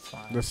called. It's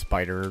fine. The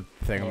spider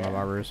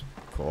thingamabobbers.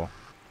 Cool.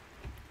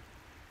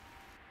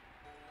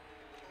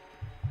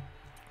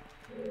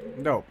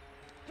 Nope.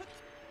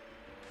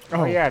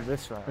 Oh yeah,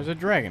 this one. There's a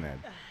dragon head.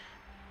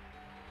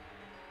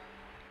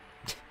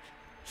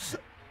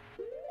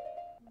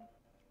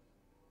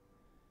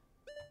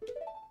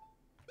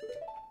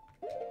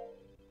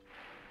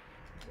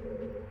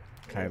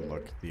 Can I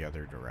look the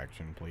other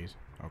direction, please?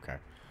 Okay.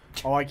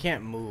 Oh, I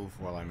can't move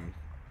while I'm...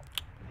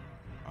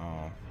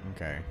 Oh,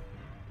 okay.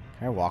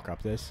 Can I walk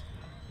up this?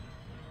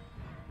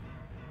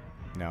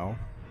 No?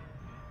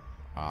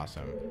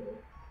 Awesome.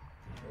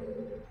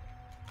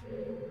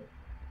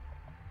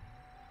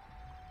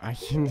 I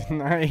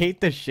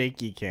hate the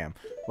shaky cam.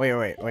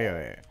 Wait.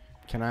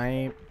 Can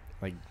I,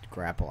 like,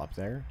 grapple up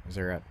there? Is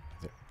there a...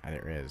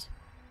 There is.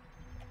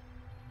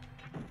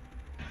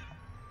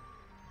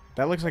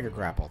 That looks like a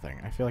grapple thing.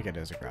 I feel like it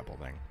is a grapple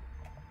thing.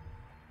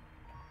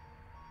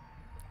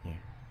 Yeah.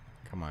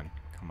 Come on.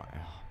 Oh,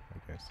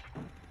 like this.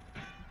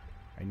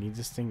 I need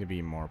this thing to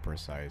be more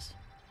precise.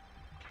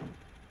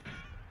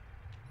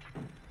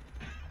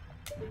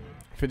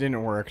 If it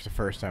didn't work the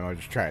first time, I'll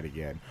just try it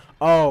again.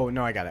 Oh,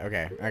 no, I got it.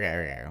 Okay.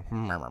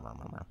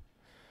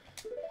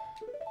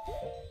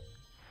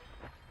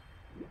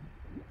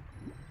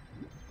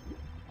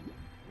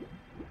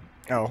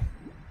 Oh.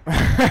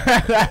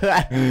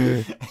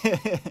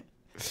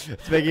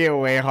 It's making it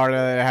way harder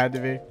than it had to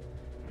be.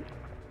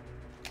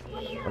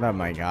 What up,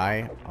 my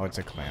guy? Oh, it's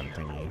a clam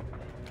thingy.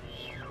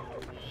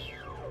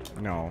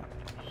 No.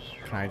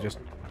 Can I just...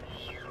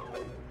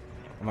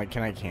 I'm like,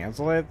 can I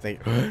cancel it? They...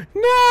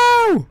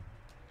 No!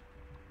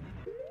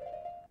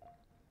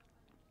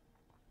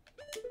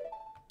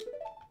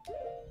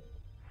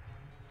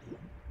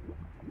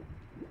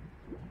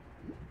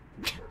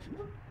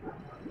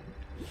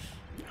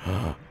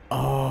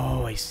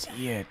 Oh, I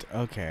see it.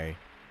 Okay.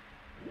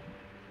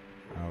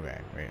 Okay,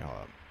 wait, hold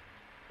up.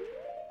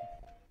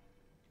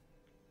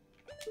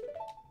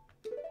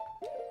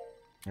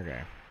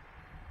 Okay.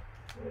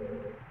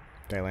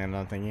 Did I land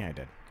on thingy? I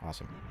did.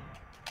 Awesome.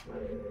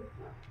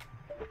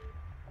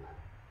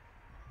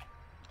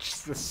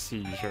 Just the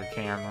seizure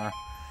camera.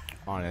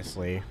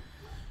 Honestly.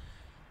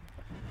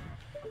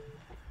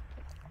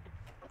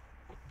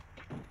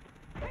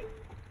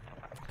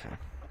 Okay.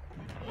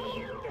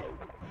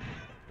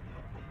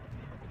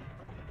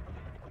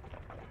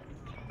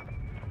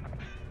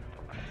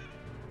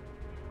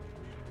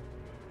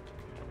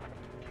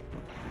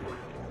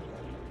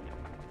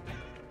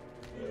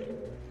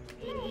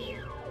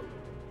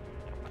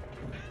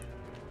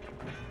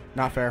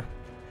 Not fair.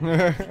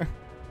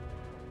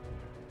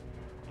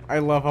 I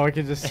love how I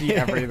can just see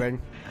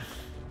everything.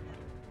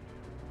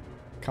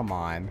 Come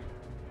on.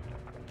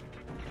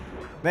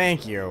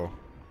 Thank you.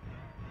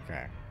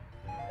 Okay.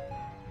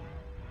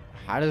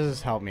 How does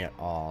this help me at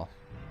all?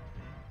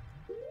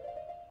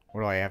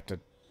 What do I have to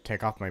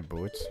take off my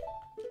boots?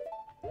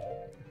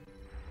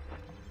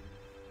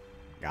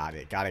 Got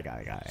it.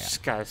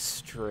 Just gotta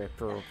strip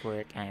real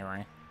quick.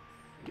 Anyway.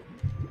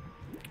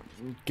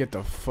 Get the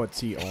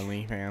footsie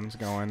only fans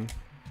going.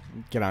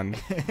 Get on.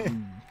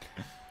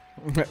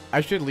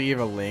 I should leave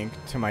a link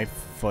to my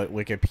foot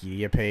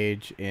Wikipedia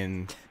page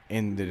in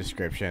the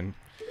description,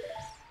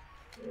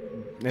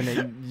 and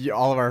then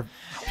all of our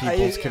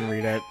peoples can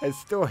read it. I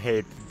still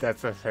hate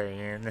that's a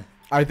thing.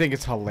 I think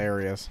it's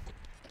hilarious.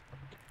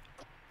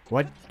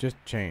 What just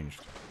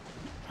changed?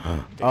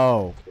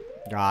 Oh,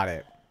 got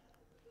it.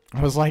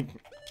 I was like,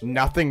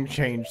 nothing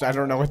changed. I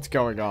don't know what's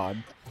going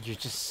on. You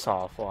just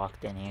soft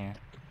walked in here.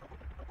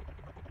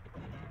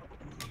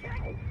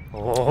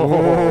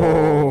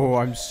 Oh,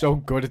 I'm so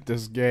good at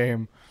this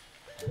game.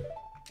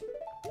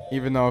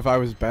 Even though if I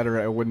was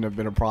better, it wouldn't have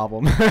been a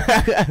problem.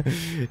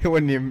 It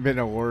wouldn't even been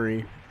a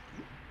worry.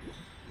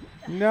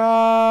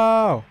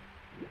 No!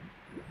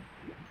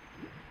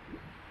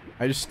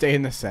 I just stay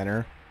in the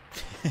center.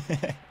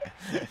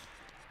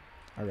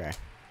 Okay.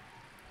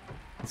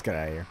 Let's get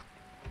out of here.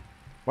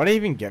 What did I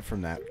even get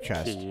from that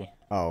chest? Key.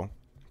 Oh.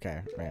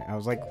 Okay. Right. I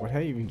was like, what did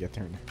I even get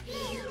there?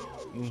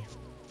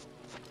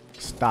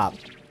 Stop.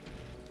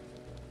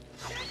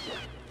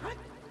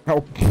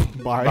 Oh,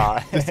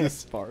 bye. This is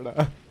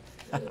Sparta.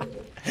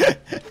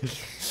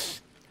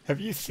 Have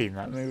you seen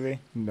that movie?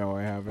 No,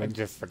 I haven't.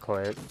 Just the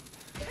clip.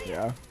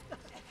 Yeah.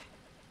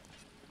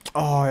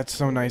 Oh, it's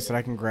so nice that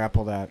I can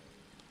grapple that.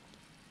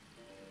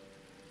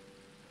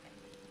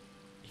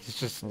 He's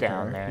just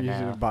down there Easy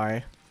now. to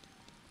buy.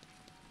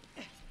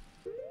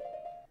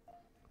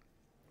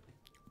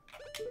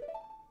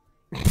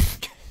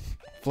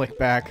 Flick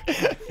back.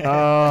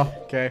 Oh,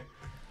 okay.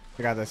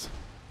 I got this.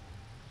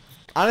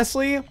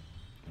 Honestly,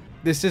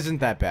 this isn't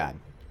that bad.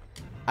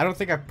 I don't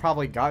think I've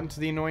probably gotten to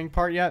the annoying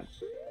part yet,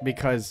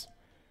 because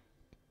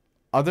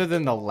other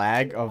than the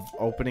lag of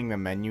opening the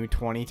menu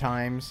 20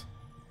 times,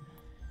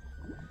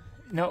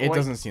 no, it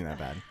doesn't seem that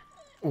bad.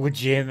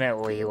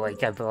 Legitimately,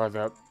 like I brought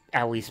up,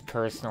 at least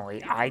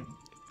personally,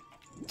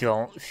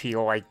 don't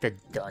feel like the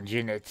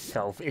dungeon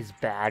itself is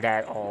bad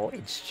at all.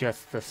 It's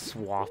just the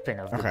swapping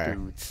of the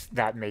boots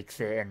that makes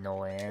it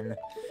annoying.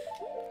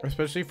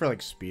 Especially for like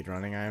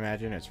speedrunning, I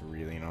imagine it's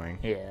really annoying.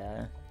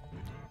 Yeah.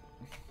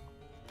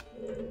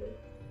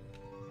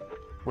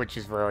 Which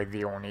is really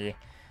the only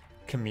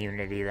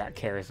community that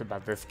cares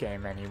about this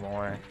game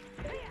anymore.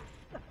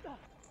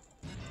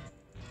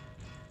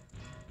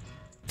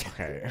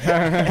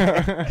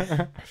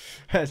 Okay.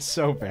 That's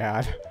so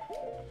bad.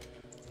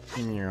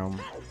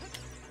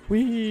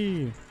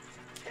 Whee!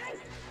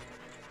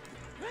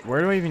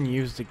 Where do I even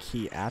use the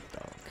key at,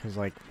 though? Because,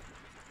 like...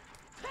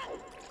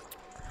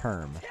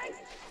 Herm.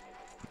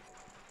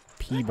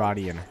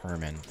 Peabody and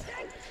Herman.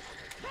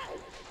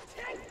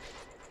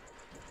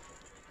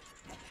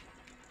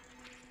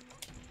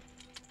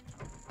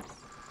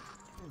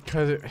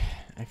 Because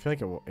I feel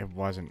like it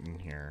wasn't in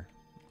here.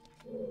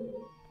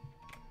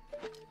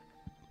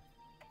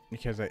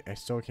 Because I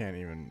still can't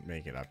even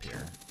make it up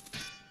here.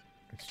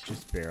 It's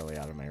just barely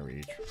out of my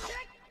reach.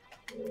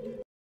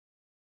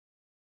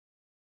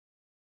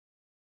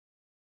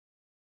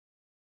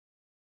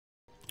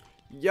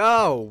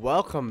 Yo,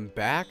 welcome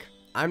back.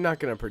 I'm not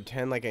gonna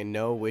pretend like I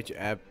know which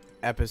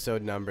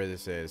episode number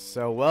this is.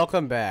 So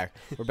welcome back.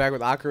 We're back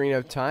with Ocarina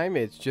of Time.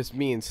 It's just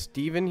me and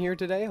Steven here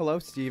today. Hello,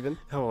 Steven.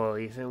 Hello,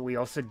 Ethan. We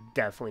also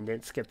definitely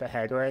didn't skip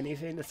ahead or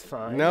anything. It's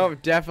fine. No,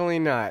 definitely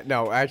not.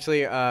 No,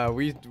 actually,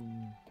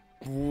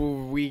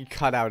 we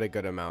cut out a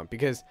good amount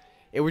because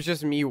it was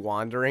just me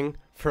wandering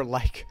for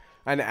like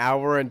an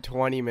hour and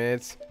 20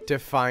 minutes to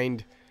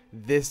find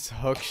this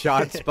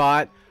hookshot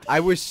spot. I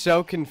was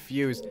so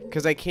confused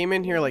because I came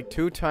in here like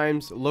 2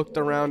 times, looked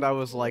around, I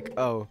was like,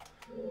 oh,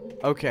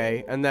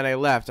 okay, and then I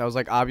left. I was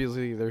like,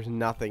 obviously there's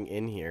nothing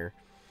in here.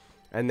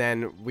 And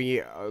then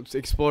we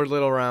explored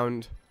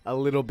around a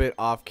little bit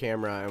off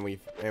camera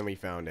and we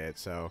found it.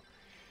 So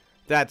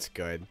that's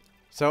good.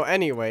 So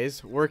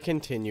anyways, we're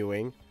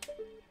continuing.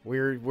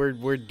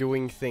 We're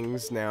doing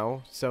things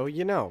now. So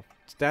you know,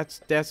 that's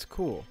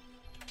cool.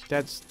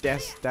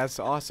 That's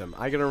awesome.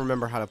 I gotta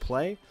remember how to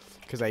play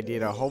because I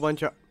did a whole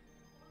bunch of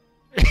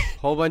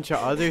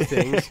other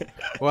things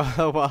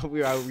while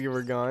we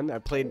were gone. I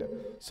played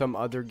some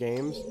other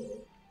games.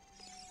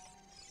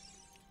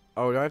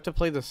 Oh, do I have to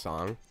play the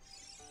song?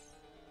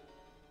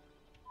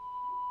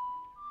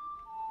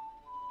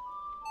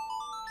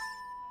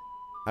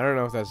 I don't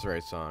know if that's the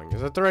right song.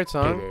 Is that the right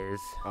song? It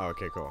is. Oh,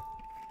 okay, cool.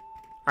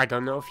 I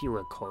don't know if you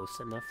were close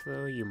enough,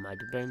 though. You might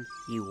have been.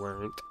 You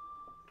weren't.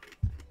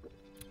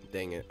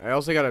 Dang it. I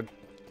also got a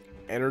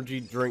energy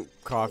drink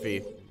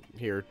coffee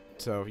here,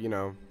 so, you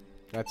know,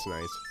 that's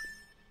nice.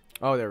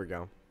 Oh, there we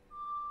go.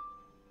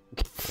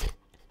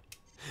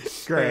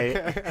 Great.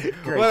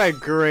 Great. What a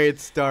great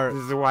start.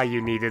 This is why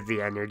you needed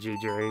the energy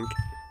drink.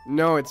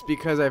 No, it's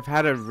because I've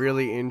had a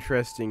really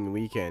interesting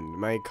weekend.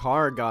 My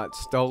car got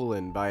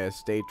stolen by a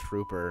state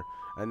trooper,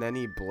 and then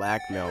he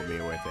blackmailed me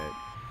with it.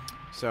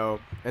 So,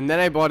 and then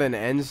I bought an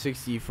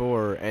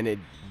N64, and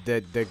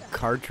the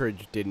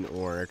cartridge didn't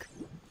work.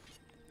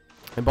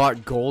 I bought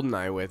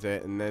GoldenEye with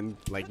it, and then,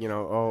 like, you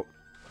know,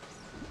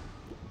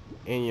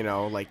 and, you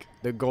know, like,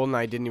 the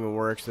GoldenEye didn't even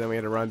work, so then we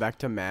had to run back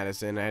to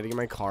Madison. I had to get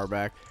my car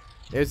back.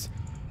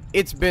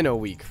 It's been a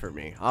week for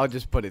me. I'll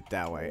just put it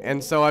that way.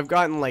 And so I've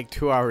gotten, like,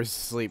 2 hours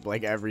sleep,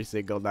 like, every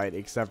single night,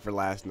 except for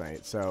last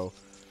night, so...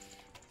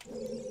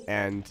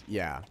 And,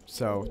 yeah,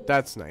 so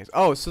that's nice.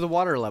 Oh, so the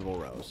water level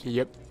rose.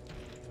 Yep.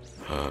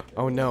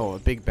 Oh, no, a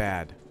big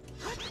bad.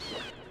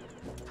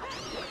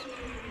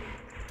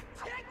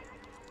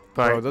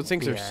 But, bro, those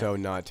things are so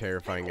not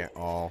terrifying at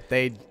all.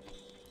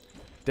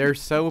 They're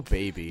so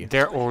baby.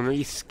 They're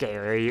only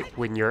scary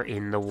when you're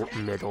in the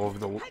middle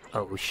of the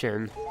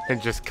ocean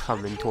and just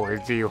coming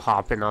towards you,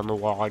 hopping on the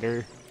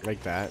water.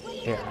 Like that?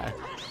 Yeah.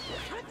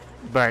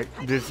 But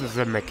this is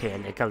a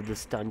mechanic of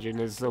this dungeon,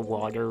 is the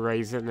water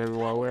rising and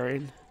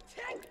lowering.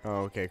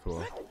 Oh, okay,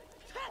 cool.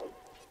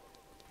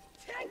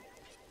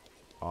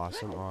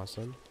 Awesome,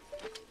 awesome.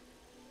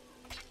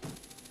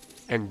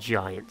 And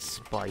giant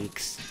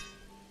spikes.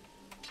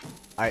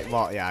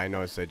 Well, yeah, I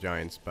noticed the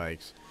giant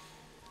spikes.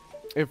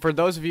 And for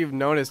those of you who've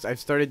noticed, I've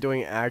started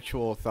doing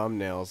actual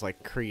thumbnails,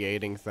 like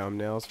creating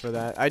thumbnails for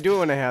that. I do it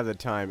when I have the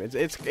time.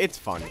 It's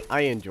fun.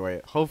 I enjoy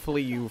it.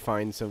 Hopefully you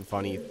find some of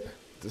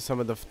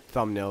the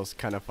thumbnails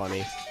kind of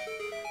funny.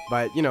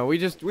 But, you know, we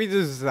do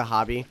this as a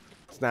hobby.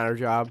 It's not our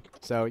job.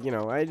 So, you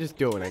know, I just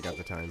do it when I got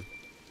the time.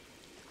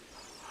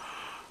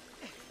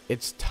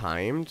 It's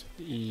timed?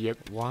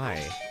 Yep.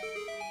 Why?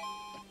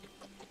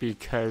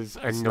 Because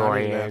it's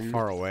annoying. Not even that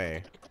far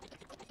away.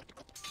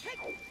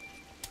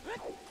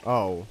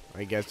 Oh,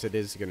 I guess it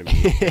is gonna be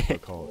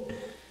difficult.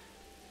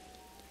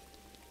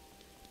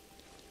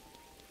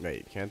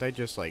 Wait, can't I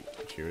just, like,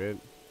 shoot it?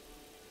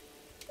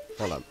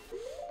 Hold up.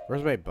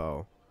 Where's my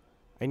bow?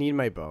 I need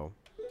my bow.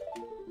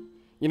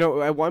 You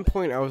know, at one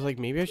point I was like,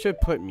 maybe I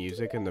should put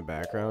music in the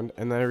background,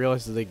 and then I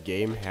realized that the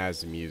game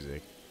has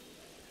music.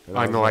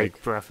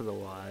 Unlike Breath of the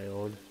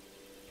Wild,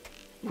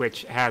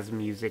 which has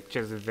music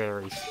just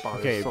very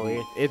sparsely.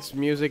 Okay, its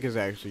music is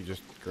actually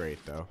just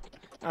great, though.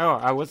 Oh,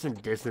 I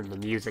wasn't dissing the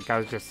music. I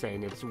was just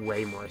saying it's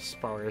way more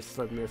sparse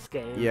than this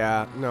game.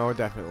 Yeah, no,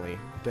 definitely.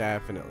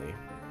 Definitely.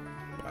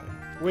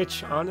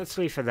 Which,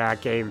 honestly, for that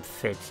game,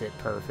 fits it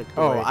perfectly.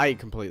 Oh, I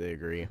completely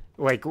agree.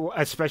 Like,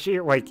 especially,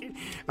 like,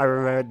 I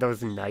remember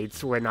those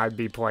nights when I'd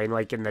be playing,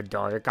 like, in the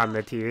dark on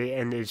the TV,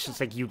 and it's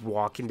just, like, you'd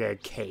walk into a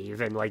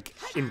cave, and, like,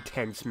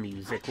 intense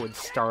music would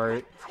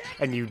start,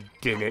 and you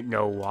didn't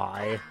know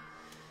why.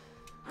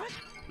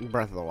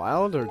 Breath of the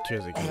Wild or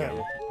Tears of the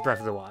Kingdom? Breath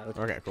of the Wild.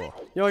 Okay, cool.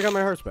 Yo, I got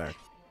my hearts back.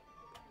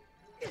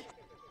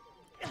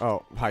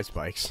 Oh, high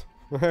spikes.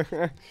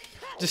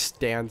 Just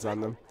stands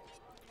on them.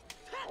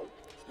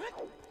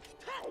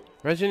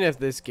 Imagine if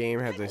this game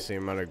had the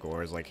same amount of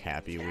gore as like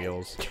Happy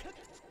Wheels.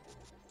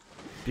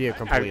 Be a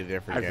completely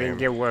different game. I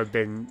think it would have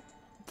been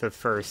the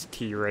first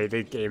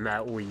T-rated game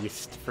at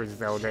least for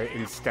Zelda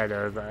instead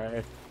of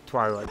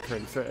Twilight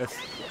Princess.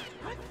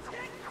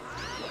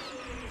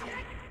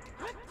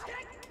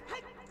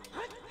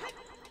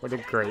 What a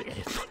great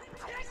ape.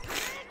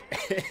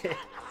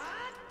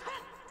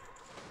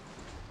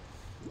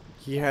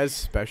 He has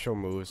special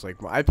moves. Like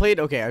I played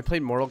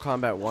Mortal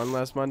Kombat 1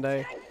 last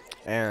Monday,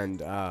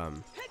 and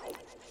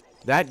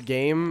that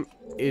game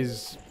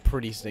is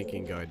pretty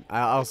stinking good.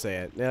 I'll say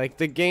it. Like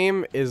the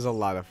game is a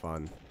lot of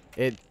fun.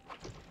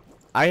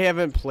 I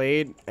haven't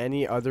played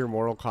any other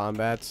Mortal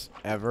Kombats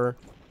ever,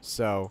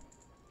 so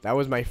that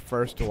was my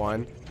first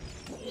one.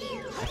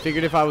 I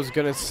figured if I was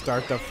gonna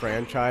start the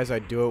franchise,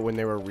 I'd do it when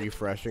they were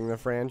refreshing the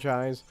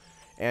franchise,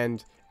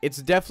 and it's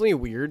definitely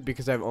weird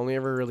because I've only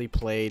ever really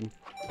played,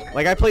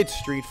 like I played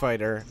Street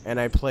Fighter, and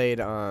I played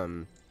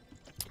Tekken,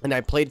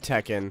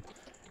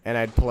 and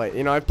I've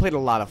played a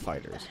lot of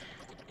fighters.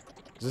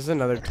 Is this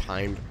another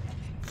timed?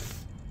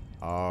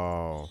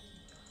 Oh,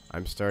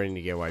 I'm starting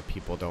to get why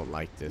people don't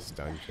like this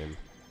dungeon.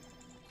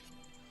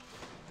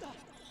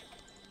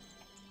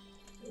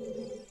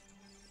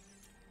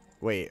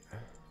 Wait.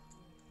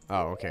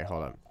 Oh, okay,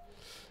 hold on.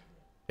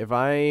 If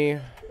I...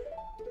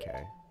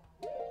 Okay.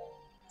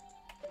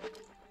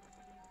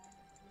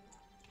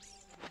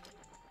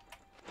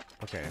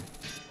 Okay.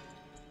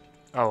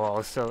 Oh,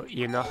 also,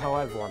 you know how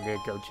I've wanted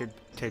to go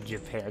to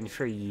Japan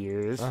for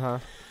years? Uh-huh.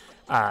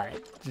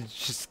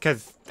 Just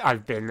because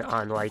I've been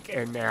on, like,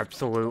 an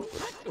absolute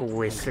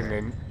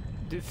listening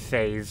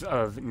phase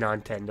of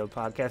Nintendo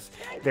podcasts.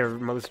 Their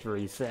most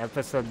recent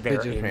episode,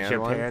 they're in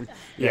Japan.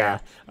 Yeah.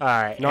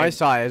 No, I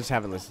saw it. I just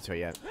haven't listened to it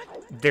yet.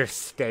 They're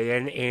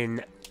staying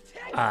in,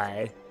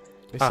 They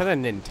said a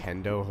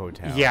Nintendo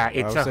hotel. Yeah,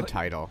 it's that was the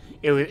title.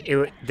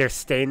 They're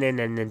staying in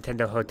a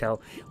Nintendo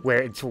hotel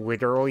where it's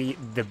literally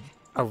the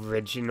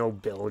original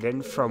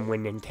building from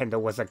when Nintendo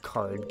was a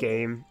card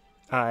game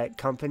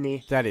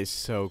company. That is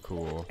so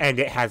cool. And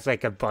it has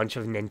like a bunch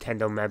of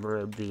Nintendo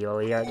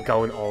memorabilia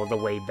going all the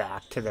way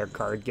back to their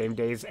card game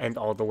days and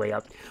all the way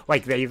up.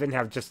 Like they even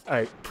have just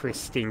a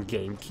pristine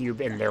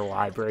GameCube in their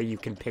library you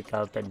can pick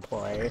up and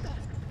play.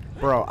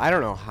 Bro, I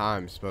don't know how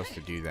I'm supposed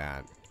to do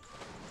that.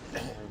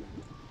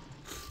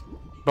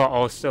 But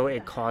also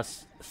it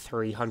costs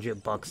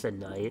 $300 a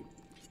night.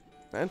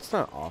 That's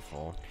not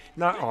awful.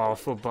 Not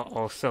awful, but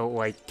also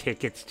like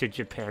tickets to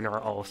Japan are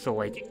also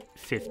like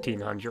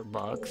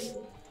 $1,500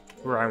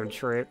 round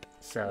trip.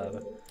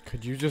 So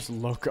could you just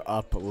look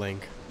up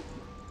Link?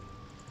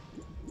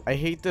 I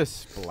hate the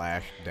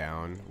splash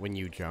down when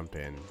you jump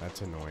in. That's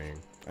annoying.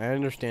 I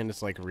understand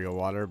it's like real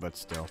water, but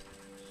still.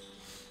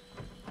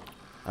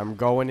 I'm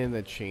going in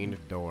the chained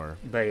door.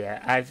 But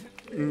yeah, I've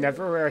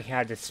never really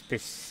had a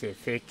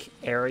specific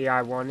area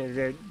I wanted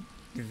to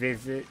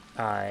visit,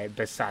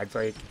 besides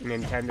like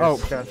Nintendo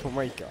stuff. Oh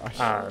my gosh.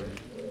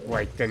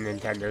 Like the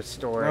Nintendo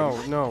store.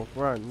 No,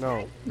 run,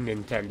 no.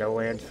 Nintendo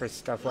Land for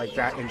stuff like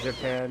that in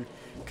Japan.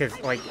 Because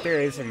like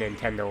there is a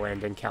Nintendo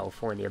Land in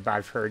California, but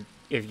I've heard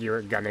if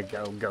you're gonna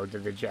go to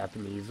the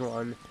Japanese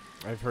one.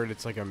 I've heard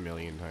it's like a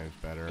million times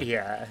better.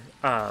 Yeah.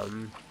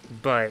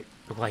 But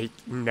like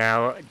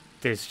now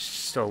there's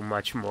so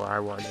much more I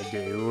want to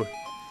do.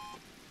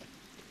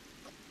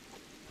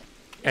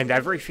 And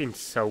everything's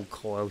so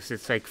close.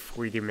 It's like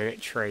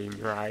 40-minute train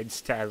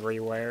rides to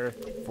everywhere.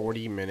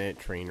 40-minute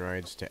train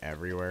rides to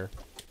everywhere?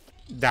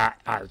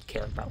 That I would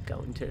care about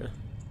going to.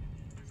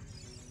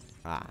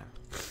 Ah.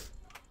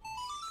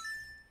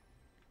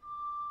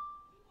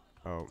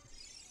 Oh.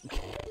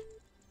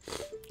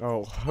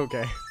 Oh,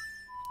 okay.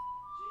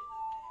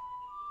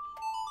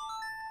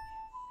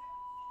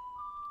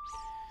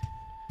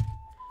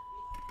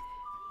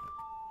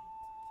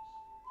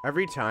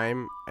 Every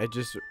time, it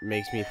just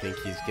makes me think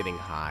he's getting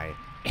high.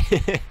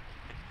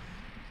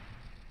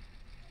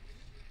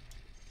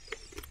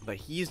 But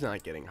he's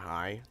not getting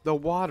high. The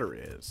water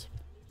is.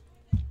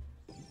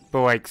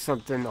 But like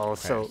something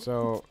also... Okay,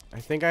 so, I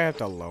think I have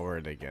to lower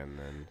it again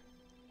then.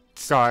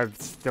 So I'm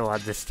still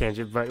on this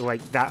tangent, but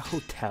like that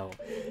hotel,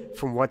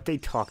 from what they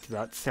talked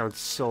about, sounds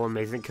so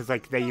amazing. Because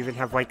like they even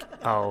have like...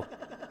 Oh.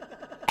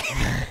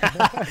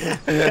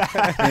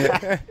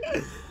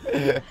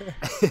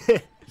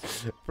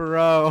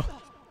 Bro.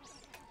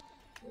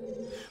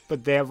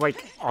 But they have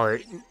like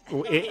art.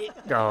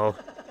 No.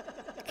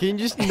 Can you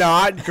just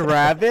not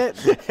grab it?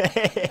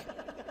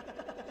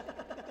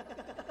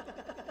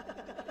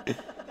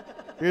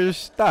 You're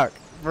just stuck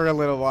for a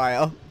little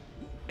while.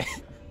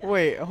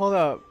 Wait, hold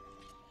up.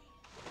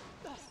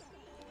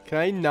 Can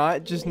I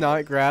not just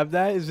not grab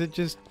that? Is it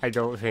just... I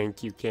don't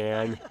think you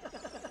can.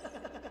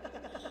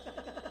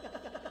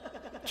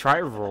 Try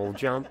a roll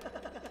jump.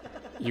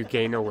 You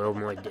gain a little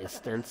more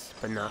distance,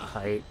 but not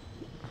height.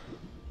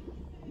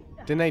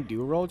 Didn't I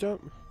do a roll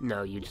jump?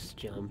 No, you just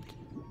jumped.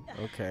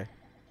 Okay.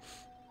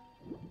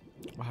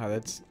 Wow,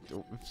 that's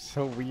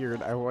so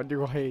weird. I wonder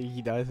why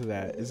he does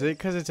that. Is it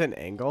because it's an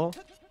angle?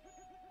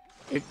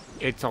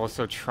 It's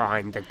also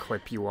trying to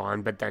clip you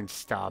on, but then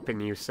stopping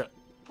you, so,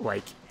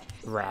 like,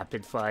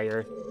 rapid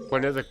fire.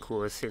 One of the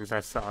coolest things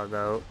I saw,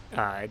 though,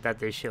 that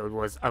they showed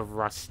was a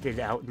rusted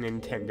out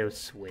Nintendo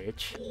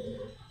Switch.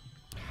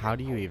 How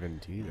do you even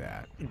do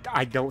that?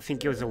 I don't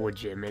think it was a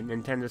legitimate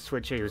Nintendo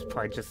Switch. It was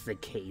probably just the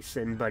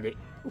casing, but it,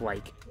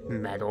 like,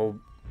 metal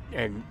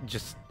and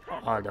just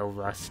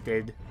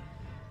auto-rusted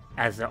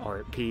as an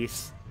art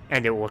piece.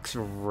 And it looks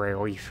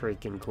really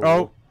freaking cool.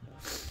 Oh!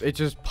 It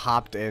just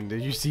popped in.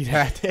 Did you see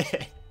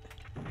that?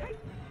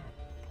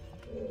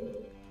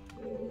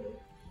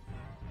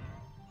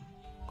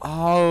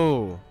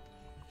 Oh!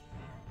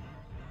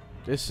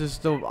 This is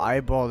the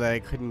eyeball that I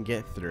couldn't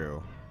get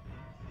through.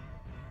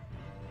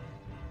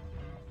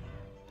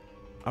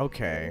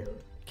 Okay.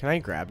 Can I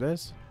grab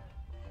this?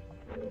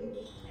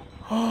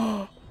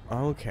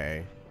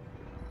 Okay.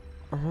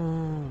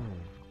 Oh.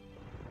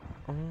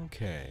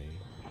 Okay.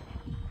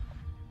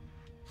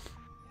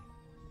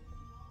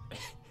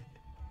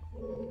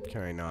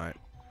 Can I not?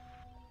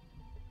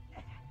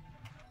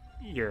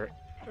 You're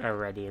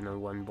already in a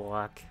one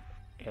block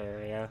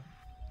area.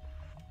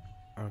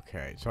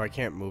 Okay, so I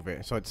can't move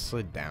it. So it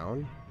slid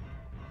down?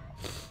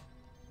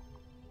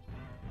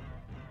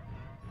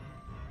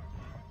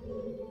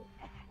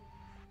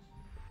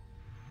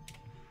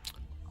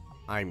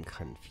 I'm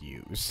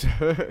confused.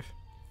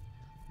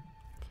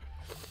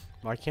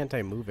 Why can't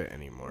I move it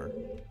anymore?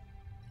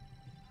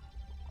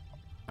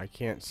 I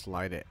can't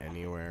slide it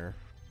anywhere.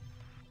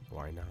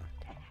 Why not?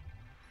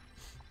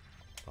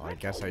 Well, I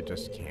guess I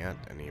just can't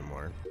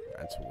anymore.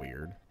 That's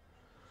weird.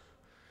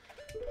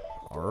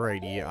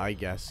 Alrighty, I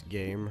guess,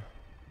 game.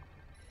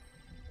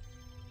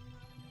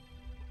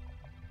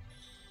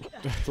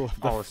 Love the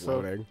Also,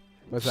 floating.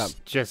 What's up?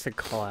 Just a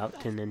call out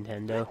to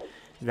Nintendo.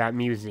 That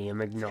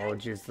museum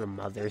acknowledges the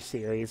Mother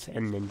series,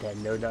 and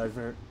Nintendo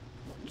doesn't.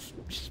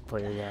 Just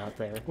putting it out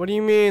there. What do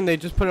you mean? They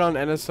just put it on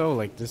NSO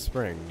like this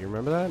spring. You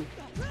remember that?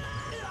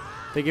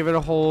 They give it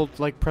a whole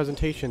like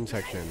presentation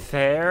section.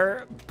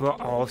 Fair, but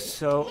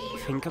also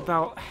think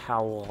about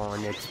how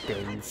long it's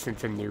been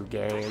since a new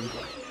game.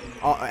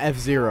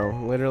 F-Zero.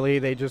 Literally,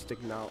 they just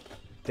acknowledged.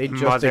 They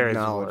just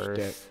acknowledged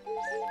it.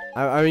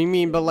 I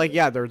mean, but like,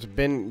 yeah, there's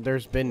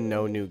been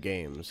no new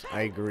games.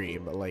 I agree,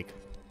 but like,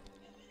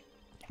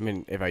 I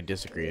mean, if I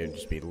disagree, it'd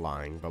just be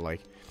lying. But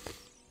like,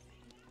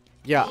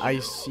 yeah, I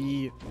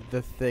see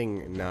the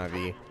thing,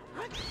 Navi.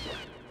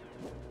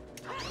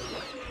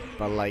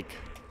 But like,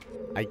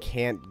 I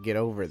can't get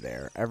over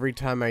there. Every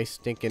time I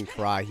stink and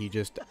try, he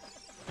just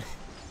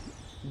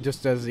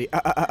does the.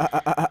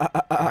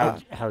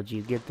 How'd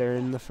you get there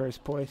in the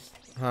first place?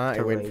 Huh?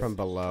 It went from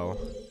below.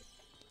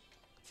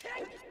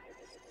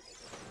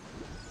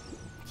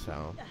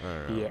 So, I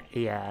don't know.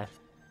 Yeah.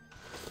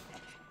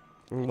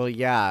 Well,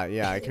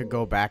 yeah, I could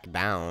go back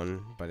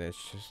down, but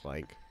it's just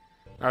like...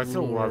 I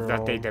also love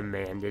that they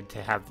demanded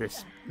to have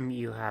this,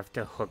 you have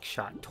to hook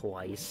shot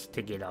twice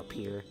to get up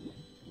here.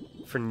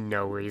 For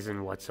no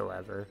reason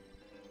whatsoever.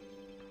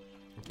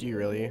 Do you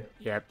really?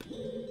 Yep.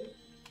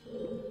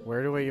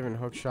 Where do I even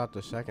hook shot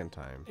the second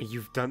time?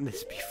 You've done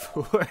this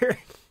before.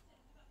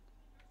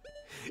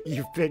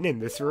 You've been in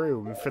this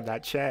room for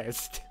that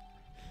chest.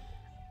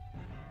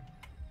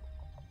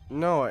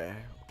 No,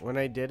 when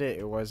I did it,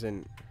 it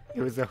wasn't...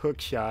 It was a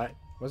hook shot.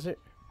 Was it?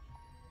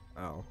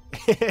 Oh.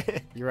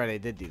 You're right, I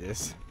did do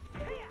this.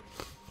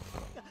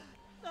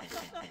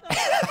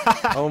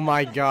 Oh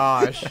my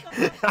gosh.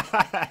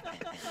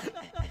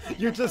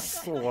 You're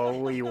just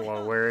slowly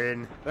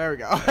lowering. There we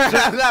go.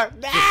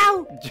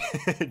 No!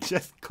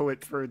 Just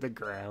clip through the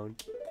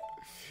ground.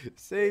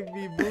 Save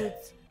me,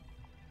 Boots.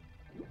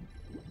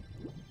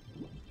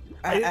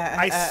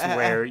 I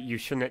swear you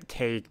shouldn't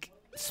take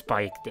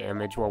spike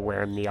damage while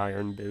wearing the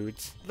iron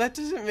boots. That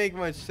doesn't make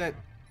much sense.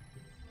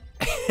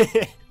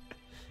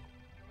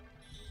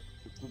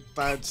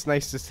 It's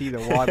nice to see the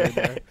water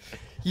there.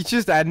 He's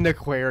just at an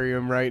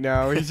aquarium right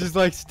now. He's just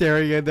like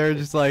staring in there,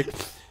 just like,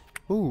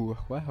 ooh,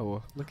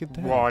 wow, look at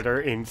that.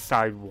 Water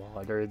inside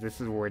water.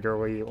 This is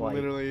literally like...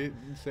 Literally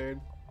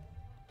insane.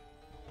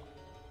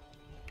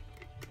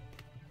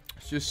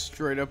 It's just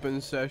straight up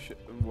incession.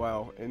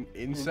 Wow,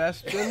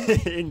 incestion?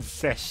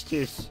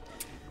 Incestuous.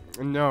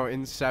 No,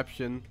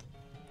 inception.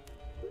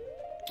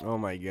 Oh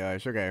my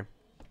gosh, okay.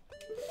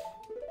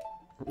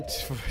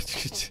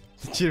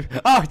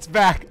 Oh, it's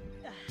back!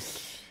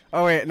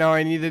 Oh wait, no,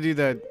 I need to do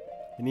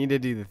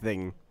the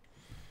thing.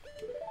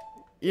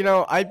 You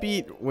know, I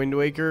beat Wind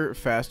Waker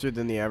faster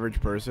than the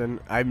average person.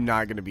 I'm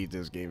not gonna beat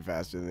this game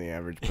faster than the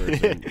average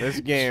person.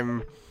 This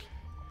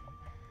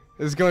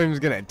game's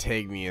gonna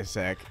take me a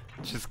sec.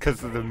 Just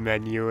because of the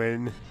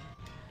menuing.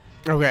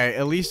 Okay,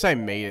 at least I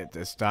made it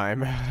this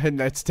time. And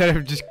instead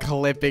of just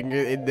clipping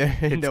it into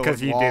It's a because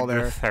you wall did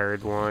there. the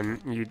third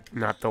one,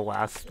 not the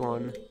last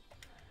one.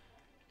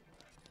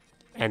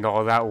 And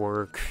all that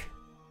work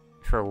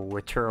for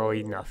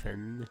literally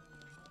nothing.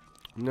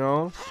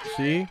 No,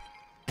 see?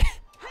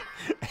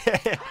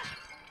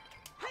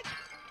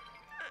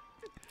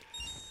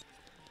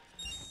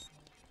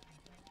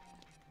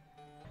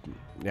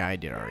 Yeah, I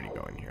did already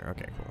go in here.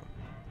 Okay, cool.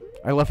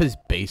 I love his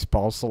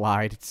baseball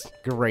slide. It's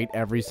great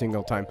every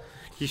single time.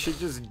 He should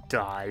just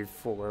dive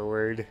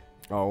forward.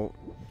 Oh,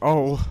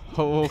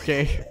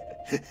 okay.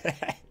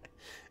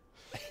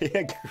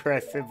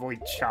 Aggressively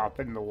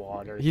chopping the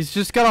water. He's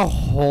just got a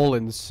hole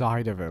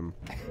inside of him.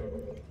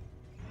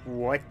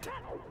 What?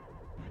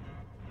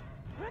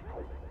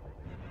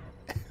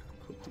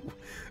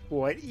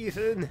 What,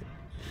 Ethan?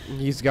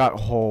 He's got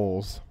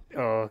holes.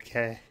 Oh,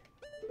 okay.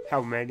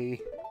 How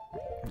many?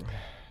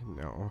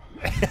 No.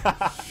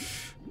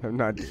 I'm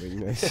not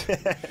doing this.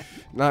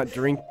 Not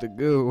drink the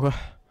goo.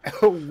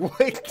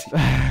 What?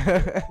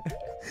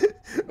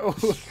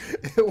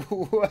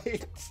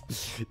 What?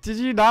 Did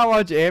you not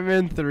watch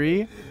Ant-Man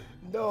 3?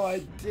 No, I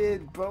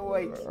did, but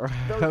like,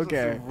 that was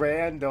Okay. just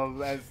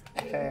random as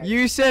heck.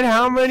 You said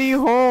how many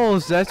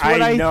holes? That's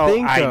what I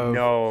think of. I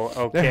know,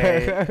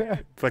 okay.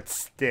 But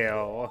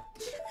still.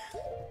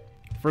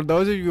 For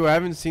those of you who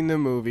haven't seen the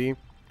movie,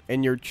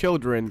 and your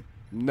children,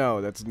 no,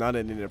 that's not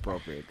an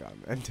inappropriate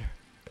comment.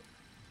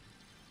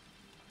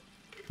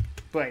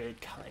 But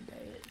it kinda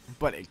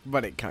is.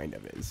 But it kind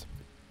of is.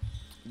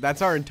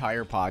 That's our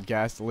entire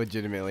podcast,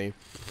 legitimately.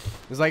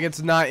 It's like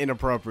it's not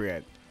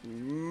inappropriate,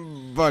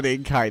 but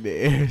it kind of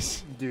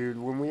is. Dude,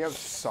 when we have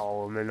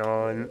Solomon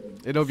on,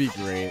 It'll be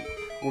great.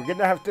 we're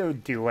gonna have to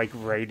do like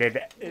rated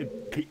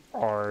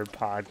R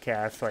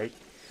podcast, like.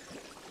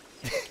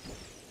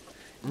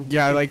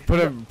 Yeah, like put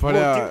a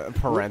We'll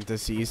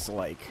parentheses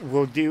like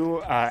We'll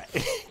do.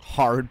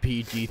 hard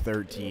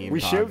PG-13. We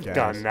should have podcast.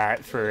 done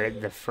that for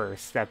the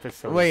first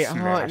episode. Wait, of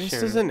this Smashing.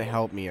 doesn't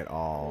help me at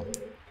all.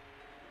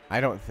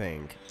 I don't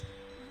think.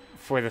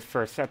 For the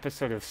first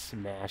episode of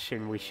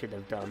Smashing, we should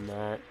have done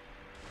that.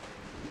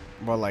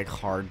 Well, like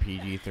hard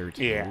PG-13.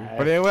 Yeah.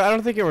 But I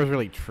don't think it was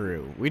really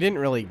true. We didn't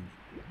really.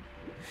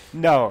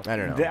 No, I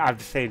don't know. I'm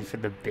saying for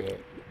the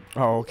bit.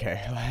 Oh,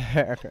 okay.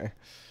 Okay.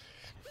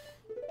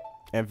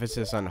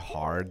 Emphasis on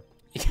hard.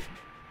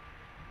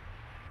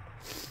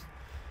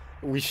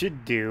 We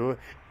should do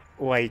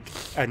like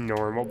a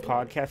normal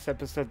podcast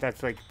episode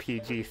that's like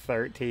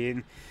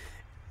PG-13.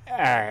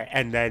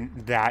 And then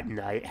that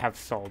night have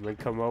Solomon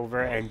come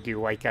over and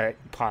do like a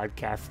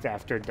podcast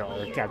after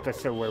dark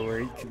episode where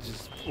we could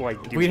just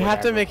like do We'd have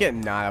to whatever. make it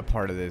not a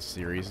part of this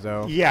series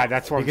though. Yeah,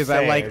 that's what Because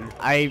I'm I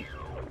saying.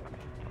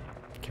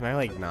 can I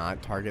like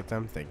not target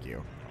them? Thank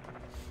you.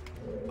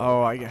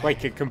 Oh, I get.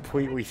 Like a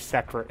completely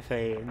separate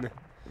thing.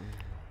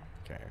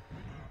 Okay.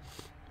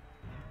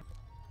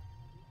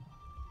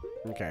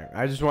 Okay.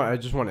 I just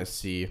want to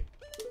see.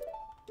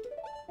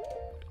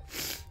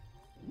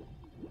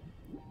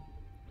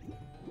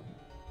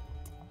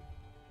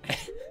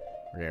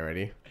 Okay,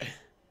 ready?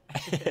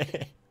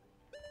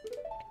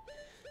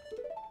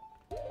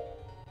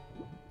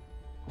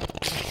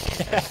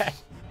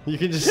 You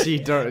can just see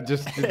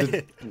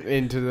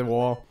into the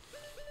wall.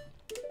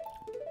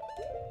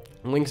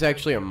 Link's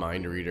actually a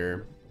mind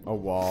reader. A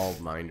wall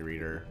mind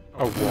reader.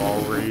 A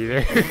wall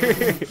reader.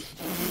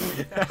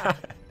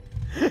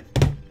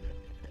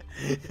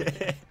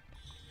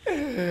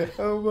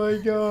 Oh my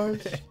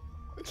gosh.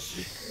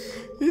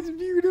 It's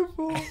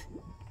beautiful.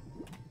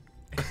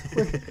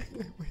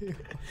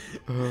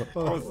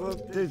 Also,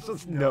 there's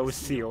just no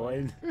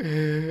ceiling.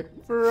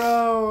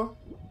 Bro.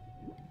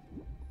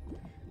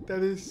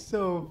 That is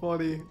so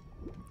funny.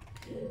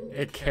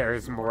 It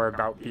cares more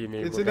about being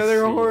able It's to another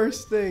see.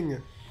 horse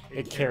thing.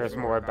 It cares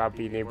more about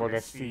being able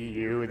to see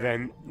you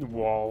than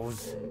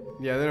walls.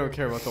 Yeah, they don't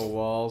care about the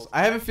walls.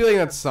 I have a feeling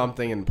that's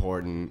something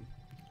important.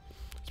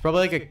 It's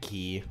probably like a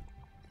key.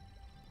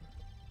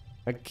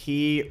 A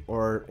key,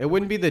 or it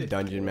wouldn't be the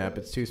dungeon map.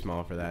 It's too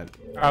small for that.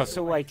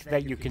 Also, like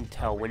that you can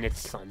tell when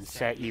it's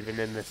sunset, even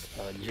in this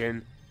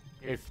dungeon,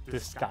 if the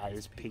sky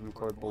is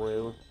pink or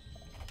blue.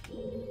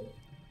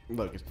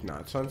 Look, it's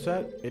not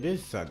sunset. It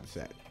is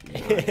sunset.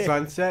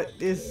 Sunset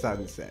is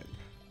sunset.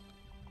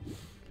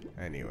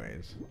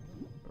 Anyways.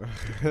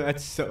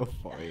 That's so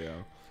funny,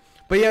 though.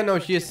 But yeah, no,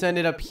 she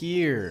ascended up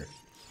here.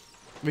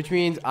 Which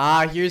means,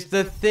 here's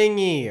the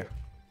thingy.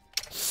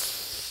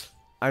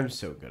 I'm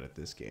so good at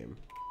this game.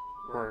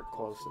 Weren't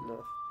close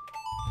enough.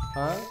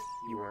 Huh?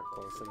 You weren't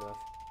close enough.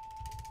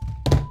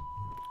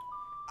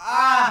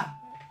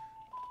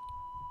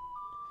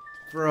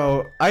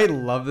 Bro, I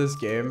love this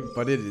game,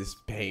 but it is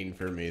pain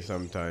for me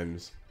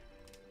sometimes.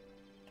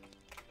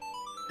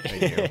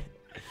 Thank you.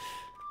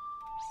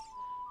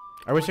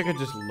 I wish I could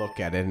just look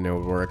at it and it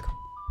would work.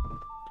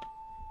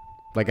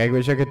 Like, I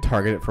wish I could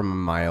target it from a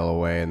mile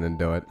away and then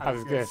do it. I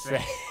was gonna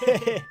say.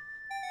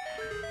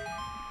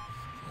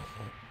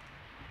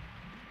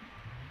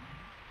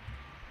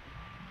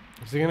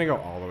 Is it gonna go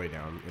all the way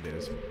down? It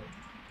is.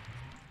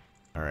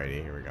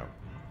 Alrighty, here we go.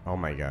 Oh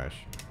my gosh.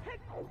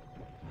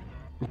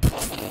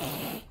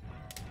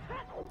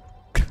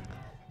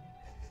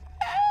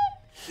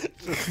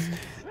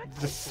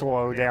 Just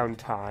slow down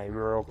time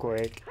real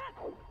quick.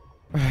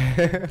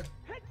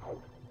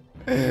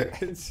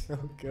 It's so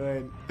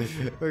good.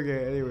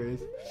 Okay, anyways.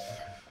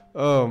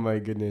 Oh my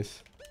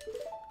goodness.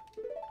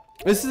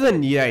 This is a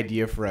neat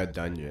idea for a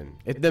dungeon.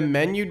 If the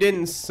menu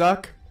didn't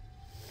suck,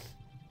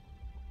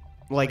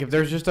 like if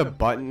there's just a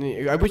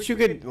button, I wish you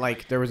could,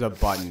 like, there was a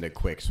button to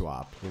quick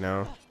swap, you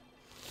know?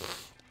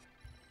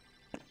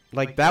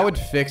 Like, that would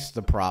fix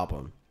the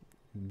problem.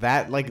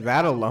 That, like,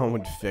 that alone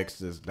would fix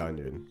this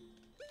dungeon.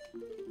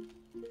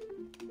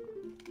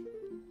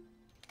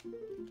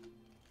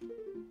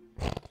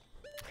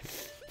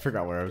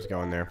 Forgot where I was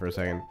going there for a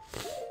second.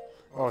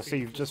 Oh, so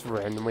you've just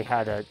randomly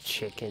had a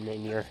chicken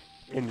in your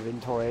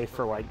inventory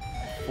for like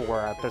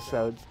 4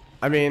 episodes?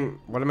 I mean,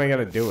 what am I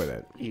gonna do with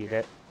it? Eat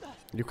it.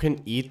 You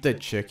can eat the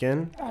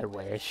chicken? I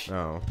wish.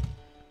 Oh.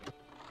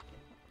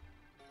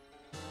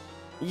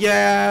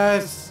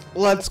 Yes!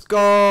 Let's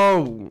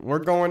go! We're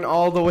going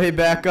all the way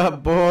back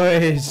up,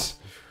 boys!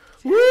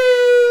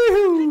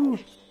 Woo!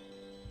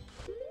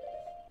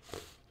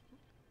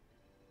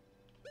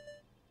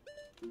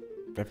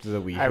 After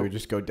the week, we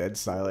just go dead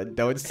silent.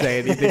 Don't say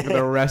anything for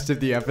the rest of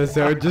the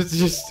episode.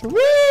 Just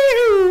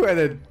woo! And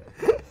then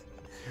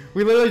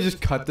we literally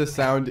just cut the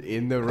sound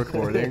in the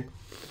recording.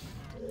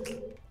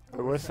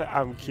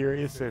 I'm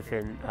curious if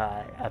in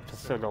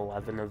episode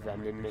 11 of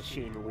Vending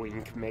Machine,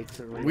 Wink makes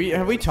it.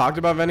 Have we talked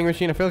about Vending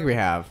Machine? I feel like we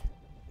have.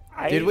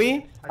 Did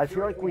we? I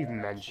feel like we've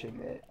mentioned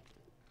it.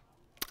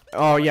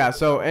 Oh yeah,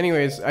 so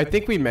anyways, I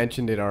think we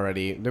mentioned it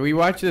already. We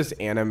watched this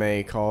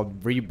anime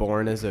called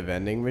Reborn as a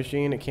Vending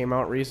Machine. It came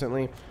out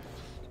recently.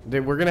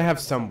 We're gonna have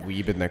some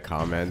weeb in the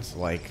comments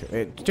like,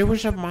 it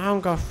was a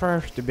manga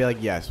first, to be like,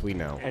 yes, we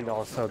know. And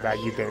also that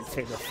you didn't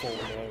say the full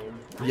name.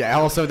 Yeah,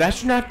 also,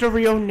 that's not the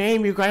real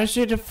name, you guys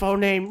say the full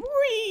name.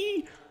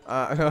 Whee!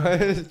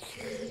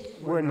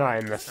 We're not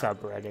in the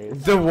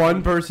subreddit. The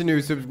one person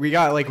who we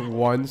got like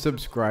 1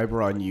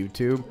 subscriber on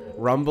YouTube.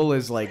 Rumble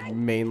is like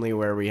mainly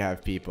where we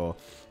have people.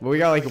 But we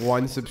got like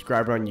 1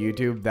 subscriber on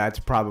YouTube. That's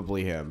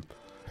probably him.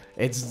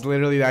 It's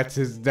literally that's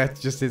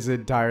just his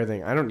entire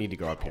thing. I don't need to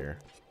go up here.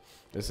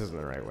 This isn't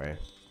the right way.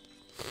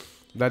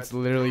 That's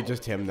literally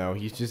just him though.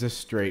 He's just a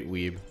straight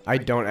weeb. I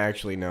don't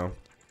actually know.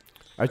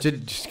 I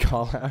should just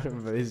call out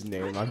his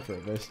name on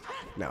purpose.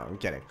 No, I'm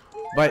kidding.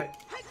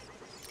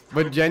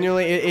 But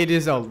genuinely, it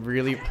is a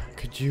really...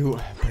 Could you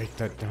break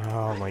that?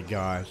 Oh my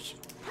gosh.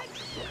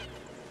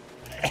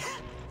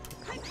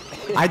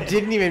 I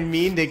didn't even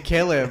mean to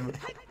kill him.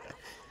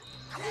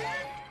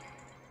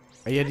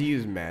 I had to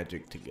use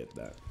magic to get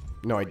that.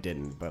 No, I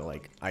didn't, but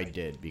like, I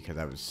did because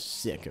I was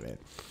sick of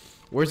it.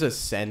 Where's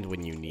Ascend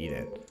when you need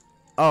it?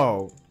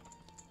 Oh.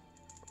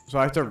 So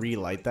I have to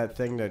relight that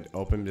thing to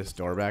open this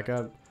door back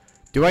up?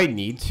 Do I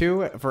need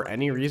to for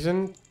any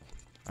reason?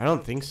 I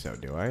don't think so,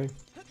 do I?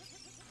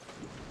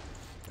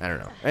 I don't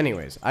know.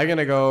 Anyways, I'm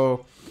gonna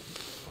go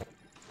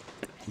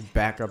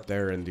back up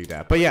there and do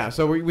that. But yeah,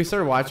 so we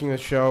started watching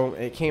this show.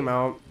 It came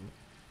out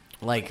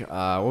like,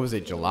 what was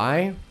it,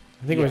 July?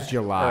 I think it was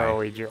July.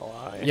 Early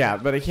July. Yeah,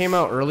 but it came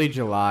out early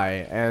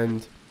July,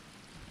 and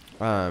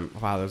wow,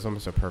 that was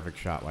almost a perfect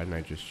shot. Why didn't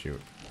I just shoot?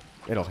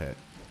 It'll hit.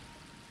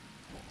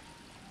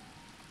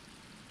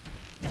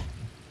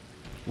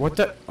 What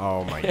the?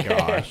 Oh my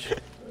gosh.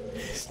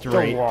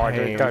 Straight the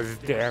water pain. does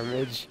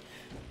damage.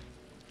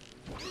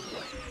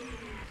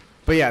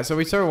 But yeah, so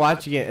we started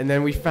watching it, and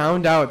then we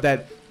found out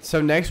that,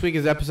 so next week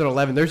is episode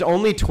 11. There's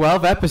only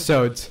 12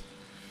 episodes.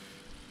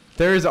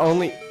 There is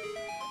only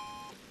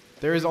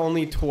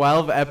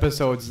 12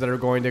 episodes that are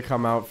going to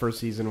come out for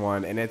season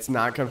 1, and it's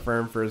not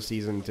confirmed for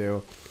season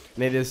 2.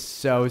 And it is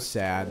so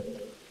sad.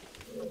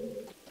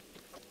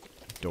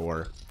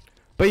 Door.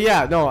 But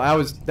yeah,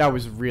 no, that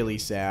was really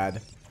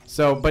sad.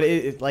 So, but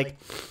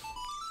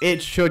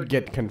it should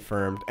get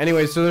confirmed.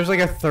 Anyway, so there's like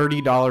a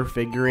 $30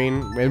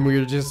 figurine, and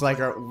we're just like,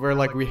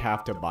 we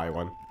have to buy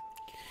one.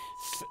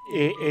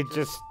 It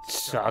just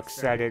sucks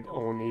that it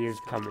only is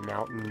coming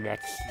out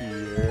next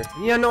year.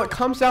 Yeah, no, it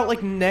comes out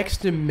like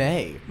next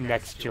May.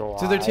 Next July.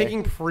 So they're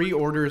taking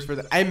pre-orders for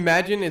that. I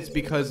imagine it's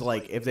because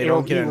like if they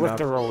don't get enough. With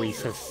the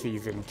release of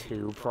season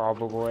 2,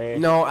 probably.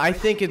 No, I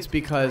think it's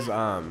because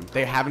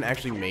they haven't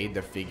actually made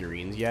the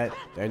figurines yet,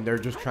 and they're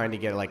just trying to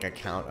get like a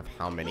count of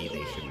how many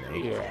they should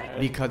make. Yeah.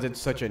 Because it's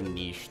such a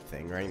niche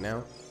thing right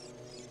now.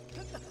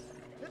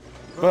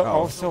 But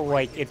also,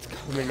 like, it's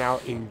coming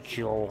out in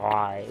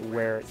July,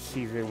 where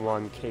season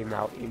 1 came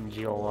out in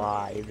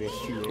July this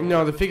year.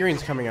 No, the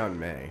figurine's coming out in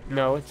May.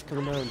 No, it's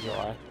coming out in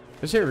July.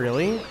 Is it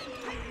really?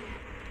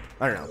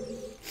 I don't know.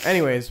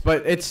 Anyways,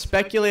 but it's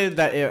speculated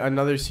that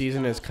another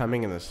season is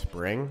coming in the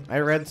spring, I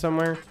read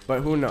somewhere.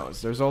 But who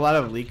knows? There's a lot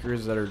of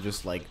leakers that are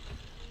just, like,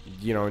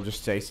 you know,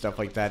 just say stuff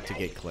like that to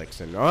get clicks.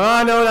 And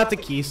oh no, not the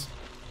keys.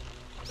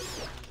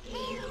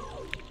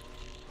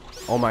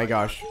 Oh my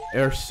gosh,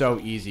 they're so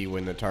easy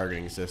when the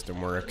targeting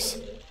system works.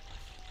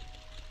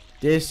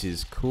 This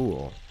is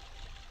cool.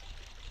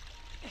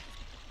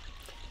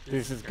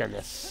 This is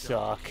gonna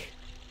suck.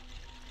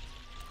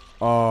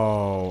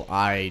 Oh,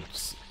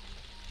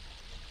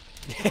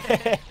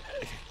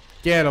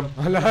 get him.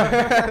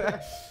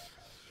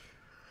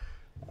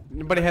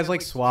 But it has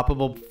like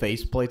swappable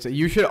faceplates.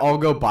 You should all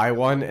go buy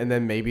one, and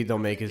then maybe they'll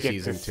make a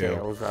season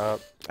 2.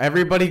 Up.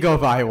 Everybody go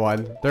buy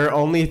one. They're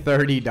only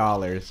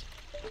 $30.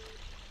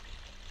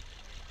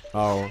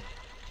 Oh,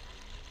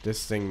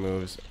 this thing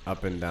moves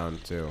up and down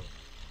too.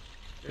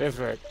 There's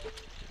a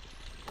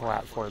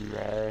platform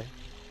there.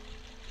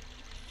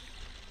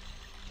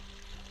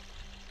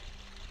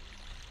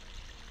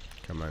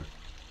 Come on.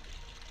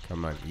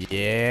 Come on.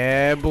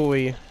 Yeah,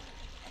 boy.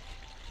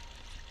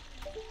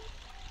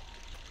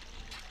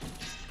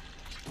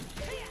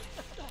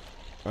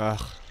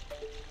 Ugh.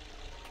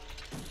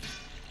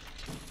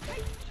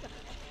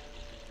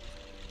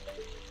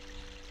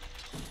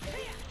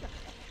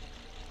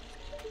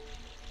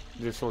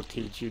 This will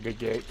teach you to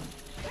get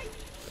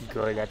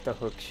good at the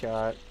hook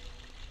shot.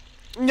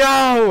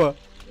 No!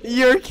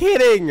 You're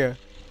kidding!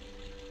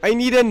 I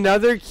need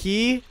another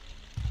key?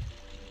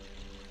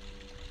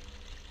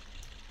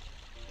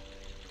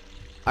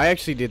 I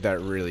actually did that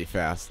really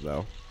fast,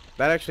 though.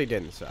 That actually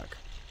didn't suck.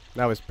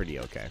 That was pretty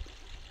okay.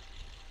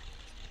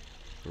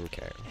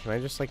 Okay, can I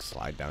just, like,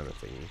 slide down the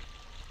thingy?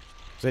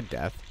 Is it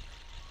death?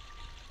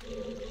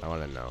 I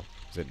want to know.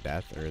 Is it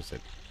death, or is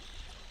it...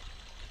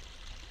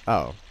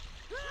 Oh.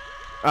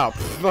 Oh,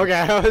 okay,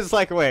 I was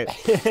like, wait.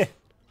 I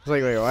was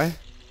like, wait, what?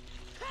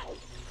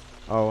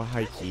 Oh,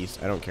 hi, keys.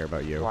 I don't care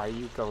about you. Why are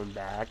you going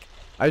back?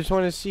 I just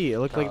wanted to see. It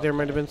looked like there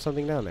might have been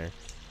something down there.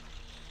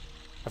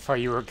 I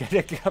thought you were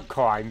gonna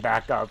climb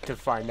back up to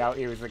find out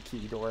it was a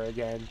key door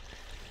again.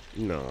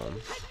 No.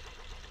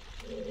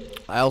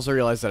 I also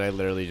realized that I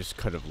literally just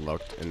could have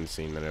looked and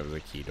seen that it was a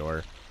key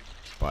door,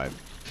 but...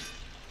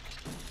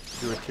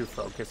 You were too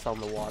focused on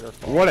the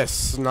waterfall. What a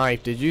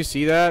snipe. Did you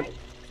see that?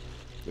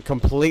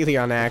 Completely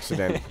on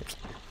accident.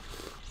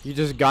 You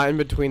just got in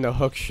between the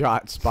hook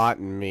shot spot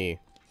and me.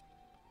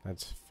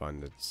 That's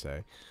fun to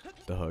say.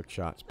 The hook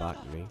shot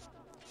spot and me.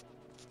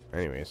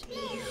 Anyways.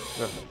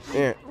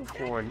 The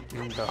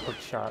hook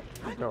shot.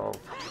 No.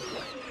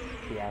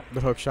 Yeah.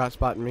 The hook shot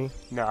spot and me?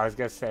 No, I was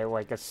gonna say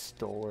like a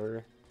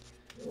store.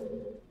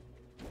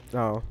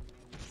 Oh.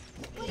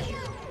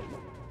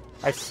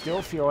 I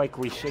still feel like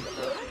we should,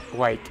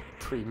 like,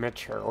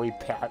 prematurely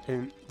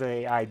patent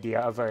the idea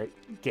of a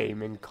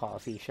gaming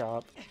coffee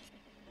shop.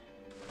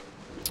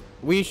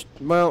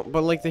 Well,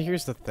 but like,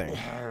 here's the thing.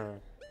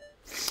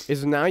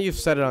 Is now you've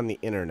said it on the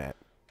internet.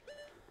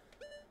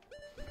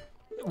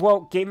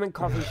 Well, gaming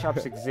coffee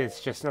shops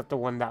exist, just not the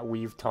one that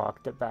we've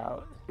talked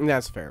about.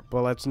 That's fair,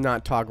 but let's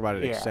not talk about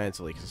it Yeah.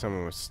 extensively because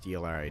someone will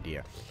steal our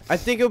idea. I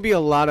think it would be a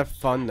lot of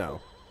fun though,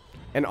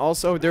 and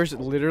also there's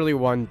literally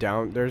one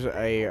down. There's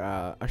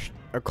a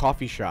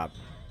coffee shop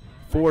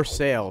for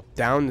sale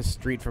down the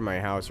street from my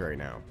house right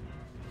now,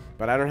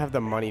 but I don't have the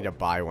money to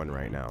buy one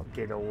right now.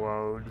 Get a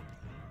loan.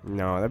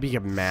 No, that'd be a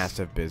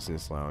massive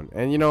business loan,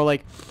 and you know,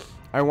 like,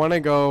 I want to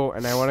go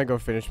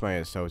finish my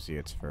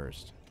associates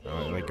first.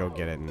 Like, go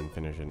get it and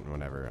finish it and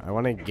whatever. I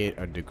want to get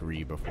a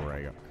degree before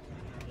I go.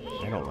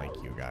 I don't like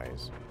you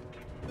guys.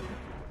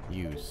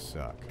 You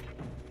suck.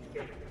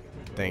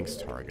 Thanks,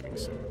 targeting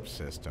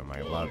system.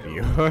 I love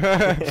you.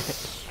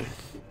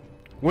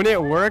 When it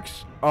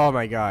works, oh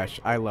my gosh,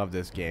 I love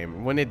this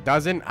game. When it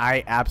doesn't,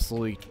 I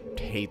absolutely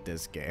hate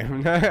this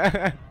game.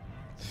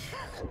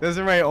 Those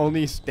are my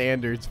only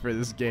standards for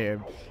this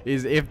game,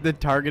 is if the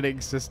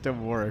targeting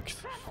system works.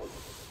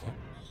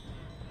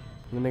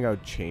 I'm gonna go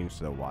change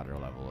the water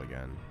level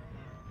again.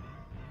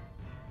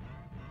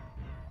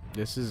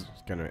 This is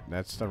gonna...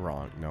 That's the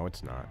wrong... No,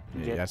 it's not.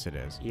 Yeah. Yes, it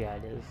is. Yeah,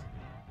 it is.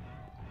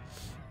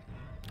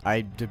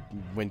 I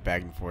went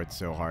back and forth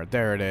so hard.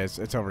 There it is.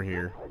 It's over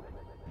here.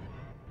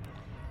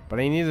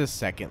 But I need a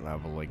second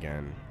level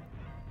again.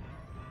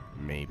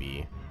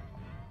 Maybe.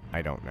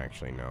 I don't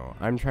actually know.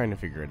 I'm trying to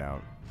figure it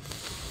out.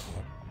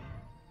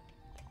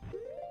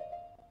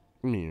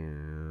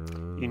 You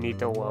need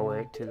to lower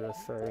it to the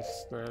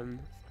first, then.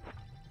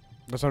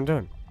 That's what I'm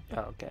doing.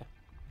 Oh, okay.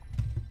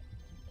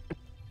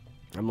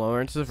 I'm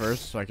lowering it to the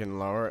first so I can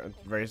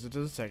raise it to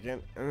the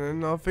second, and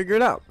then I'll figure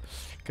it out.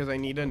 Because I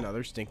need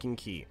another stinking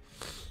key.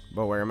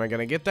 But where am I going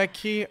to get that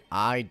key?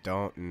 I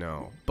don't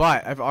know.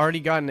 But I've already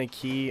gotten a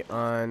key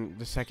on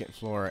the second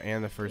floor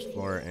and the first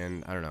floor,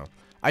 and I don't know.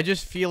 I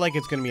just feel like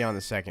it's going to be on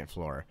the second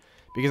floor.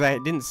 Because I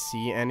didn't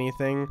see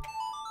anything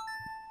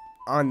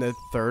on the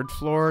third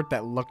floor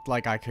that looked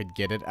like I could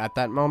get it at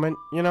that moment,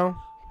 you know?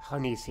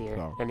 Honey's here.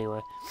 So.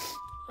 Anyway.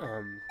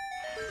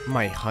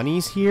 My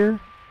honey's here?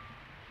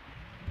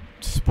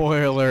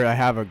 Spoiler, I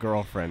have a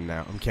girlfriend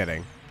now. I'm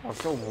kidding.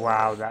 Also,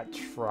 wow, that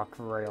truck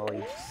really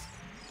just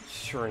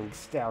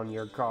shrinks down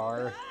your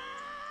car.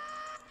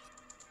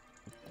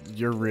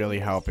 you're really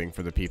helping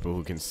for the people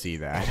who can see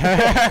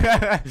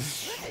that.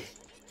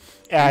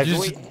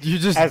 you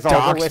just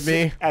doxed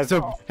me.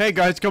 So, hey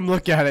guys, come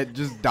look at it.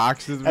 Just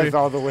doxes me. As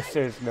all the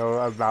listeners know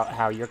about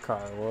how your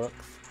car looks.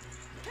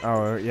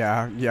 Oh,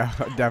 yeah,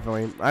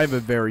 definitely. I have a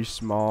very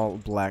small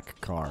black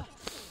car.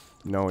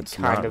 No, it's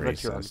not kind of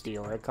racist. a drug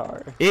dealer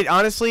car.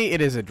 Honestly,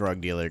 it is a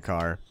drug dealer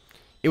car.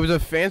 It was a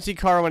fancy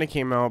car when it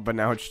came out, but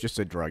now it's just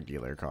a drug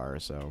dealer car,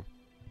 so.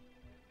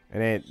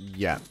 And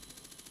yeah.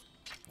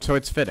 So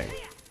it's fitting.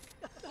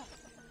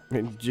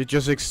 It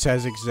just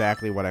says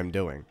exactly what I'm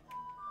doing.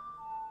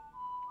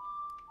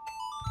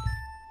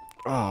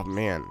 Oh,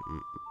 man.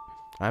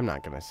 I'm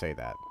not gonna say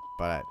that,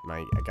 but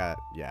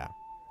yeah.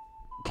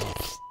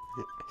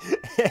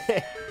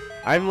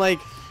 I'm like,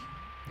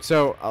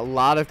 so a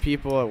lot of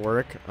people at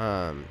work,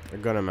 a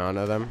good amount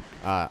of them,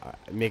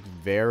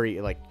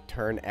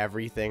 turn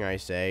everything I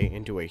say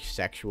into a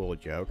sexual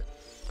joke.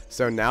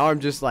 So now I'm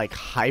just like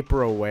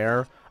hyper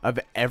aware of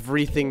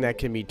everything that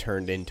can be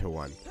turned into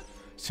one.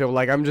 So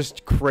like I'm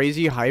just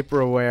crazy hyper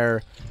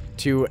aware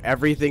to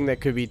everything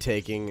that could be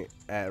taken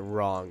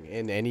wrong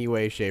in any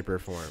way, shape, or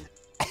form.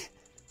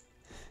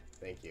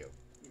 Thank you.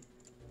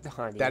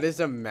 Honey. That is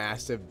a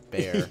massive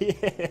bear.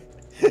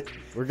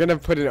 We're gonna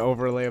put an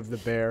overlay of the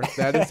bear.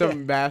 That is a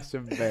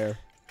massive bear.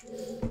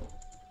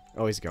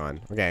 Oh, he's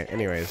gone. Okay,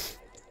 anyways.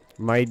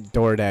 My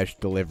DoorDash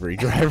delivery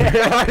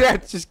driver.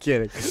 Just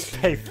kidding.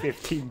 Pay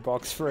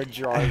 $15 for a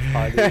jar of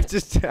honey.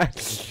 Just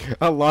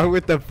along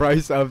with the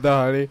price of the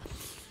honey.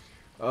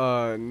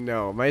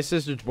 No. My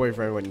sister's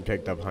boyfriend went and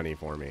picked up honey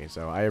for me,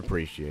 so I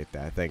appreciate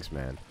that. Thanks,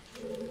 man.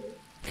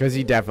 Because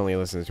he definitely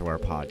listens to our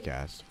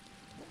podcast.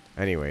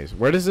 Anyways,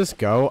 where does this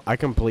go? I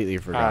completely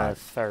forgot.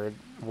 Third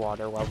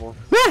water level.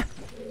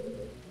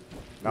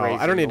 Oh,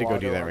 I don't need to go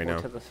do that right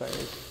now.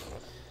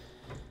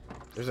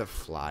 There's a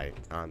fly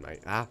on my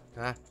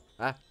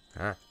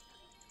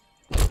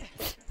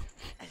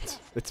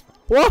it's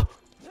whoa!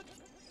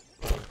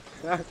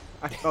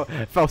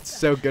 I felt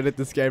so good at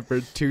this game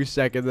for 2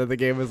 seconds that the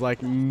game was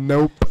like,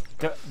 nope.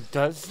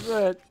 Does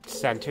the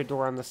center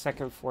door on the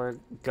second floor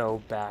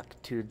go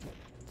back to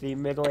the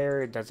middle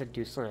area? Or does it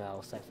do something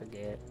else? I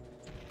forget.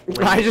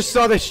 I just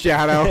saw the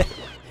shadow.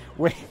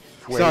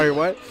 Sorry,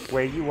 what?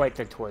 Where you light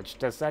the torch,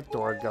 does that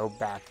door go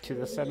back to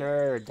the center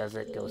area, or does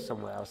it go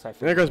somewhere else? I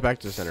forget. It goes back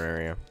to the center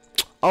area.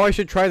 Oh, I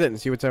should try that and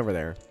see what's over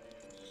there.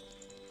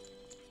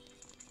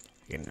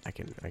 I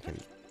can.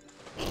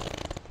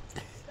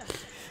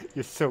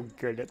 You're so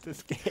good at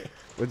this game.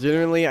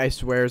 Legitimately, I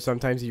swear,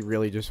 sometimes he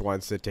really just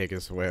wants to take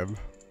a swim.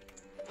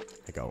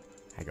 I go.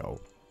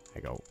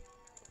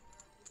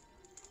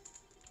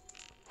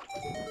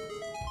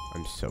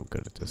 I'm so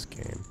good at this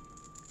game.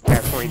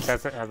 Definitely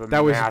doesn't have a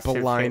that was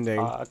massive blinding.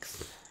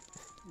 hitbox.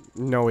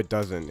 No, it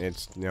doesn't.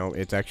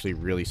 It's actually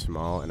really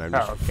small, and I'm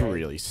just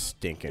really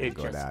stinking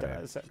good at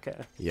it. Okay.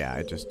 Yeah,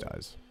 it just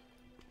does.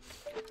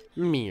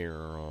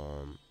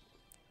 Meow.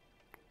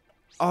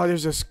 Oh,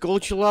 there's a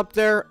Skulltula up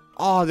there.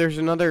 Oh, there's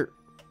another.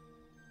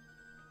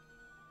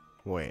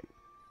 Wait.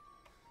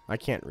 I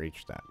can't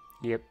reach that.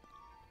 Yep.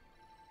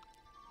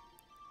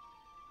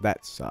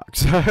 That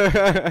sucks.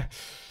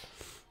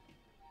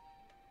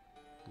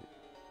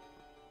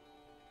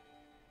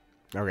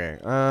 Okay,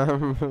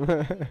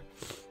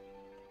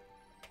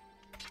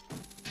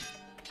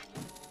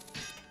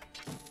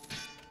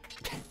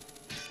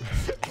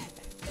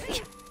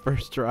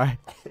 first try.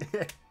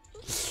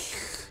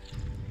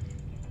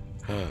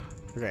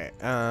 Okay,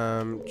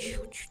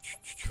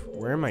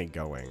 where am I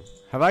going?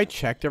 Have I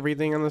checked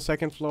everything on the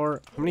second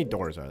floor? How many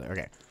doors are there?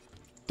 Okay.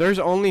 There's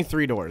only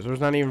 3 doors. There's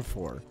not even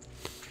 4.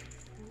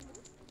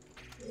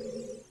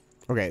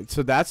 Okay,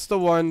 so that's the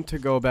one to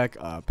go back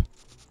up.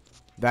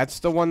 That's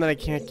the one that I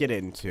can't get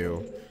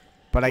into,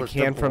 but I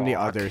can from the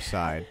other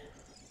side.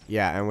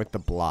 Yeah, and with the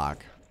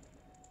block.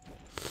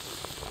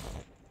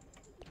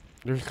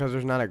 Because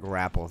there's not a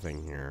grapple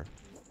thing here.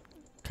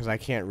 Because I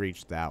can't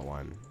reach that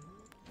one.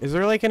 Is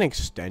there like an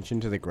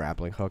extension to the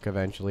grappling hook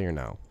eventually or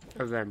no?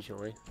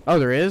 Eventually. Oh,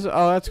 there is?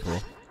 Oh, that's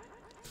cool.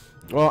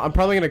 Well, I'm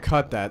probably going to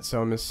cut that,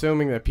 so I'm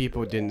assuming that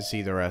people didn't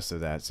see the rest of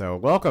that. So,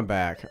 welcome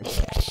back.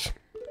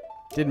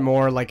 Did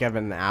more like have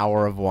an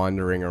hour of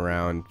wandering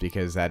around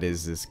because that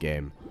is this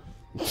game.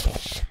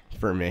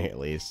 For me, at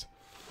least.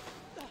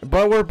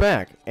 But we're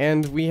back,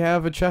 and we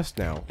have a chest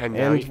now. And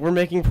we're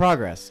making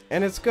progress,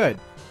 and it's good.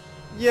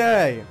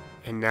 Yay!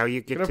 And now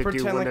you get to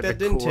do one of the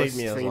coolest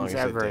things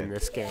ever in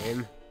this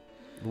game.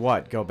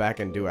 What? Go back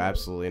and do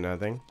absolutely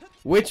nothing?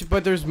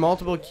 But there's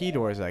multiple key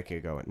doors I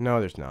could go in. No,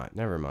 there's not.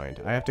 Never mind.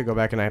 I have to go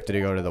back and I have to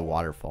go to the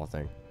waterfall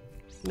thing.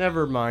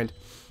 Never mind.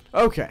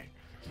 Okay.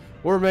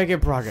 We're making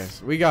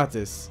progress. We got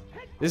this.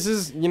 This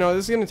is, this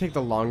is going to take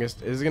the longest.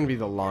 This is going to be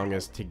the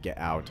longest to get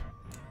out.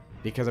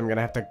 Because I'm going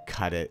to have to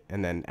cut it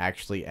and then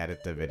actually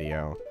edit the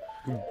video.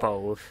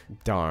 Both.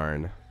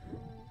 Darn.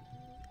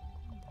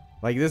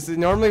 Like, this,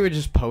 normally we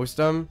just post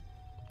them.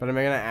 But I'm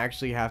going to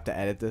actually have to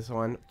edit this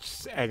one.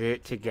 Just edit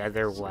it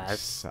together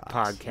last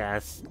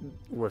podcast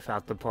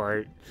without the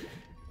part.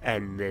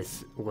 end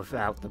this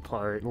without the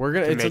part. We're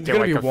gonna. It's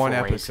gonna be one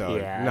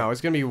episode. Yeah. No,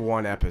 it's gonna be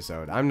one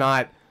episode. I'm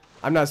not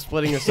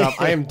splitting this up.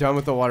 I am done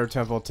with the water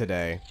temple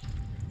today.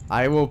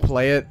 I will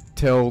play it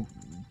till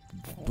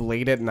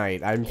late at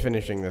night. I'm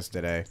finishing this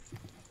today.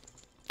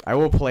 I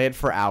will play it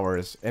for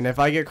hours, and if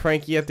I get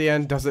cranky at the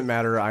end, doesn't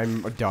matter.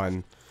 I'm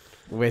done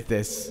with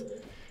this.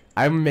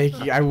 I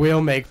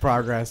will make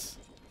progress.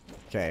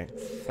 Okay.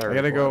 I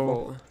gotta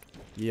go.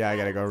 Yeah, I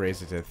gotta go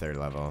raise it to the 3rd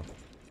level.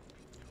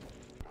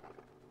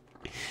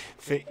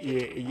 So,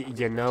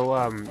 you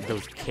know,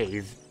 those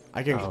cave...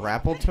 I can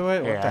grapple to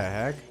it? Yeah. What the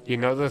heck? You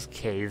know those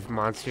cave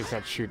monsters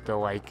that shoot the,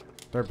 like...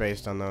 They're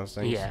based on those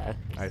things? Yeah.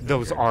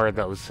 Those are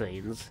those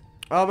things.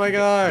 Oh my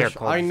gosh,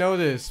 I know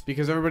this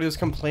because everybody was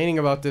complaining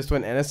about this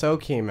when NSO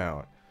came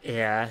out.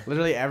 Yeah.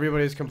 Literally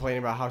everybody was complaining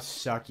about how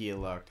sucky it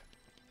looked.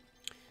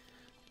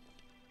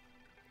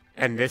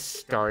 And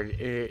this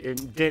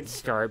it didn't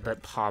start,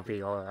 but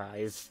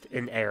popularized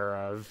an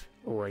era of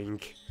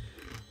Link.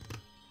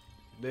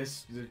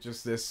 This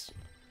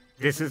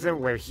isn't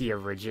where he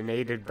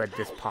originated, but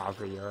this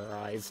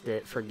popularized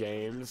it for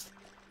games.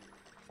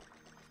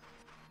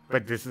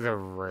 But this is a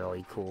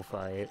really cool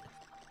fight.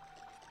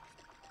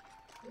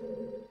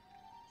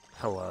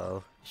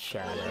 Hello,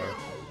 Shadow.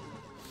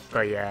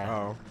 But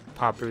yeah,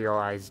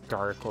 popularized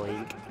Dark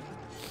Link.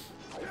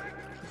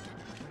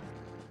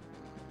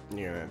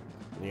 You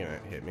gonna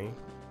hit me?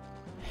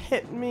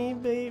 Hit me,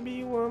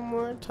 baby, one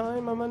more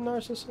time. I'm a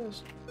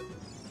narcissist.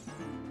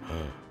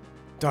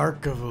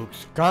 Dark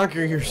Gavooks,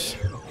 conquer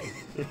yourself.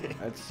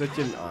 That's such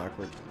an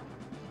awkward.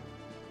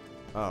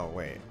 Oh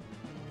wait.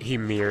 He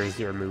mirrors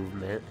your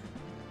movement.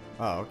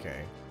 Oh,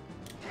 okay.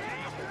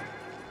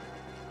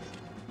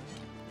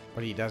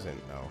 But he doesn't,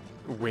 though.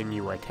 When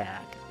you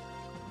attack.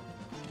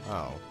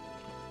 Oh.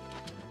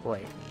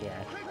 Wait,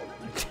 yeah.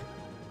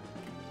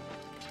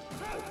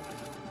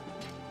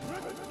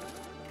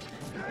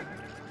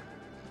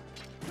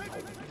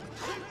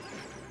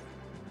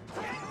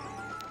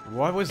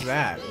 What was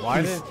that?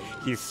 Why did...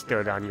 He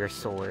stood on your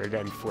sword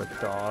and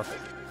flipped off.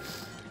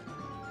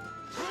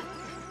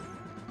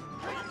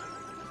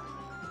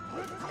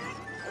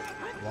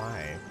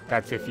 Why?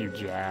 That's if you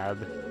jab.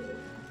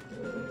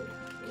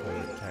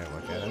 Can I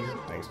look at him?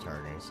 Thanks,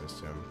 targeting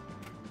system.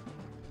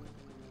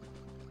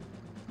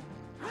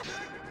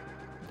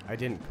 I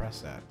didn't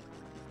press that.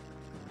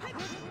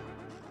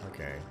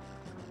 Okay.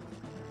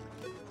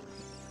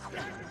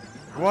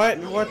 What?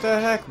 What the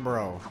heck,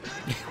 bro?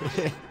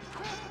 I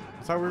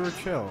thought we were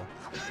chill.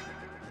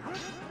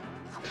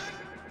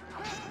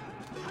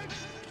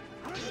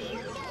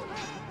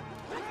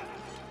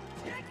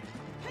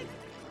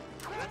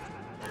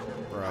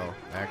 Bro,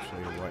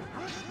 actually, what?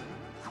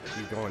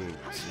 You going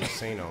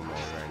insano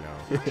mode right now.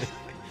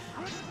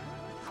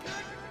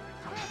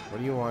 What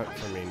do you want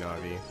from me,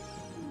 Navi?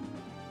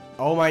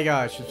 Oh my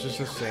gosh, it's just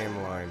the same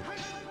line.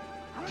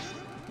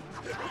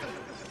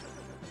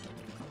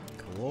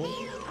 Cool.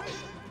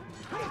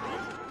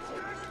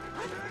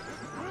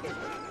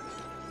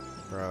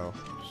 Bro,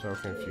 so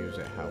confused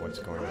at what's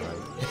going on.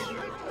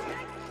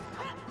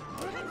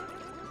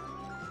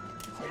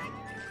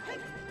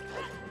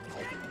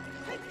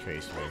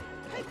 Chase me.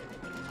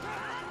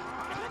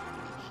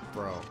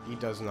 Bro, he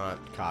does not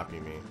copy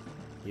me.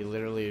 He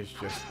literally is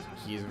just,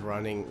 he's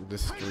running the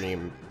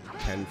stream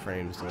 10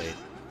 frames late.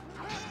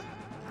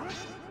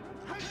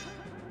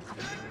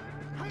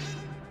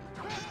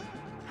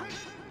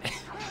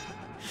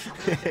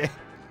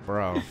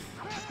 Bro.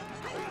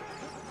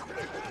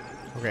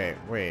 Okay,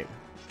 wait.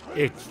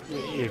 It's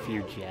if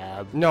you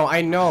jab. No,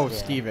 I know, Yeah.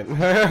 Steven.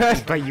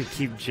 But you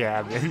keep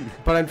jabbing.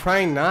 But I'm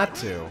trying not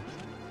to.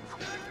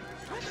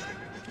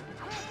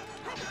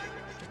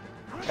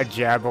 A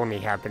jab only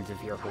happens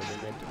if you're holding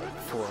it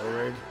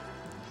forward.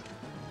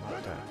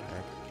 What the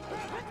heck?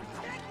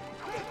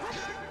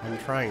 I'm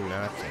trying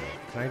not to.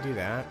 Can I do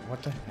that?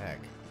 What the heck?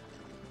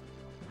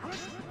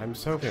 I'm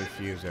so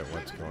confused at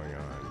what's going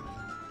on.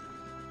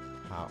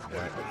 How?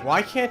 What?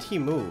 Why can't he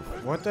move?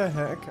 What the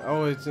heck?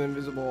 Oh, it's an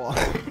invisible wall.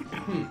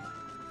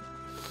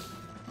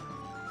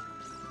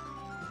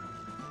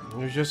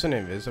 There's just an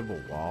invisible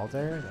wall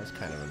there? That's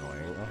kind of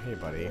annoying. Oh, hey,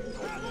 buddy.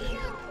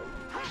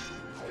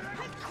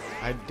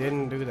 I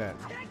didn't do that.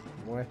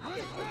 What?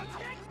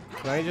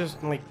 Can I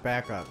just, like,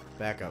 back up?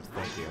 Back up,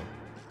 thank you.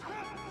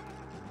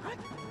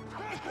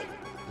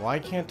 Why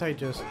can't I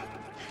just...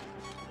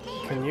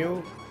 Can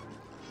you...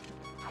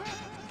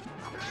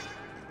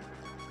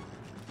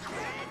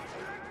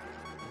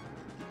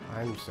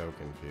 I'm so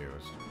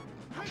confused.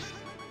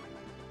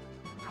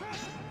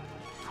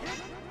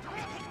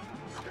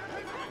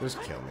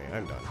 Just kill me.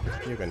 I'm done.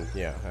 You can...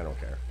 Yeah, I don't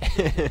care.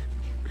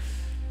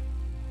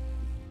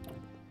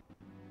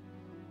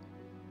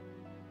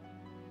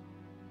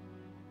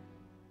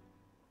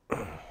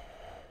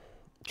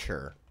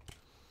 Sure.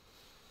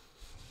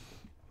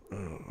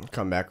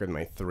 Come back with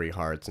my 3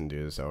 hearts and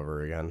do this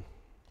over again.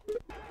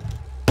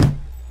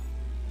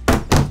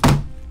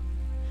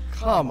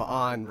 Come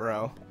on,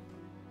 bro.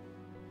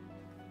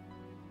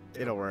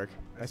 It'll work.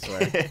 I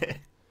swear.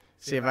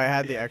 See, if I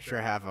had the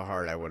extra half a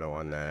heart, I would have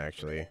won that,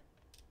 actually.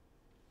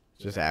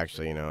 Just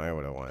actually, you know, I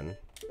would have won.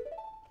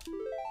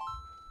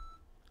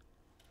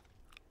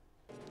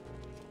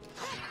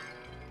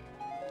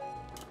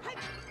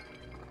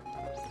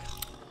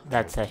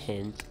 That's a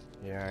hint.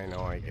 Yeah, I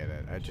know, I get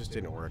it. It just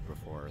didn't work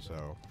before,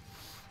 so.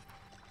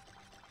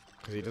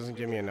 Because he doesn't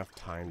give me enough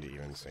time to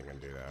even sing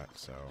and do that,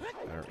 so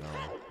I don't know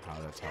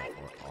how that's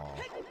helpful at all.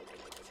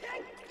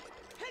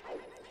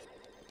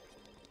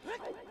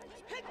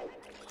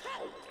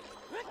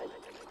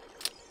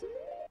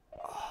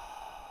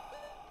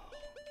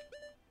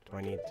 Do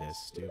I need this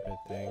stupid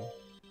thing?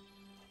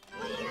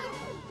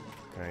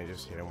 Can I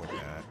just hit him with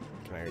that?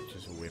 Can I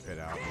just whip it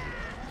out?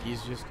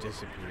 He's just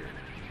disappeared.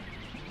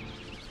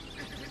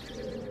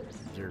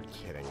 You're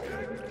kidding me.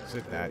 Is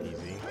it that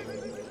easy?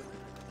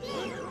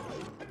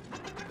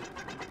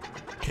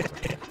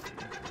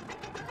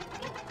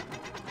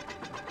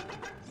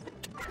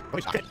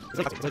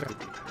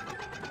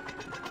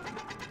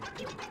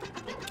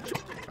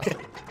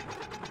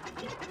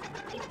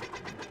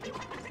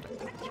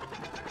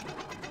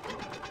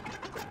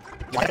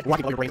 Why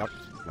blow your brains out?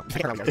 No.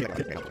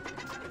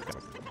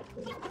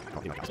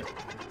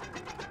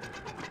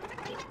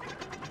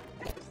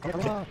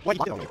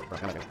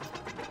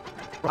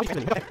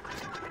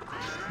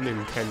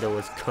 Nintendo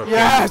is cooking.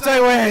 Yes, I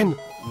win!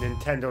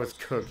 Nintendo's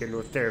cooking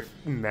with their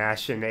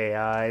mashing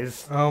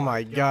AIs. Oh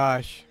my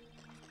gosh.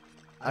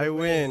 I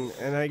win,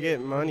 and I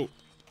get money.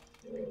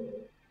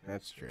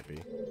 That's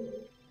trippy.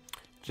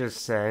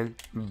 Just saying,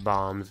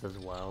 bombs as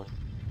well.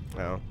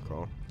 Oh,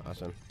 cool.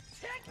 Awesome.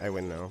 I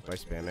win now by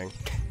spamming.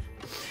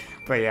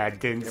 But yeah,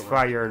 Din's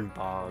fire and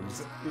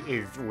bombs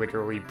is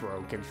literally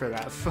broken for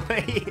that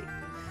fight.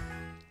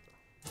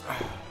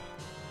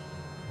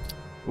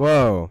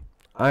 Whoa.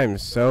 I'm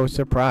so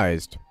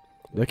surprised.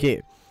 Look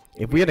at...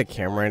 If we had a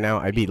camera right now,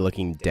 I'd be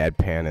looking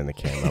deadpan in the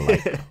camera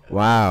like,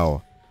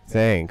 wow,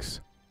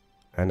 thanks.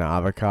 An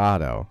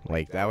avocado.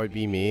 Like, that would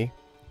be me.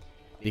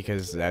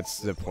 Because that's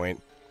the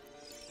point.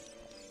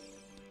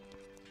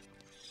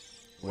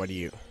 What do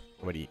you...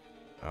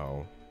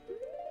 Oh.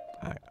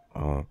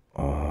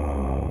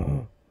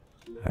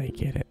 I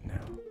get it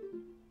now.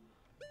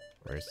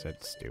 Where's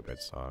that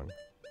stupid song?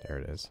 There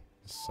it is.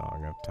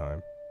 Song of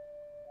Time.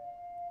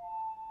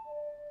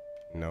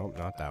 Nope,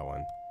 not that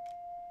one.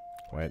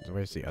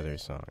 Where's the other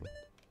song?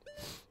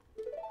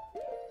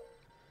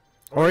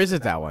 Or is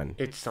it that one?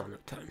 It's Song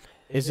of Time.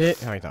 Is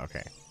it? Oh, I thought,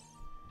 okay.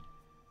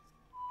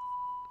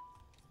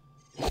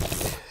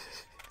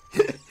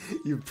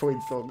 You played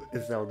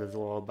Zelda's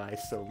Lullaby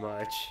so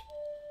much.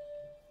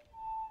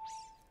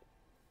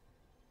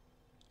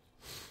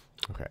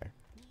 Okay.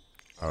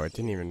 Oh, it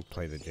didn't even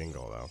play the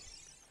jingle, though.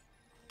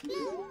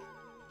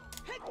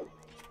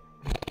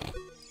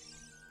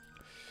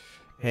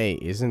 Hey,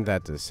 isn't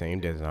that the same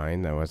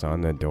design that was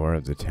on the door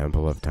of the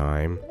Temple of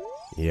Time?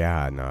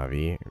 Yeah,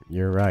 Navi,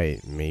 you're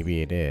right.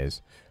 Maybe it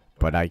is.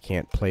 But I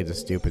can't play the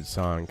stupid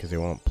song because it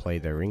won't play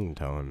the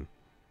ringtone.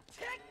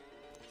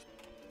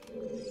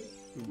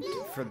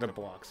 For the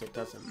blocks, it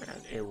doesn't matter.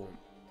 It won't.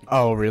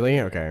 Oh, really?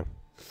 Okay.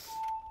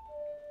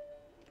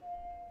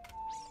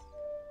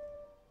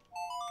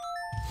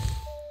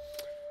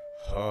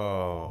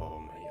 Oh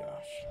my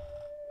gosh.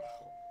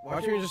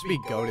 Watch me just be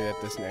goated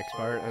at this next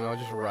part, and I'll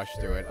just rush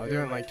through it. I'll do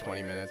it in like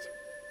 20 minutes.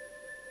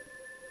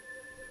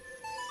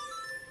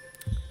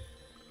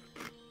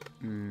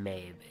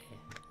 Maybe.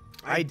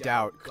 I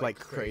doubt like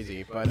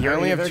crazy, but I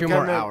only have 2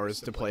 more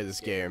hours to play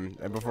this game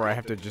before I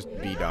have to just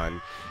be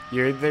done.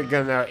 You're either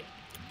gonna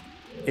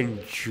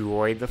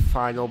enjoy the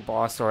final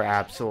boss or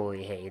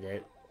absolutely hate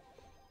it.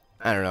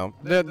 I don't know.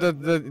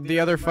 The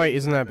other fight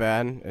isn't that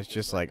bad. It's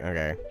just like,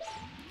 okay.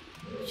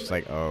 It's just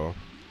like, oh,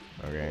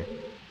 okay.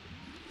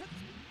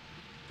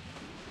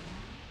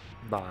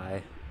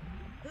 Bye.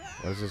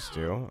 What does this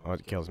do? Oh,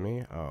 it kills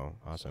me? Oh,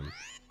 awesome.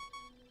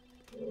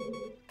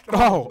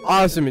 Oh,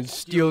 awesome. It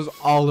steals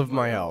all of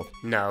my health.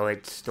 No,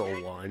 it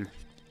stole 1.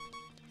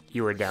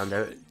 You were down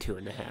to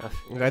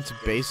 2.5. That's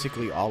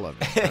basically all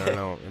of it. I don't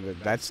know.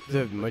 That's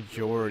the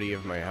majority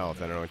of my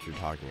health. I don't know what you're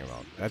talking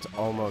about. That's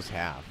almost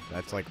half.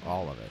 That's like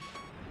all of it.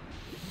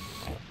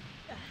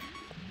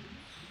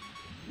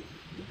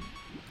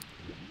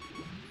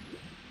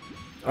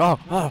 Oh,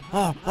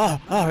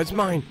 it's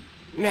mine.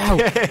 No.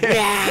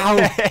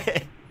 No.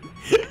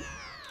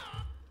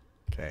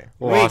 Okay.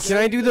 Wait, can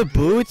I do the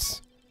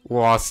boots?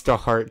 Lost a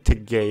heart to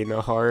gain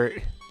a heart.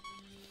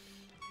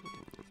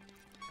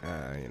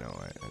 You know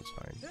what? That's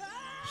fine.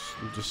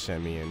 Just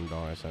send me in,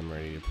 boss. I'm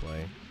ready to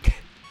play.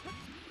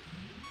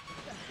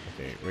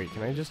 Okay, wait.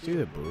 Can I just do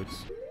the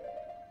boots?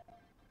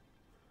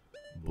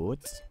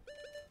 Boots?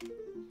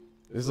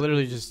 This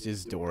literally just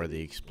is Dora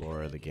the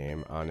Explorer of the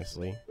game,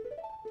 honestly.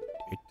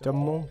 It's a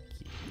monkey.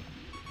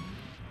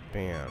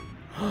 Bam.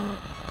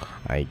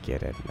 I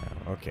get it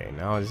now. Okay,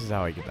 now this is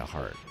how I get the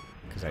heart.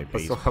 Because I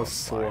basically Also how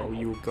slow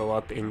you go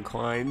up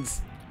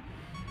inclines.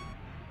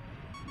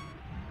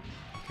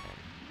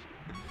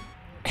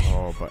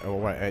 Oh, but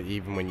what?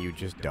 Even when you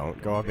just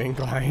don't go up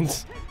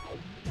inclines?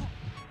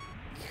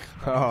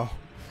 Oh.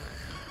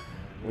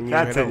 When you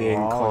That's hit a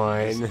an wall,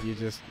 incline. you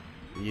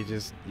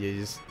just,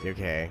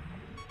 okay.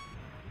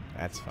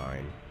 That's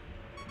fine.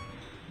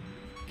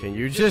 Can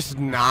you just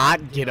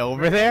not get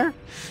over there?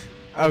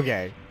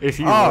 Okay. If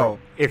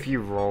you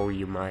roll,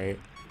 you might.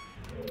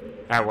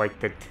 At like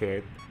the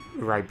tip,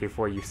 right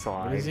before you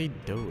slide. What is he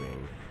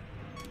doing?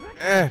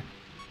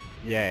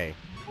 Yay.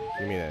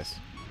 Give me this.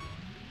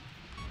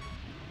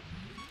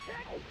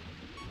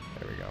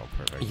 There we go.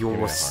 Perfect. You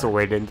almost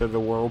slid into the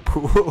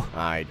whirlpool.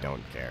 I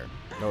don't care.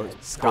 No,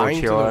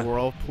 going to the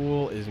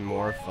whirlpool is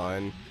more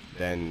fun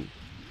than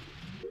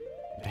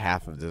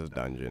half of this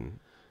dungeon.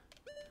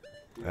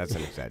 That's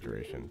an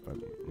exaggeration, but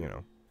you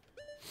know.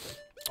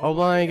 Oh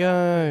my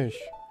gosh!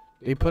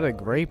 They put a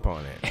grape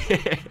on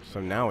it, so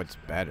now it's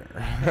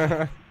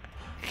better.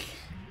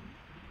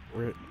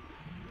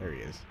 There he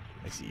is.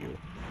 I see you.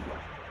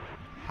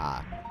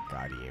 Ha!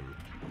 Got him.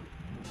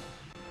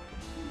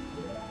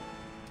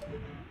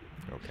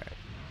 Okay.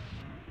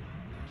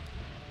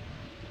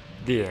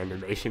 The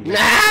animation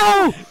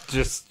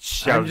just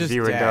shoves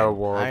you into a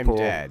whirlpool. I'm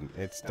dead.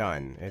 It's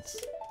done. It's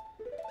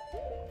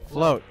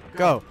float.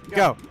 Go.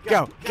 Go.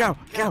 Go. Go.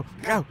 Go.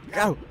 Go.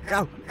 Go.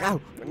 Go.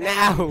 Go.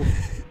 Now.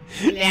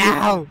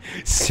 Now.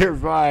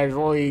 Survive.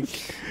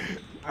 Like.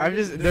 I'm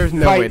just. There's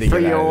no way to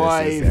get out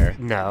of this, is there?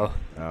 No.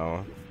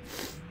 Oh.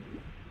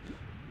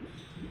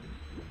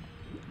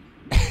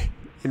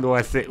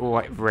 Unless it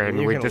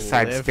randomly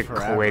decides to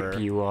clip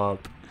you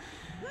up.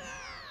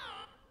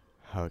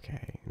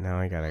 Okay, now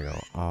I gotta go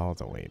all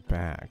the way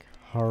back.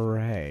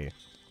 Hooray.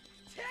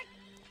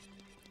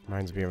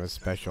 Reminds me of a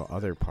special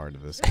other part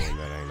of this game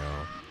that I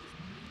know.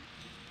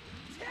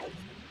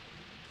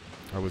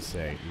 I would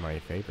say my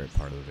favorite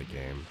part of the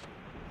game.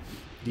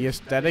 The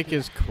aesthetic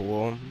is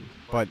cool,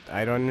 but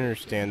I don't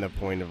understand the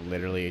point of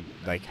literally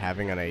like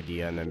having an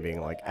idea and then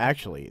being like,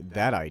 actually,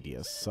 that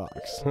idea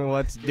sucks.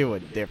 Let's do a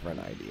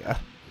different idea.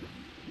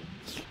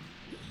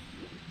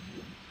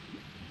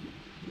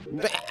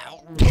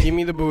 Give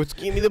me the boots.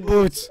 Give me the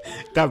boots.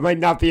 That might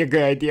not be a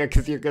good idea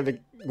because you're gonna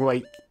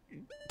like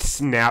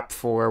snap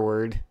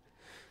forward.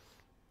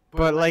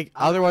 But like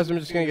otherwise I'm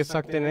just gonna get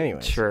sucked in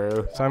anyway.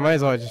 True. So I might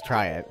as well just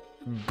try it.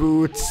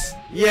 Boots.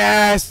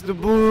 Yes, the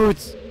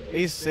boots.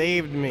 They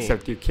saved me.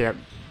 Except you can't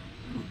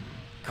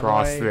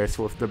cross this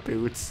with the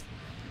boots.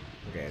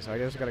 Okay, so I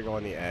just gotta go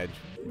on the edge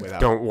without.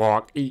 Don't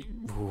walk.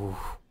 No,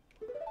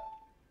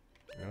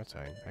 it's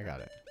fine. I got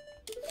it.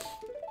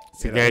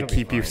 So yeah, gonna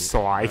keep you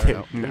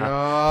sliding.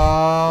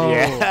 No.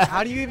 Yeah.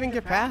 How do you even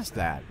get past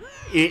that?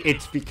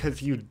 It's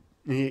because you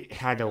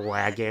had a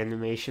lag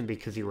animation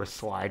because you were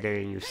sliding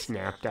and you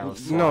snapped out.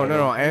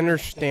 No. I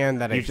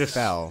understand that you I just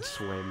fell.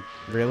 Swim.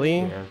 Really?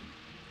 Yeah.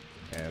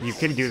 You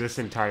can do this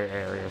entire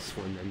area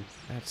swimming.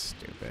 That's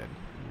stupid.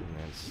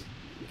 That's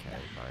okay.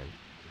 Fine.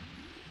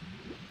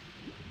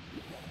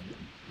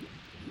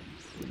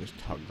 Just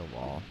hug the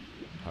wall.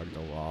 Hug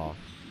the wall.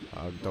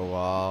 Hug the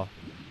wall.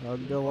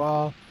 Hug the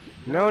wall.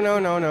 No. I'm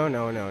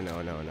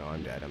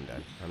dead.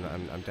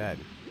 I'm dead.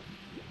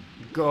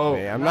 Go.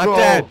 Hey, I'm not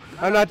dead.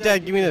 I'm not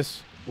dead. Give me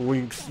this.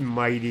 Link's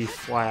mighty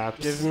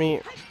flaps. Give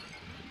me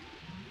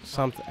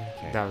something.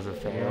 Okay. That was a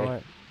fairy. You know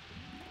what?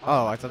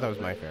 Oh, I thought that was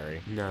my fairy.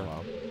 No.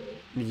 Well.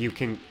 You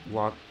can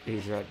walk.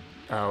 He's at.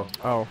 Oh.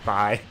 Oh.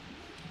 Bye.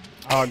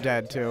 Oh, I'm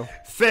dead too.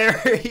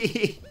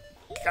 Fairy!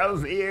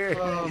 Come here.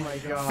 Oh my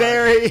god.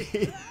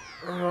 Fairy!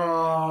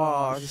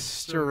 Oh,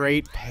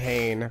 straight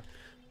pain.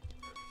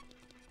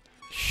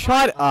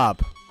 Shut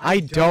up. I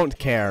don't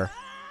care.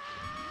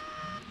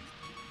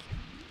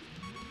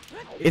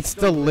 It's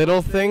the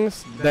little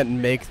things that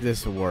make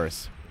this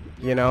worse.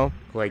 You know?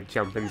 Like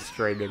jumping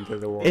straight into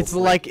the wall. It's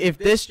like if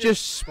this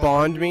just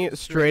spawned me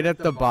straight at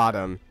the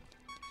bottom.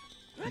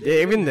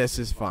 Even this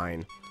is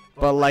fine.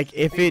 But like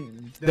if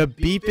the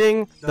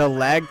beeping, the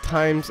lag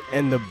times,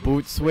 and the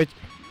boot switch,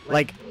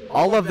 like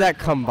all of that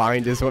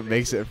combined is what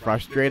makes it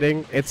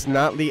frustrating. It's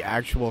not the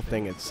actual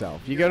thing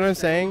itself. You get what I'm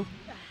saying?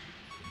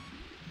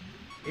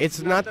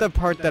 It's not the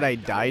part that I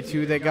died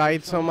to that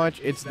guide so much.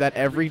 It's that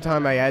every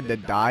time I had to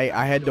die,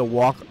 I had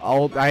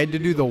to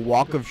do the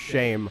walk of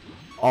shame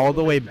all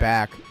the way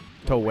back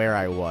to where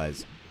I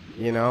was.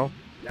 You know?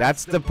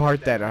 That's the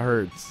part that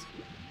hurts.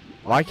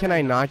 Why can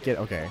I not get...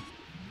 Okay.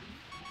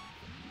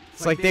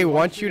 It's like they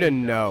want you to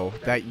know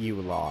that you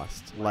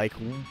lost. Like,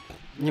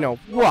 you know,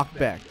 walk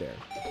back there.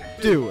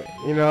 Do it.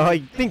 You know,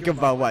 like, think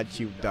about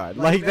what you've done.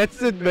 Like, that's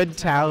the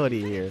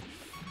mentality here.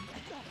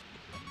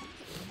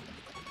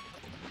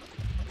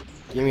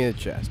 Give me the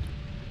chest.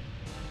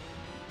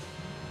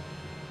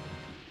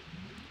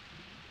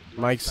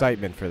 My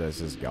excitement for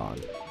this is gone.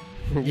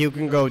 You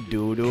can go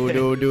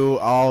do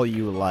all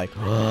you like.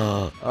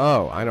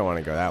 Oh, I don't want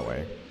to go that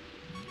way.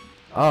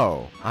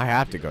 Oh, I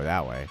have to go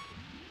that way.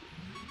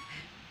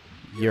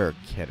 You're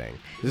kidding.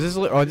 Does this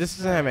this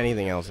doesn't have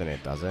anything else in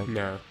it, does it?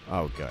 No.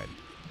 Oh, good.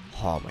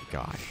 Oh my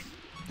gosh.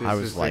 This I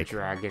was is like the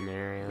dragon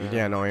area.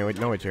 Yeah, no, I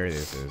know which area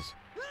this is.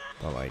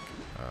 But like,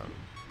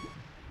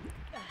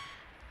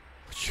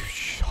 would you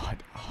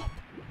shut up?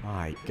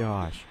 My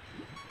gosh.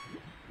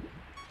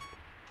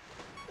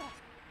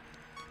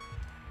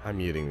 I'm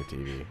muting the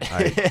TV.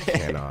 I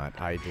cannot.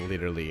 I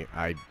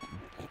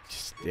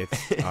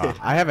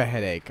I have a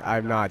headache.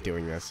 I'm not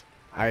doing this.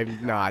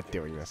 I'm not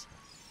doing this.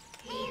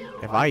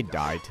 If I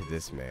die to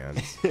this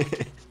man.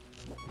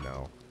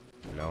 No.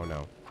 No,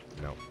 no.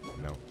 No,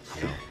 no,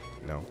 no,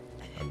 no.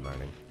 I'm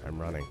running. I'm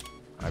running.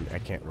 I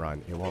can't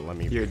run. It won't let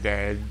me. You're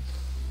dead.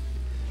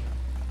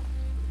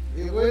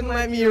 It wouldn't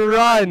let me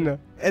run.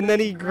 And then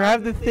he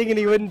grabbed the thing and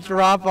he wouldn't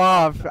drop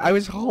off. I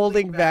was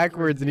holding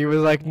backwards and he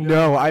was like,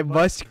 no, I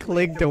must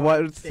cling to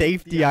what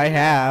safety I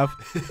have.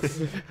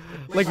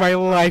 Like my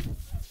life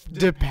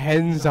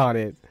depends on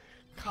it.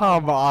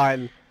 Come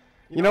on.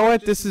 You know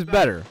what? This is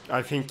better.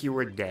 I think you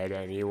were dead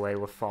anyway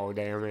with fall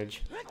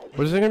damage.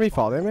 Was there going to be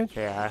fall damage?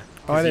 Yeah.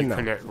 Oh, I didn't know.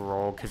 You couldn't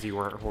roll because you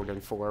weren't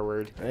holding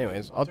forward.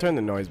 Anyways, I'll turn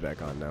the noise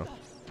back on now.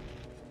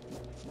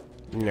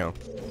 No.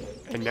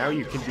 And now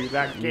you can do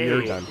that game.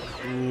 You're done.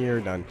 You're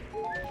done.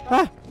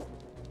 Ah!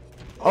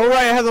 Oh, right,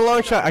 I have the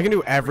long shot. I can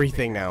do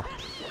everything now.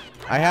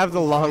 I have the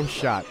long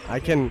shot.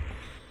 I'm going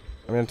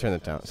to turn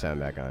the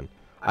sound back on.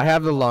 I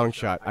have the long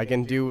shot. I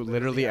can do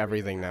literally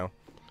everything now.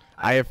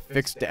 I have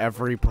fixed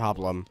every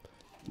problem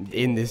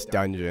in this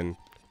dungeon,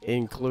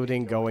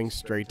 including going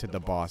straight to the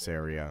boss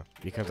area,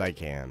 because I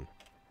can.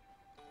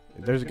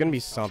 There's going to be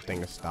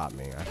something to stop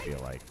me, I feel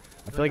like.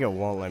 I feel like it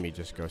won't let me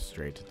just go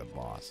straight to the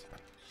boss.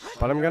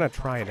 But I'm going to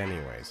try it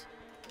anyways.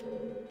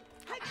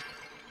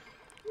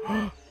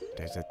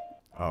 There's a...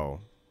 Oh.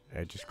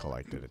 I just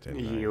collected it,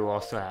 didn't I? You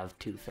also have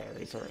 2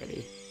 fairies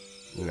already.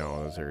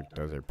 No, those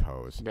are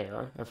Poes. They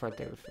are? I thought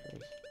they were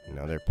fairies.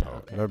 No, they're Poe.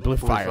 Okay. They're blue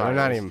fire. They're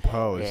not even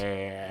Poes.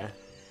 Yeah.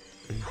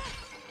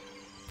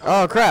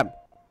 Oh, crap.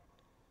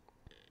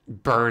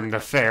 Burn the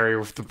fairy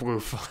with the blue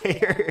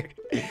fire.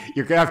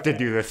 You're gonna have to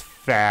do this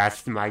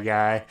fast, my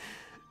guy.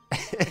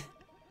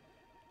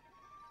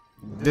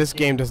 This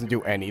game doesn't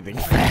do anything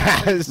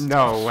fast.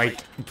 No,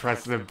 like,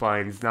 press the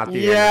buttons, not the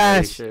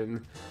Yes!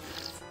 animation.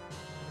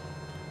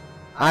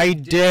 I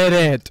did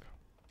it!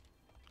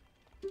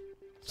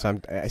 So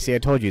see, I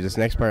told you, this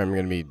next part I'm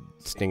gonna be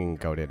stinging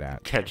goated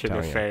at. Catching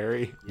a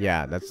fairy.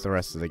 Yeah, that's the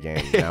rest of the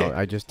game. Now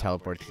I just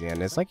teleport to the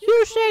end. It's like,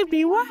 you saved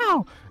me,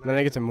 wow! And then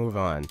I get to move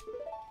on.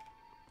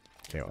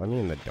 Okay, let me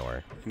in the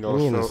door. Let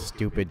me in the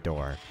stupid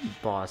door.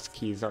 Boss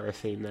keys are a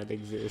thing that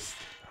exists.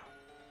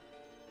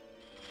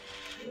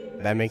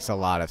 That makes a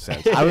lot of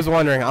sense. I was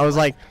wondering, I was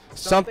like,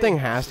 something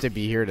has to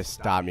be here to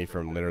stop me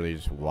from literally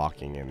just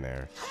walking in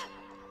there.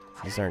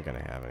 These aren't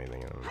gonna have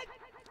anything in them.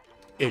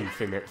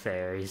 Infinite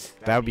fairies.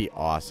 That would be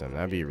awesome.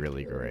 That would be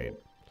really great.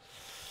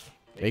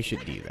 They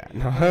should do that.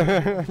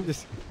 No,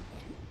 just...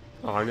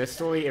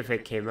 Honestly, if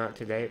it came out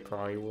today, it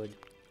probably would.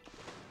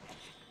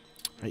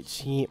 I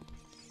see.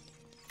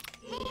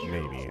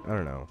 Maybe. I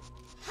don't know.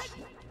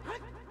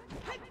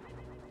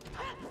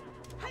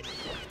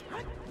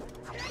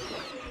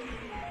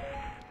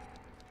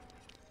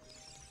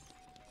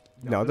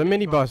 No, the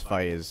mini boss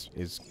fight is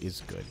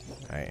good.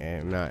 I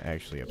am not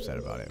actually upset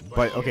about it.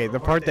 But okay, the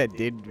part that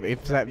did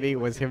upset me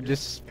was him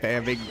just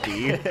spamming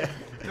D.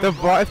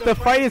 The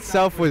fight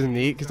itself was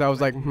neat because I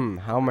was like,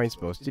 how am I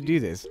supposed to do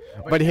this?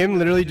 But him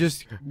literally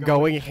just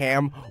going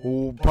ham,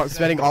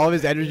 spending all of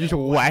his energy just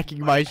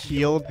whacking my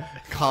shield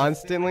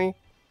constantly.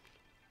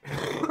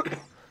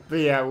 But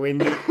yeah, when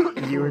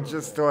you were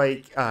just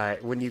like,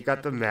 when you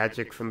got the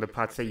magic from the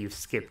pots that you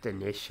skipped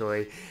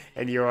initially,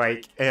 and you're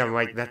like, and I'm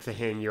like, that's a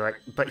hint. You're like,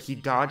 but he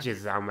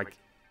dodges. I'm like,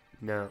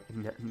 no.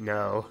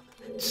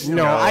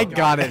 No, I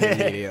got it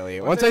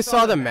immediately. Once I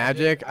saw the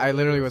magic, I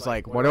literally was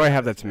like, what do I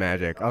have that's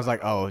magic? I was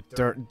like, oh,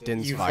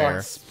 Din's you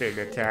fire. Spin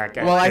attack.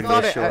 Well, I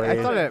thought it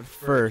at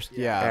first,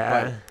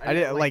 yeah, but I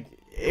didn't like.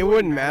 It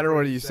wouldn't matter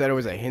whether you said it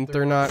was a hint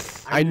or not.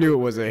 I knew it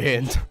was a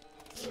hint.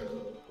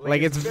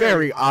 Like, it's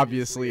very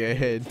obviously a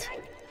hint.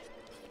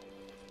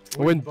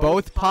 When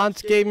both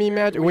pots gave me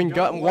magic, when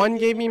one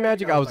gave me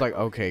magic, I was like,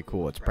 okay,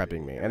 cool, it's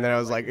prepping me. And then I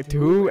was like,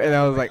 2, and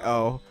I was like,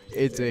 oh,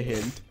 it's a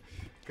hint.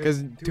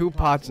 Because 2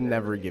 pots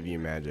never give you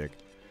magic.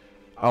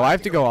 Oh, I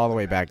have to go all the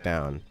way back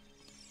down.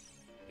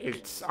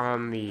 It's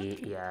on the,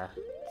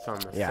 it's on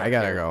the Yeah, I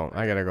gotta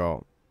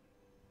go.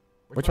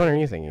 Which one are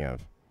you thinking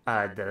of?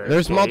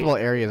 There's gate, multiple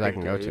areas I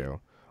can go to.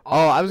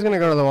 Oh, I was gonna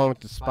go to the one with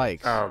the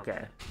spikes. Oh,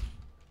 okay.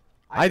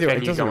 It doesn't matter.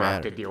 You don't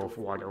have to deal with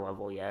water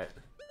level yet.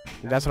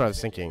 That's what I was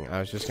thinking.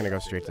 I was just gonna go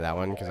straight to that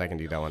one because I can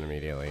do that one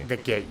immediately. The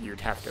gate, you'd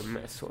have to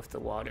mess with the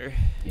water.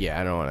 Yeah,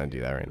 I don't want to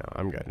do that right now.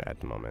 I'm good at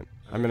the moment.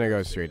 I'm gonna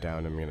go straight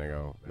down. I'm gonna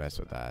go mess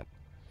with that.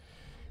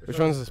 Which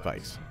one's the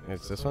spikes?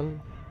 It's this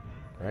one,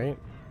 right?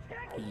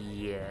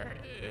 Yeah,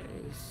 it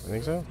is. I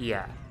think so.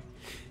 Yeah,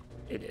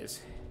 it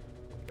is.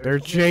 They're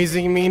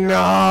chasing me.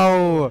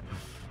 No.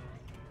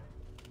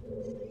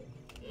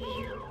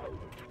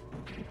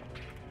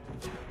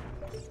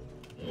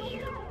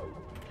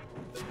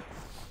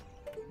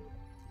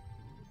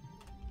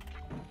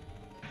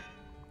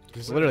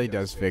 This literally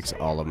does fix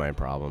all of my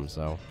problems,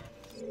 though.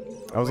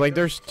 I was like,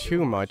 there's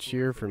too much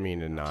here for me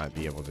to not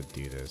be able to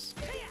do this.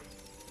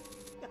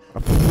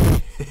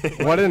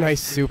 What a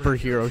nice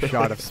superhero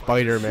shot of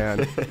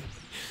Spider-Man.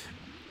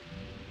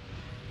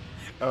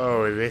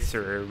 Oh, this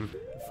room.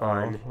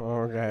 Fun.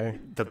 Oh, okay.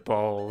 The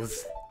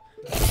balls.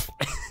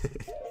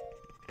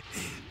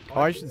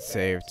 Oh, I should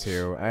save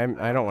too. I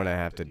don't want to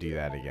have to do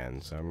that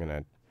again, so I'm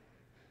gonna.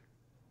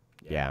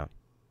 Yeah.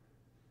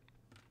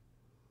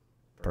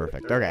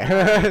 Perfect.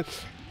 Okay.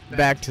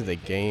 Back to the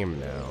game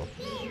now.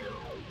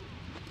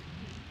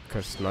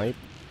 Cause snipe.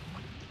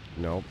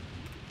 Nope.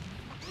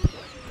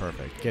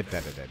 Perfect. Get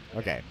edited.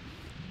 Okay.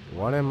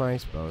 What am I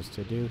supposed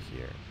to do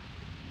here?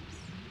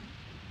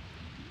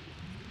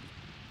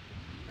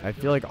 I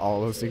feel like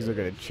all those things are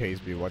gonna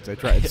chase me once I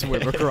try and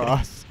swim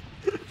across.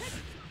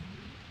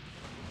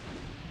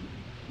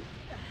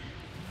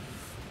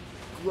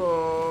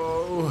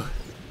 Whoa.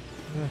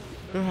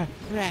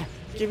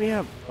 Give me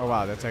up. Oh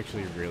wow, that's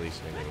actually really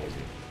swinging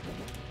easy.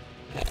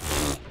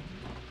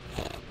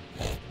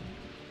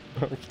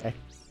 Okay.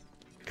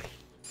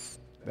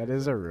 That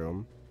is a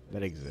room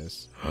that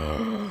exists.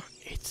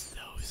 It's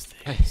those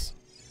things.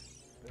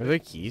 Are there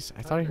keys?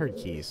 I thought I heard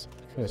keys.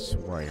 I could have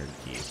swore I heard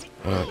keys.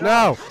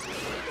 No!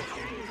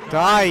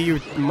 Die,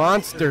 you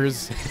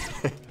monsters!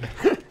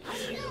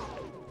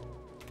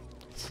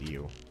 See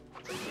you.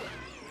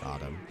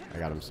 Got him. I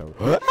got him so.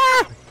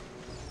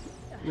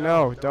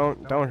 No,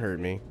 don't hurt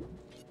me.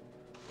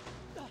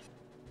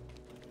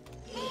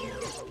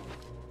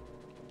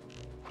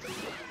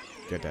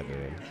 Get that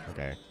in.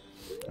 Okay.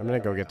 I'm gonna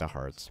go get the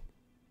hearts.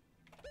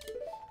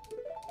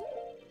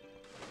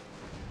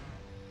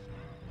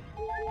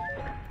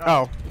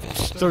 Oh,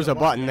 there's a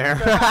button there.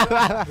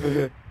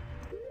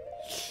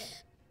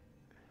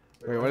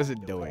 Wait, what is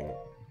it doing?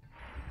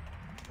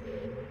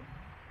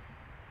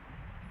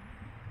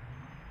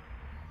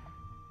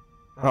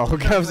 Oh,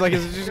 okay, I was like,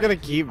 is it just gonna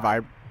keep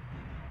vib?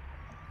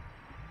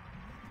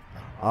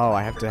 Oh,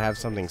 I have to have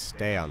something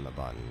stay on the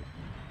button.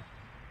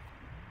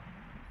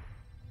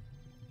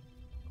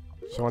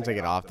 So once I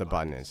get off the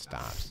button, it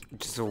stops.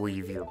 Just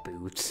leave your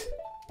boots.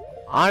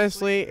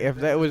 Honestly, if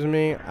that was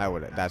me, I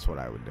would. That's what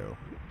I would do.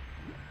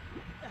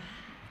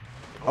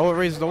 Oh, it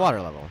raises the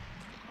water level.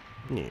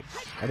 Neat.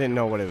 I didn't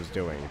know what it was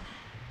doing.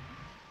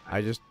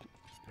 I just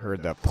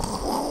heard the.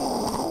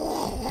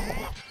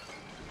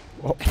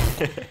 Well,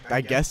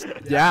 I guess,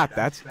 yeah,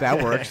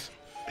 that works.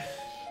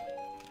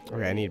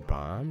 Okay, I need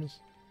bombs.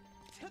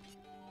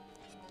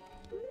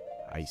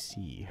 I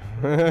see.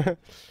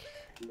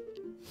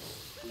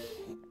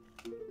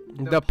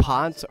 The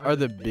pots are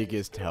the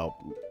biggest help.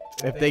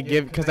 If they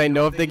give, because I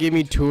know if they give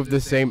me 2 of the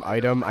same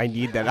item, I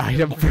need that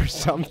item for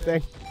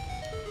something.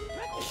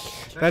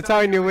 That's how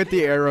I knew with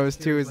the arrows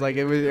too. Is like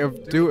it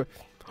would do.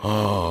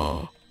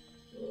 Oh,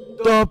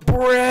 the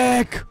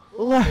brick!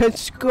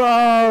 Let's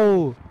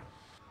go!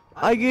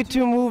 I get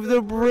to move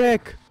the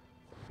brick.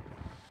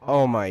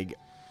 Oh my god.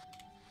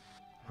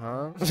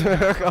 Huh?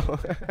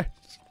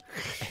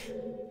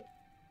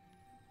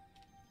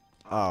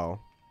 Oh.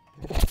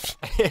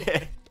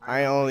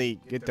 I only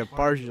get to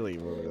partially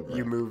move the brick.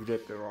 You moved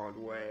it the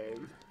wrong way.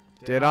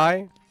 Did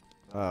I?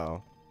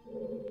 Oh.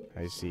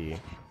 I see.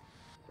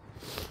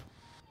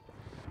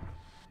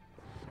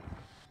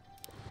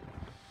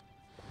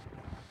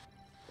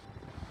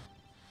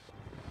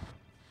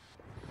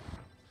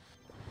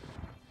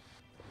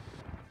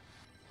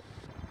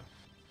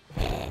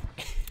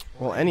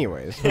 Well,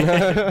 anyways.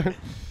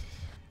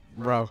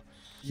 Bro,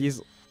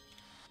 you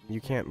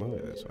can't move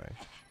it this way.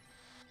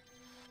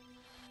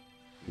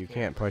 You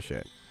can't push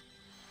it.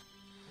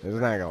 It's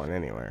not going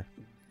anywhere.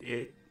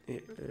 It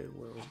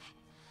will.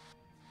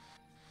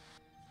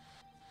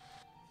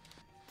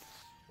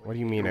 What do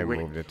you mean I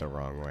moved it the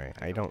wrong way?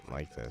 I don't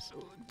like this.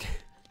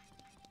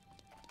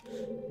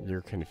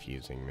 You're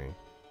confusing me.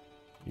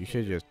 You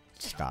should just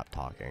stop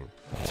talking.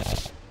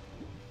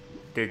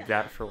 Did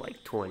that for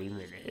like 20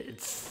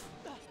 minutes.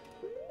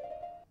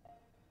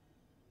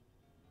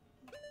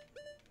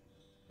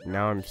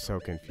 Now I'm so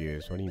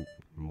confused. What do you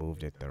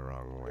moved it the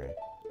wrong way?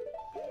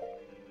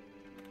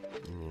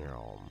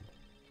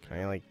 Can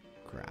I like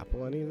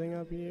grapple anything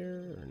up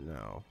here or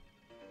no?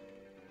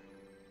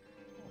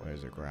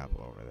 Where's the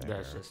grapple over there?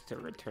 That's just a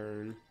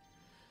return.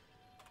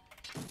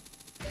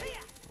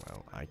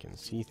 Well, I can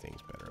see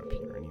things better up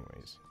here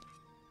anyways.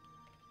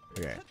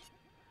 Okay.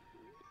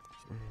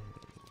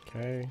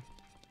 Okay.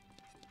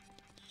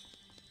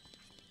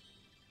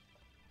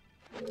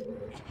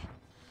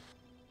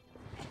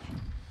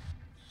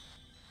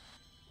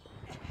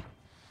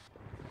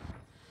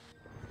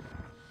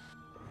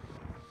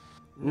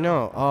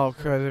 No, oh,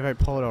 because if I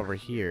pull it over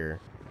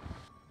here.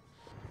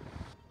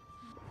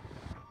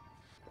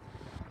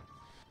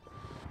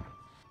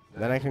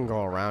 Then I can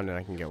go around and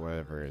I can get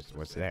whatever is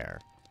what's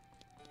there.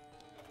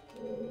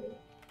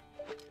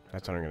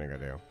 That's what I'm gonna go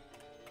do.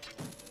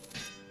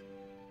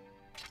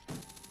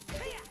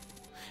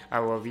 I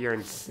love your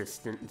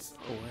insistence.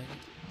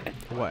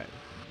 What?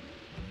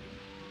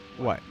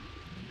 What?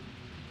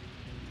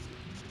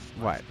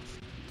 What?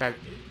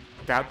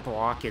 That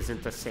block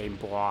isn't the same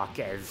block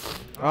as.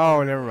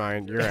 Oh, never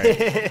mind. You're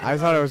right. I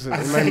thought it was.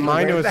 In my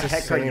mind, it was the same. Where the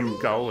heck are you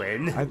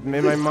going?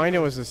 In my mind, it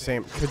was the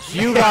same. Could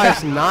you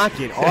guys knock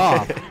it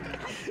off?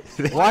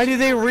 Why do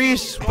they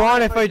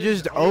respawn if I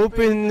just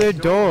open the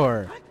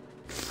door?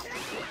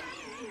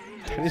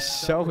 That is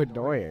so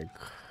annoying.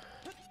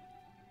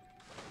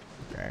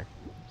 Okay.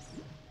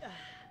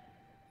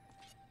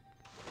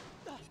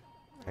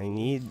 I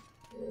need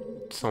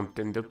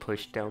something to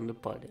push down the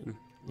button.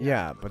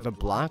 Yeah, but the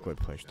block would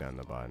push down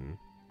the button.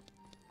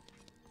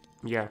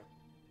 Yeah.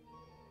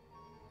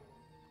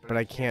 But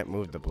I can't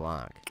move the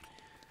block.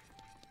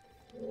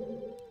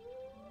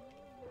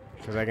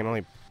 Because I can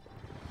only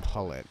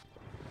pull it.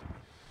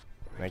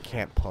 And I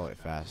can't pull it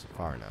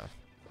far enough.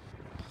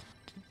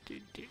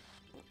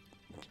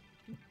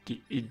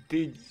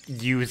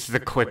 Use the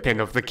clip-in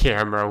of the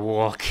camera,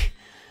 walk.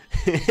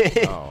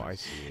 Oh, I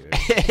see.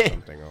 There's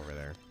something over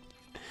there.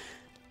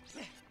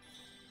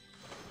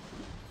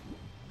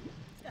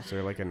 Is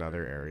there like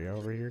another area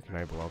over here? Can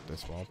I blow up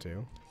this wall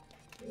too?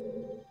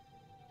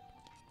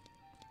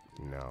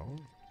 No.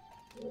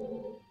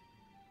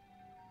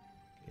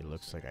 It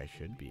looks like I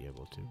should be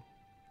able to.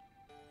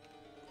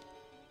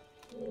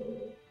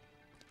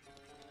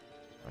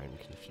 I'm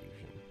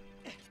confusion.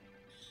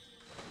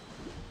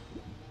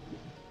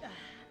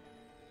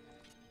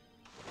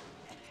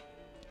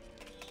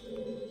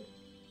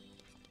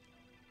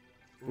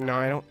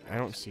 No, I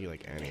don't see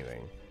like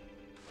anything.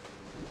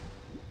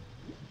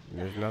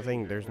 There's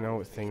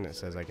no thing that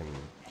says I can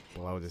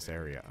blow this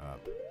area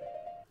up.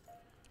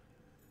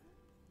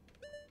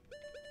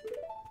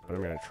 But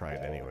I'm gonna try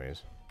it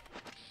anyways.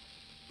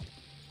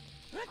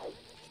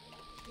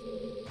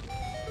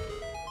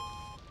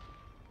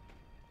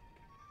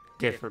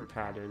 Different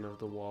pattern of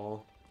the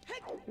wall.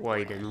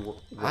 White and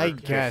I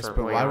guess,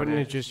 but why wouldn't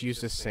it just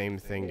use the same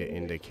thing to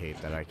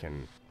indicate that I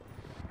can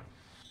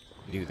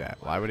do that?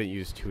 Why would it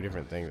use two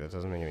different things? That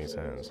doesn't make any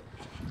sense.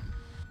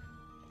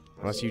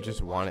 Unless you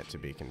just want it to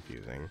be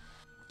confusing.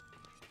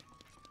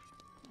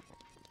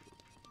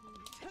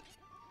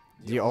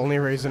 The only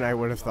reason I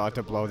would have thought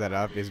to blow that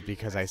up is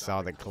because I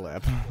saw the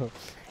clip.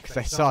 Because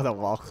I saw the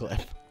wall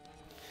clip.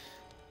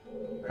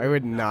 I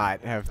would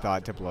not have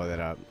thought to blow that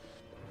up.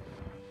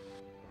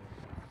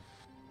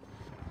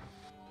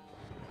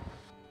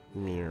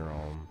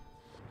 Mural.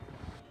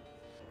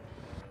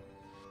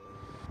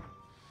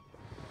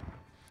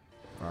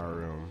 Our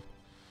room.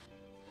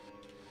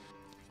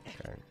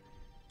 Okay.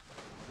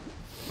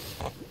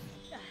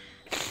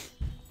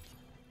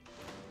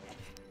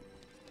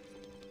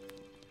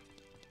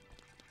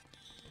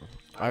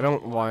 I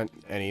don't want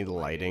any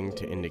lighting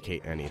to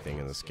indicate anything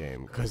in this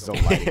game, because the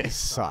lighting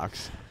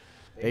sucks.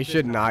 They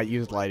should not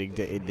use lighting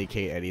to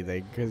indicate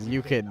anything, because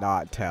you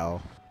cannot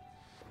tell.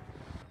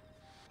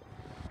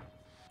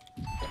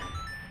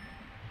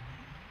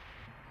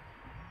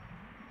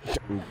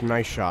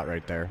 Nice shot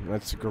right there.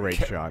 That's a great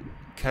shot.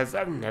 Because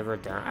I've never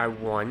done, I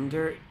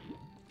wonder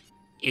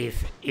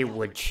if it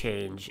would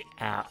change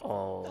at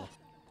all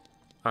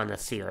on a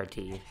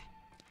CRT.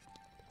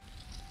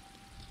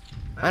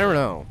 I don't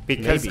know.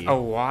 Because maybe. a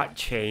lot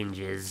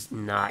changes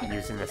not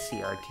using a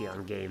CRT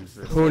on games.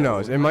 Who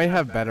knows? It might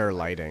have better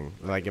lighting.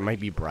 Like, it might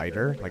be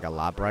brighter. Like, a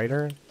lot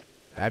brighter.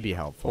 That'd be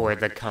helpful. Or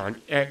the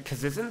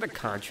because isn't the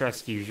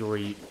contrast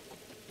usually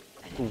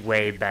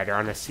way better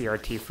on a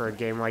CRT for a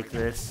game like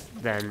this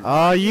than...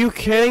 Are you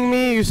kidding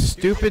me, you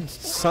stupid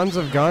sons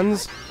of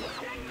guns?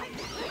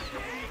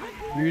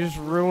 You just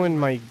ruined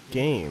my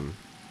game.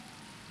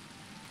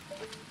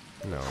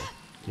 No.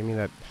 Give me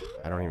that...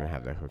 I don't even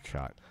have that hook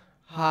shot.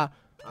 Ha!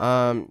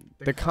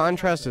 The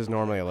contrast is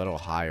normally a little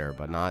higher,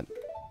 but not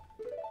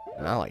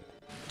like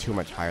too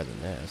much higher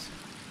than this.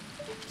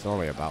 It's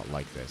normally about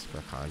like this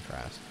for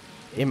contrast.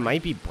 It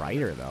might be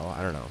brighter though,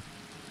 I don't know.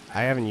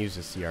 I haven't used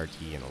a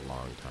CRT in a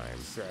long time.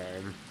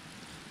 Same.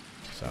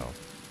 So.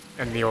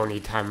 And the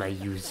only time I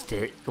used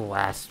it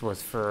last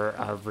was for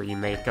a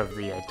remake of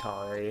the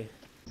Atari.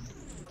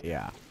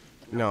 Yeah.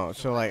 No,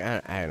 so like,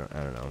 I don't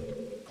know.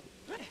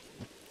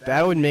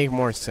 That would make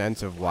more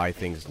sense of why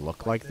things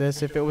look like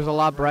this if it was a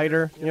lot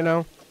brighter, you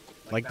know?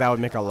 Like, that would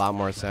make a lot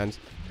more sense.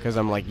 Because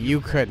I'm like,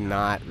 you could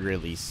not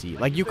really see.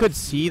 Like, you could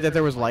see that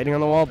there was lighting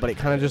on the wall, but it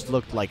kind of just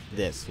looked like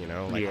this, you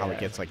know? Like, how it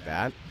gets like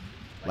that.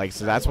 Like,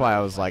 so that's why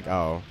I was like,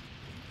 oh.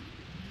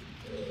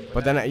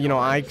 But then, you know,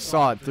 I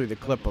saw it through the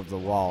clip of the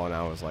wall, and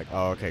I was like,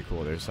 oh, okay,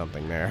 cool, there's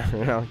something there,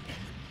 you know?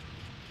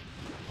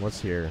 What's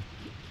here?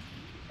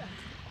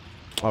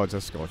 Oh, it's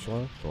a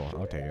spatula? Cool,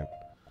 I'll take it.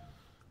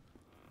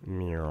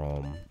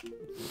 Mural.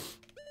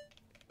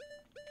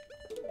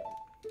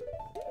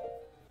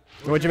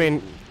 What do you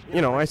mean?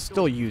 You know, I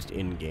still used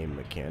in-game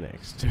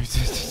mechanics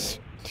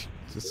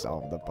to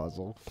solve the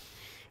puzzle.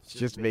 It's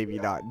just maybe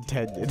not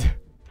intended.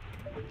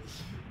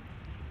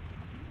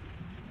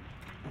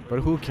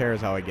 But who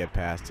cares how I get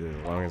past it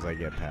as long as I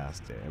get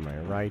past it? Am I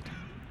right?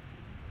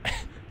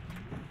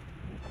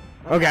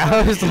 Okay,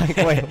 I was like,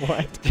 wait,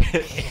 what?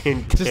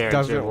 It just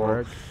doesn't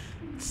work.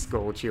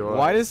 Sculpture.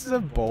 Why does the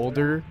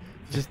boulder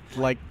just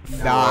like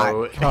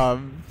not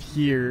come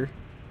here?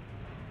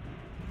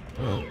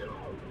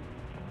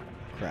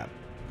 Crap.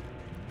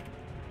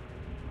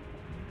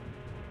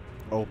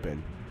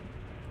 Open.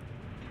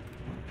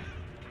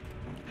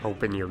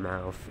 Open your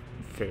mouth,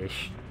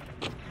 fish.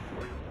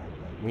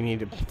 We need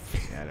to...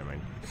 Yeah, never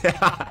mind.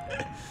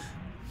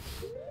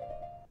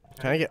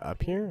 Can I get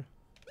up here?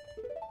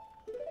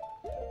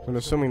 I'm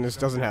assuming this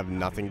doesn't have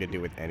nothing to do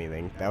with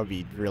anything. That would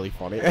be really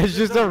funny. It's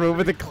just a room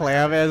with a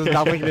clam. It has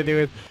nothing to do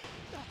with...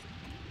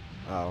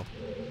 Oh.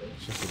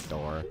 It's just a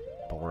door.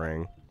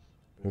 Boring.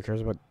 Who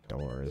cares about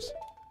doors?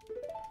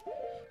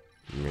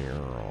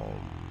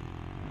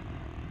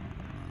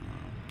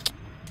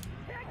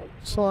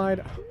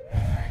 Slide.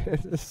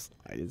 This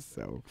slide is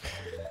so...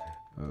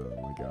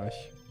 Oh my gosh.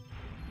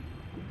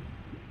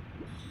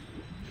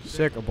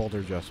 Sick, a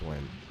boulder just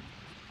win.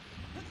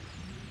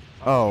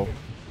 Oh.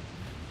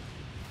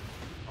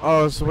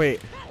 Oh, so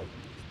wait.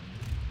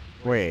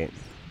 Wait.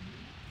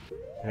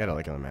 I gotta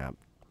look at the map.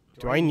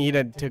 Do I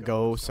need to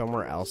go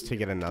somewhere else to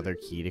get another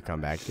key to come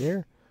back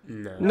here?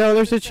 No. No,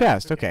 there's a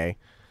chest. Okay.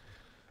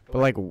 But,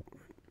 like,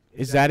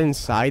 is that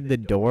inside the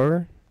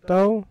door,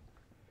 though?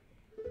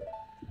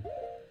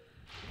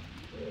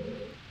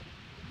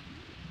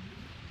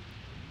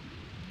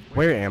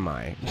 Where am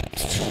I?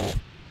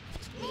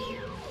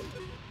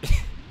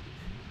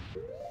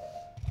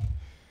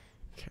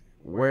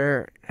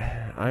 Where?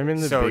 I'm in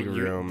the big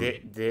room.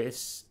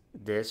 This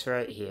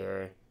right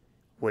here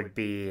would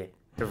be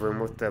the room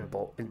with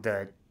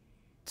the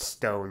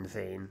stone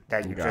thing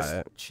that you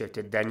just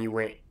shifted. Then you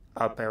went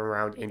up and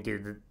around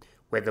into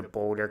where the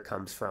boulder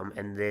comes from,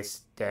 and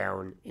this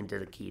down into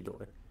the key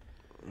door.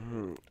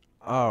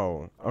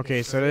 Oh,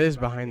 okay. So it is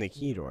behind the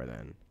key door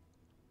then.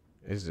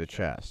 Is the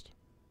chest?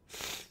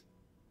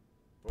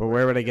 But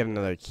where would I get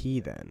another key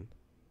then?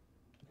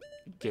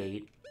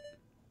 Gate.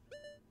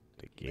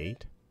 The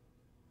gate?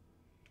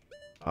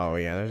 Oh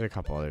yeah, there's a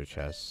couple other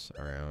chests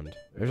around.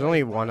 There's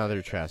only one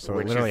other chest, so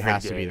it literally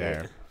has to be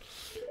there.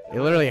 It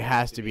literally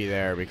has to be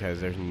there because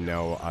there's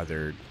no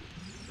other...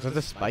 Is that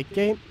the spike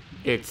gate?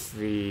 It's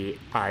the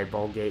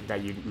eyeball gate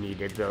that you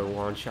needed the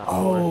one shot for.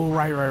 Oh,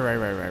 right.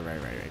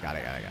 Got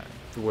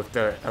it. With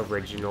the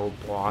original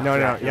block. No,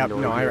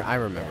 I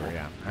remember,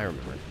 yeah. I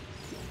remember.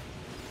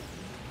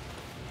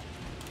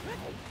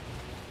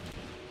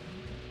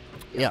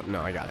 Yep,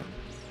 no, I got it.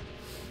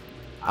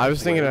 I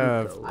was thinking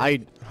of...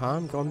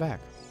 I'm going back.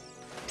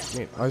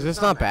 Wait, oh, is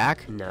this not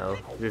back? No,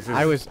 this is...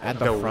 I was at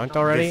the front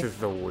already? This is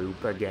the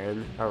loop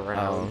again,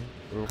 around.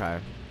 Oh, okay.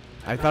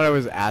 I thought it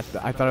was at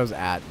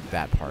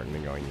that part and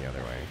then going the other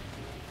way.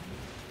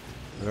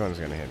 This one's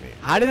gonna hit me.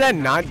 How did that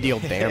not deal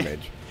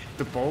damage?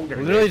 The boulder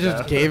literally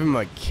just gave him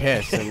a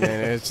kiss and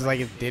then it's just like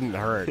it didn't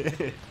hurt.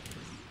 The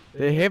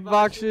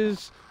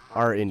hitboxes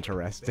are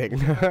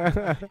interesting.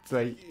 It's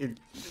like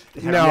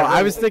no,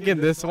 I was thinking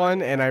this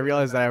one and I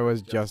realized that I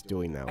was just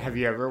doing that one. Have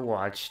you ever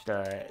watched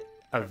a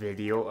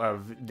video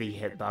of the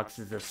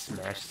hitboxes of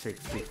Smash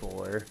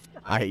 64?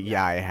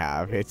 Yeah, I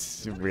have.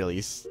 It's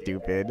really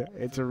stupid.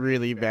 It's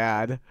really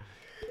bad.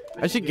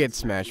 I should get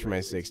Smash for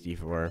my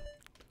 64.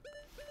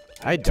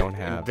 I don't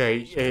have.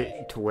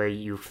 To where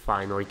you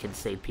finally can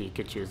say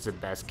Pikachu's the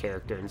best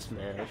character in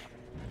Smash.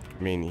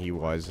 I mean, he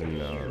was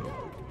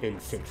in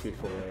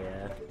 64,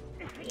 yeah.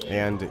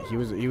 And he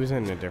was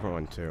in a different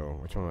one too.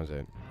 Which one was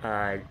it?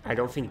 I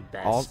don't think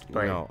best,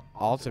 but no,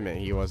 Ultimate.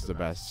 He was the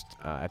best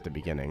at the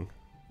beginning.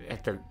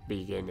 At the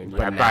beginning, but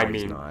yeah. But I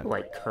mean, not.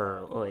 like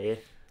currently.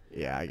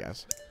 Yeah, I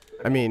guess.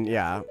 I mean,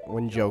 yeah.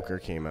 When Joker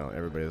came out,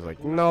 everybody was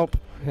like, "Nope."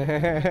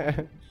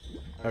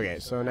 Okay,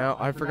 so now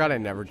I forgot I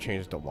never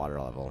changed the water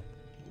level.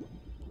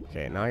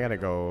 Okay, now I gotta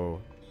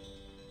go.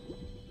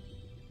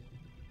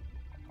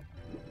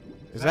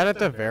 Is that at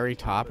the very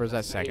top or is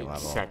that second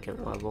level?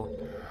 Second level.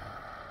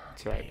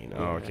 That's right.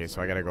 Oh, okay,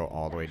 so I gotta go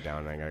all the way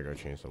down and I gotta go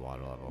change the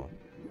water level.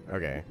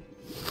 Okay.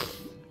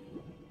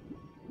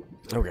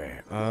 Okay,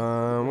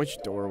 which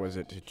door was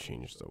it to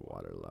change the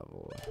water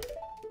level?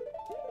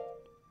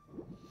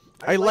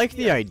 I like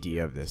the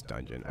idea of this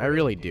dungeon. I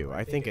really do.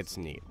 I think it's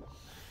neat.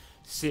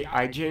 See,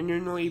 I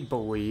genuinely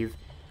believe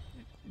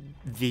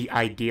the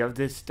idea of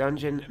this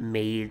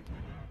dungeon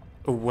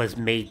was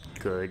made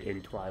good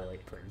in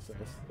Twilight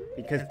Princess.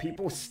 Because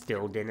people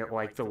still didn't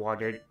like the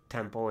water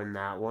temple in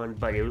that one,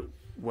 but it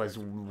was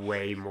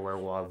way more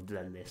loved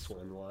than this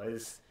one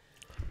was.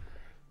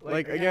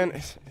 Like, again,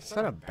 it's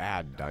not a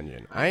bad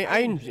dungeon.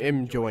 I'm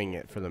enjoying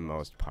it for the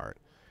most part.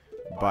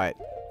 But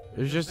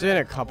there's just been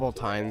a couple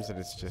times that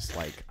it's just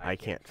like, I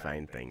can't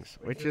find things.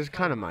 Which is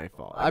kind of my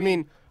fault. I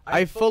mean,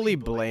 I fully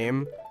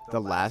blame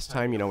the last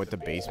time, you know, with the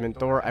basement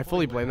door. I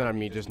fully blame that on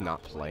me just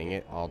not playing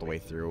it all the way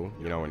through,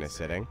 you know, in a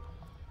sitting.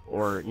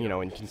 Or, you know,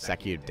 in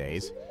consecutive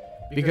days.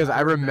 Because I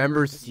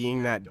remember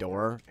seeing that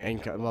door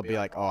and I'll be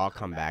like, oh, I'll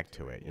come back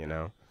to it, you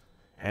know.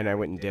 And I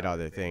went and did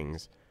other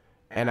things.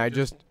 And I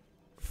just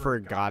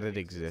forgot it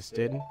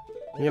existed,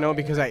 you know,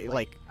 because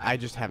I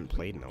just haven't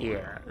played in a while.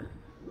 Yeah.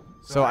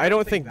 So I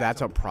don't think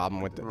that's a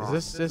problem with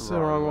is this the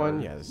wrong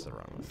one? Yeah, this is the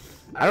wrong one.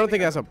 I don't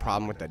think that's a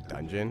problem with the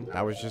dungeon.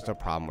 That was just a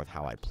problem with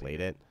how I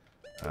played it.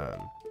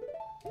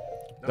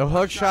 The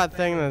hook shot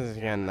thing,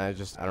 again, I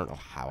don't know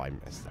how I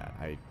missed that.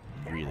 I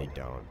really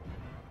don't.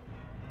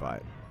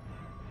 But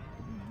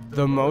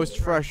the most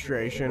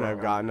frustration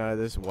I've gotten out of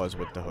this was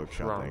with the hook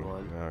shot thing.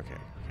 Okay.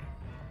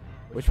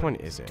 Which one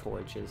is it?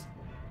 Torches.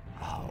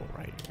 Oh,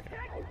 right.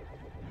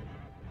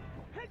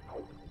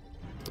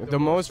 The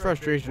most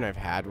frustration I've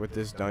had with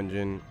this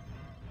dungeon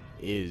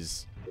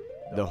is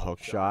the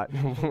hook shot,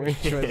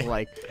 which was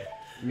like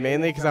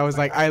mainly because I was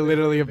like, I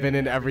literally have been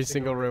in every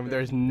single room.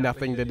 There's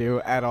nothing to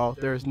do at all.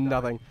 There's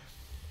nothing.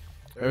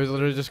 It was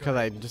literally just because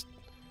I just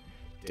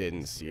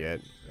didn't see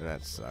it, and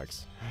that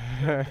sucks.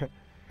 I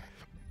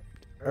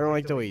don't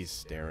like the way he's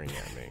staring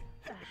at me.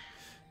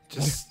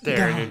 Just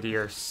staring into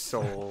your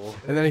soul.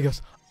 And then he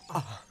goes,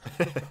 ah.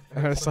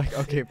 And I was like,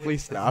 okay,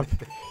 please stop.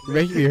 You're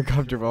making me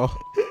uncomfortable.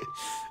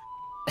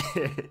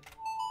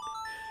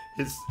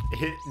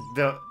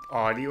 The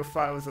audio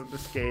files of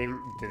this game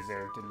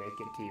deserve to make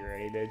it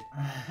T-rated.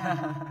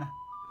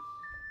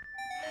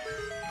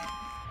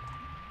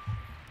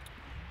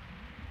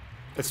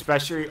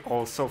 Especially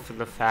also for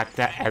the fact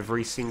that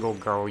every single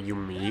girl you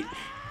meet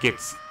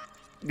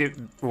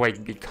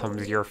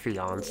becomes your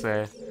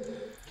fiance.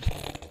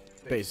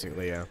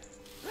 Basically, yeah.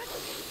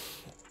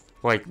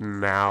 Like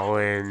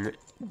Malin,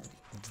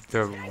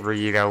 the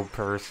Rito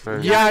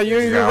person. Yeah,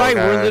 you're right.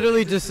 We're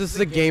literally this is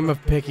a game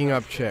of picking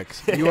up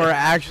chicks. You are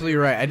actually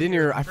right.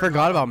 I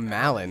forgot about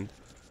Malin.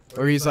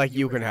 Where he's like,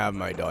 you can have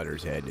my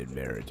daughter's hand in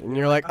marriage. And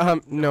you're like,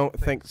 no,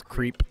 thanks,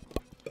 creep.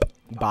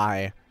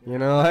 Bye. You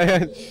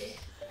know?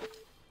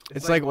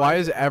 It's like, why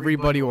does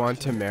everybody want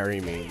to marry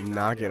me?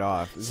 Knock it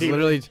off. It's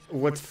literally...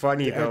 What's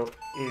funny, though,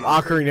 is...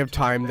 Ocarina of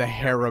Time, the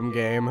harem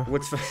game.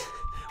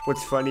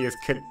 What's funny is,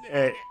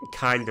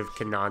 kind of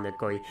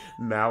canonically,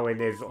 Malin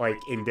is, like,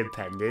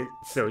 independent,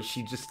 so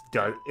she just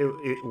does,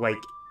 like,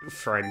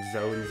 friend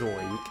zones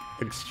Link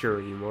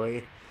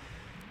extremely.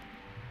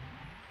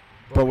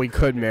 But we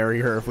could marry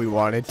her if we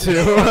wanted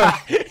to.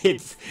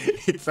 It's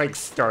like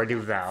Stardew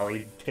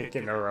Valley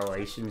picking a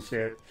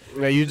relationship.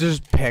 No, you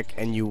just pick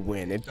and you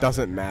win. It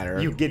doesn't matter.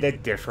 You get a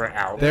different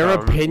outcome. Their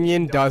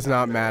opinion does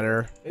not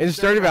matter. In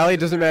Stardew Valley, it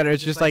doesn't matter.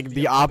 It's just like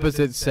the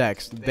opposite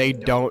sex. They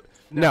don't.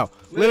 No,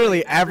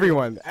 literally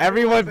everyone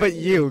but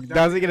you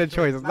doesn't get a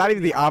choice. It's not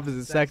even the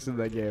opposite sex in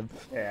that game.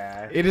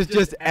 Yeah. It is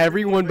just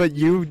everyone but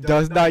you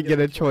does not get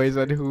a choice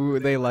on who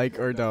they like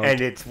or don't.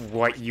 And it's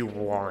what you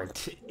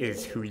want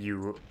is who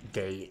you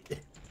date.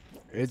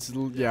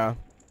 Yeah.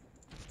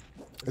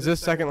 Is this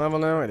second level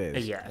now? It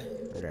is. Yeah.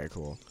 Okay,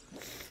 cool.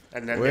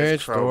 And then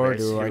which door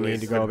do I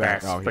need to go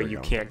back? Oh, but you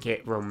can't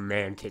get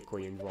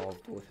romantically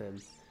involved with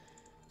him.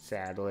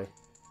 Sadly.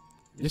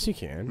 Yes, you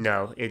can.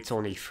 No, it's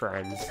only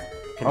friends.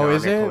 Oh,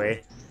 is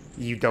it?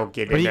 You don't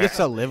get. But he gets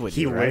to live with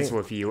you, right? He lives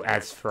with you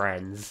as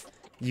friends.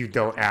 You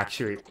don't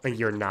actually.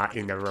 You're not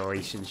in a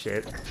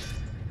relationship.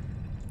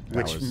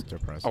 Which was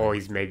depressing.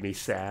 Always made me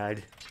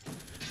sad.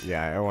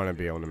 Yeah, I want to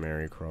be able to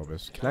marry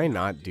Krobus. Can I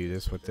not do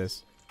this with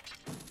this?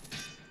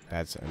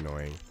 That's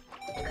annoying.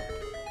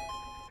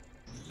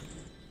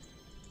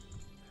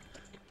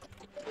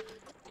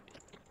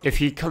 If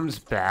he comes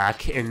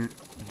back in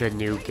the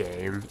new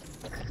game,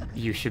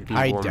 you should be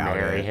able to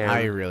marry him.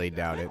 I really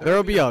doubt it.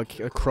 There'll be a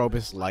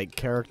Krobus-like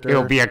character.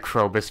 It'll be a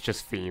Krobus,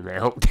 just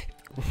female.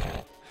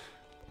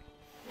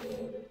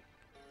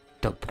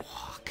 The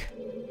block.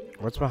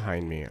 What's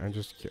behind me?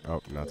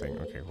 Oh, nothing.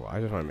 Okay, cool. I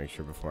just want to make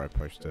sure before I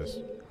push this.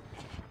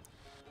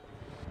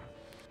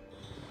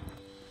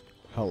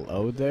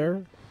 Hello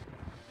there?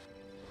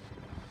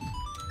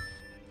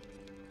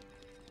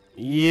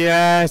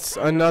 Yes!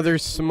 Another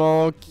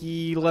small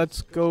key.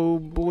 Let's go,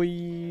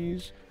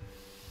 boys.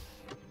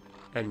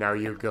 And now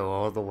you go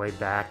all the way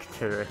back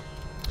to the...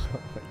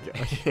 Oh my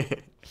gosh.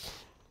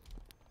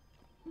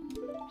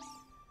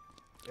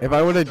 If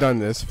I would have done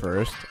this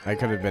first, I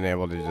could have been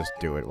able to just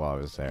do it while I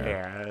was there.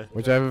 Yeah.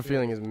 Which I have a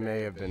feeling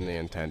may have been the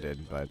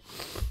intended, but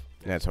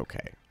that's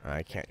okay.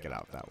 I can't get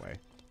out that way.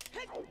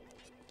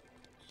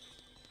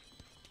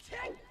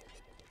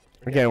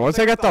 Again, once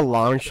I got the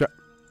long shot...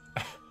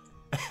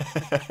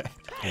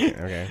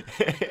 Okay.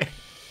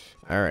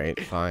 Alright,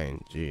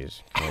 fine.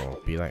 Jeez. Cool.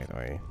 Be that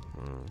way.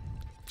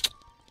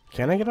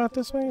 Can I get out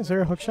this way? Is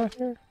there a hook shot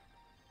here?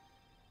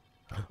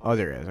 Oh,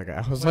 there is. Okay.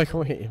 I was like,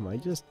 wait, am I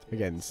just,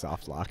 again,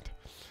 soft locked?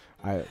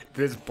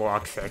 This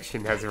block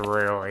section has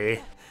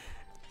really...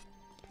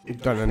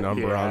 done a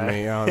number on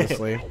me,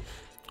 honestly.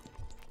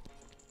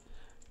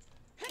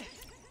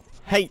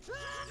 Hey!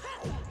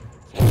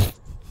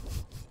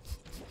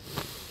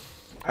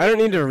 I don't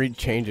need to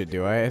change it,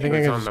 do I? I think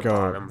I can just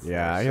go.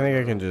 Yeah, I think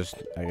I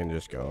can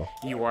just go.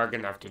 You are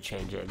gonna have to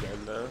change it again,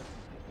 though.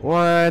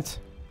 What?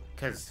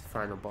 Because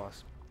final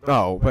boss.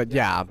 Oh, but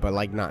yeah, but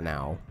like not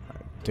now.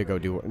 To go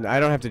do. I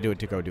don't have to do it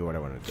to go do what I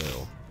want to do.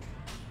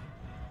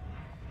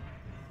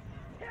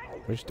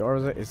 Which door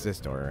was it? It's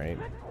this door, right?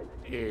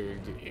 It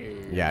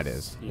is. Yeah, it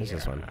is. It's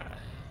this one.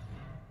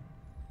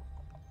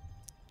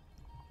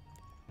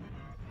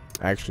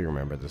 I actually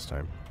remember this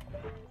time.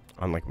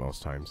 Unlike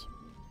most times.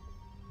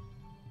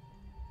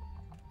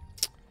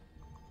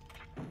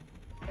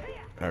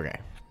 Okay.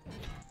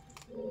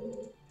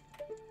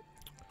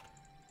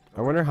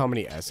 I wonder how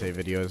many essay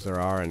videos there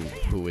are and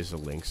who is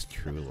Link's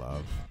true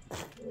love.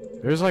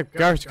 There's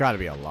gotta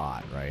be a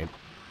lot, right?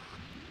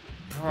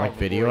 Probably, like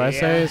video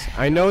essays?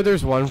 I know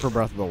there's one for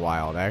Breath of the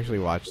Wild. I actually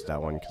watched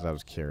that one because I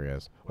was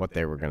curious what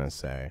they were gonna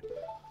say.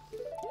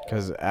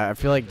 Because I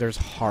feel like there's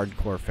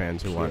hardcore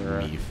fans who want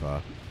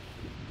Mifa.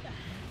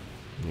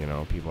 you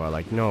know, people are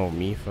like, no,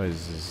 Mifa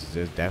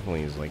is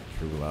definitely is like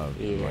true love.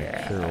 Yeah.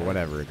 Like, sure,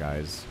 whatever,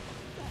 guys.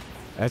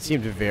 That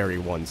seemed very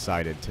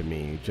one-sided to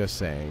me. Just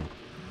saying.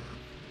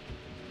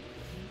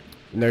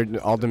 And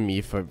all the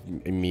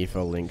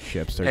Mifa link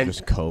ships are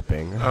just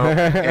coping.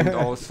 And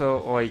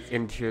also, like,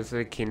 in Tears of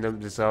the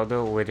Kingdom,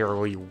 Zelda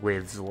literally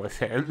lives with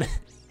him.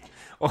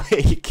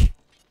 Like...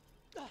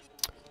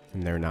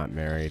 And they're not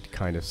married.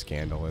 Kind of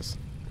scandalous.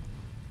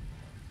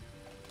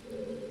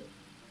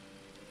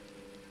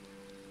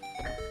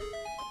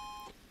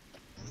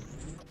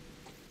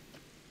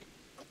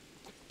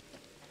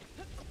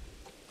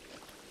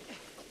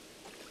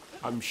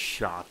 I'm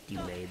shocked you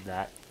made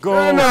that.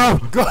 Go! No!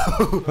 Go!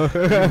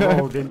 You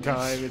rolled in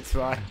time, it's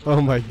fine.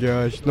 Oh my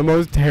gosh. The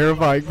most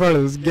terrifying part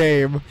of this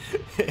game.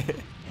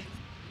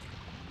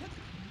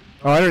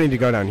 Oh, I don't need to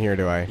go down here,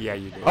 do I? Yeah,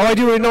 you do. Oh, I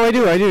do. No, I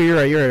do.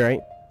 You're right.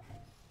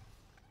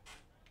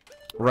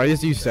 Right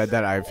as you said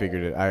that, I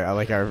figured it. I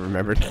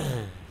remembered.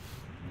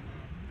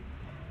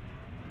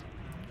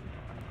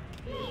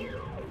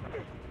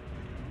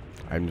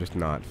 I'm just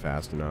not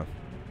fast enough.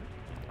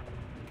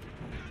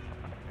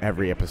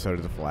 Every episode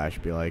of The Flash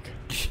be like...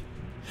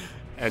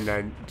 And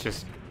then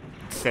just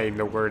saying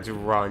the words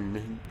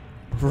run.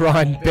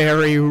 Run,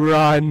 Barry,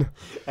 run!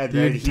 And the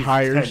then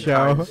entire he's 10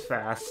 show. times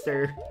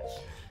faster.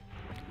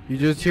 You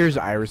just hears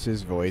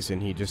Iris's voice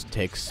and he just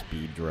takes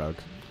speed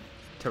drugs.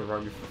 To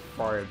run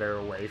farther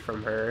away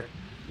from her.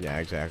 Yeah,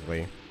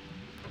 exactly.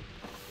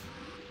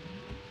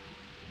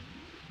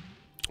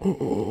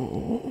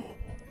 You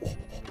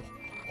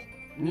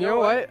know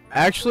what?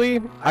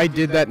 Actually, I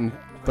did that in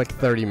like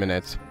 30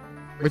 minutes,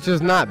 which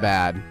is not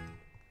bad.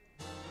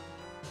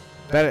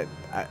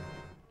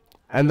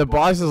 And the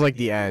boss is like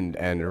the end,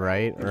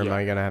 right? Or am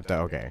I gonna have to?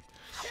 Okay.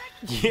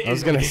 I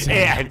was gonna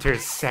say. It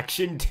enters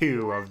section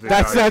 2 of the.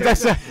 That's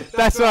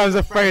what I was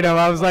afraid of.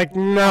 I was like,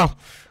 no.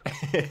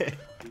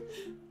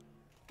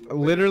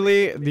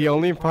 Literally, the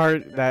only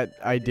part that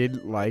I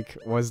did like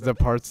was the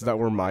parts that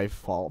were my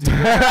fault.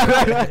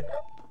 I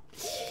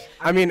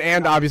mean,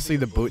 and obviously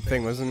the boot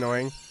thing was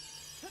annoying.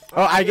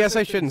 Oh, I guess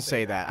I shouldn't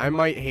say that. I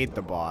might hate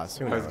the boss.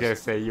 Who knows? I was gonna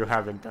say you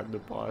haven't done the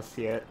boss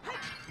yet.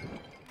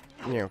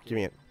 You know, give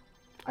me it.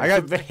 I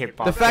got the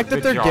hitbox. The fact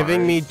that they're jars.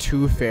 giving me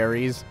 2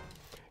 fairies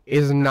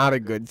is not a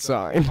good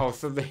sign.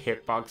 Also, the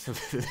hitbox of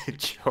the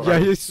jar. Yeah,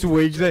 he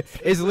swings it.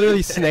 It's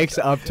literally Snake's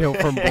up tilt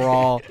from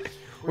Brawl,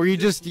 where he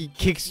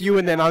kicks you,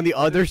 and then on the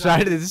other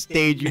side of the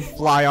stage, you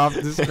fly off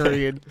the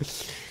screen.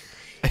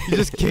 He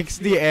just kicks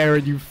the air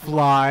and you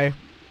fly.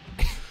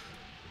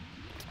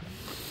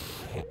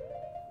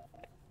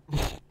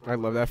 I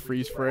love that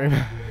freeze frame.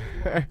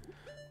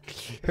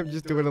 I'm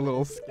just doing a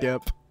little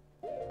skip.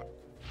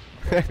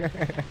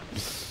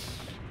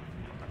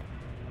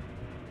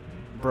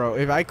 Bro,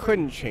 if I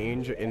couldn't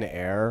change in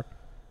air...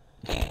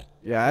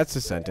 Yeah, that's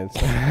a sentence.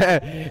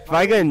 If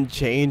I couldn't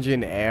change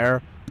in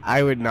air,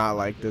 I would not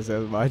like this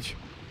as much.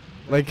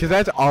 Like, because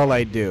that's all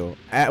I do.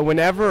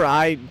 Whenever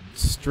I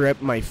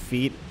strip my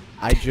feet,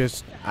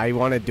 I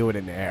want to do it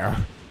in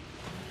air.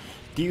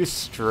 Do you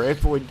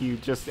strip or do you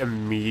just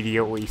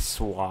immediately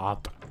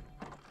swap?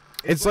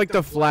 It's like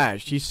the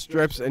Flash. He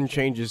strips and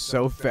changes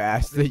so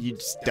fast that you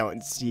just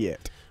don't see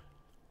it.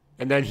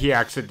 And then he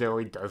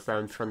accidentally does that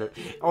in front of...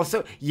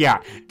 Also,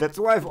 yeah, that's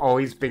what I've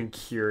always been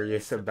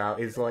curious about,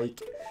 is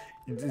like...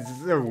 This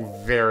is a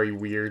very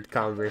weird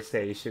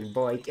conversation,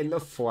 but like in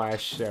the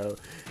Flash show,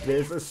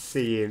 there's a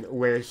scene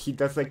where he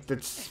does like the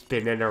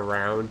spinning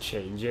around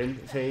changing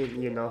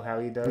thing, you know how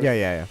he does?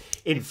 Yeah.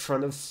 In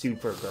front of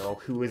Supergirl,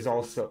 who is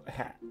also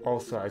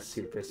has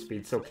super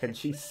speed, so can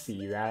she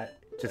see that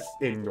just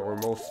in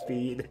normal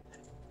speed?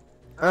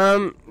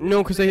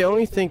 No, because I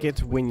only think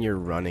it's when you're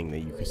running that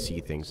you can see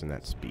things in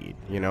that speed.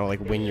 You know, like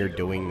when you're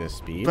doing this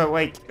speed. But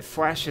like,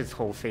 Flash's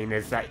whole thing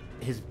is that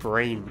his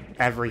brain,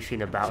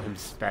 everything about him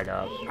sped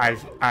up.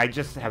 I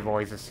just have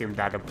always assumed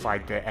that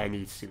applied to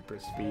any super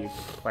speed.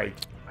 Like,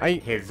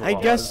 his I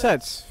guess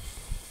that's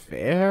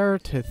fair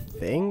to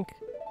think.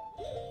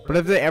 But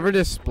have they ever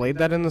displayed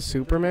that in the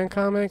Superman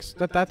comics?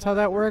 That's how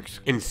that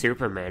works? In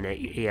Superman,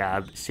 yeah,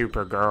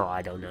 Supergirl,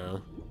 I don't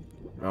know.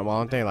 Oh, well,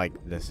 aren't they, like,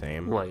 the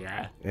same? Well,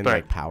 yeah. In, but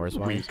like,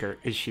 powers-wise? Weaker.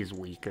 She's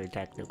weaker,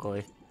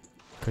 technically.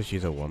 Because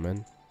she's a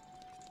woman?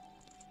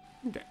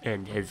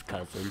 And his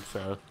cousin,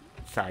 so...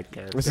 Side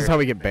character. This is how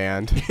we get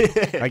banned.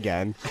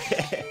 Again.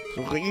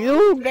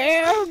 You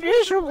damn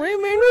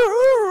disagreement!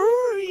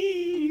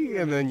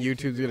 And then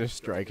YouTube's gonna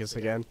strike us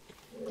again.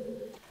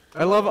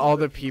 I love all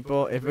the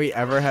people, if we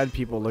ever had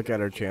people look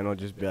at our channel,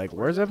 just be like,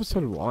 where's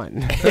episode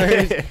 1?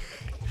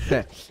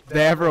 If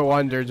they ever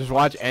wonder, just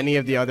watch any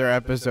of the other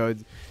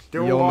episodes.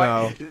 You'll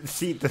know.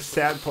 See, the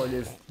sad part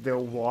is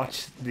they'll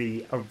watch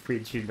the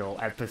original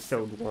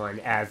episode 1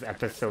 as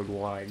episode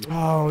 1.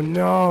 Oh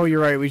no, you're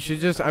right. We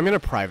should just. I'm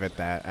gonna private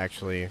that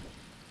actually.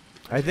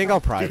 I think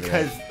I'll private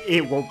because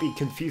it. It won't be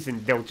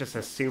confusing. They'll just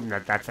assume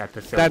that that's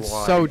episode 1. That's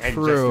so and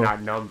true. just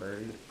not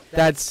numbered.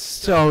 That's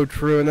so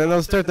true. And then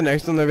they'll start the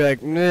next one. They'll be like,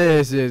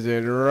 "This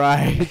isn't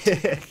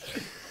right."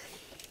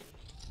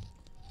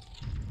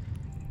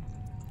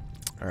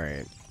 All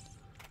right.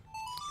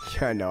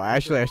 Yeah, no,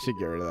 actually, I should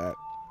get rid of that.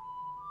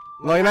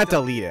 Well, not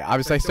delete it.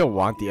 Obviously, I still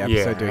want the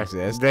episode to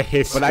exist. The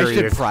history but I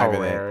should is private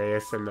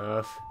hilarious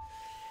enough.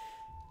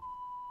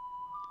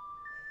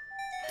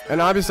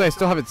 And obviously, I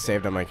still have it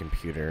saved on my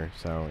computer,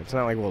 so it's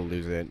not like we'll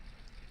lose it.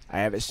 I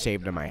have it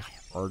saved on my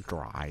hard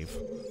drive.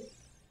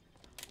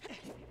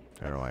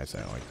 I don't know why I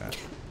said it like that.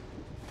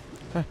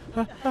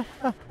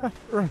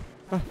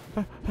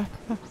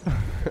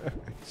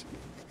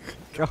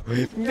 Go.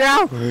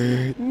 No!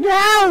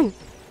 No!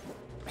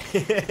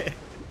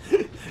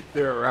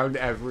 They're around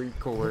every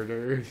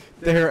corner.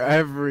 They're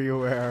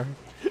everywhere.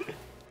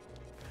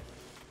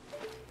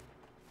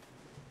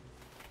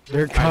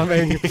 They're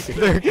coming.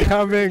 They're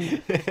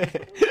coming.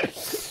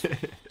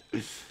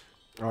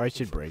 Oh, I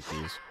should break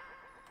these.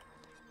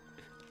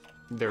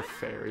 They're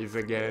fairies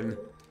again.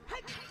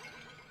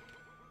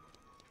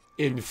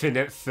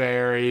 Infinite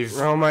fairies.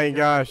 Oh my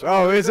gosh.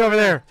 Oh, it's over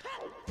there.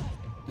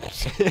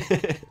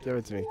 Give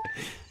it to me.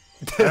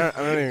 I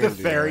don't even The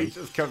do fairy that.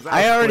 just comes out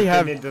I already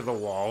have into the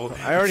wall.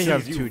 I already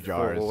have Sees 2 you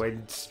jars.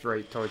 forward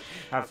straight towards.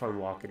 Have fun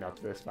walking up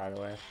this, by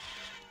the way.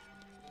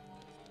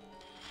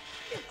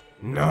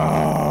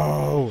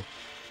 No.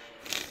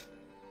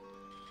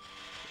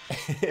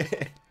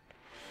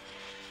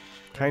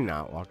 Can I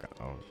not walk up?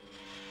 Oh. Okay.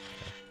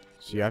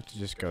 So you have to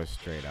just go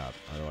straight up,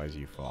 otherwise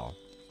you fall.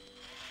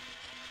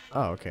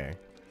 Oh, okay.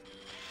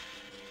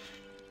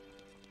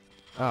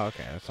 Oh,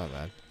 okay, that's not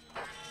bad.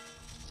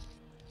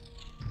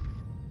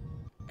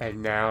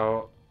 And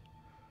now,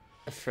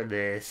 for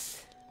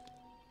this.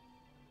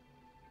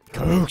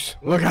 Gooks,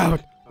 look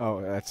out!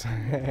 Oh, that's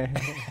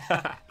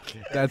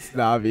that's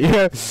Navi.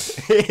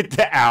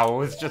 The owl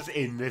was just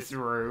in this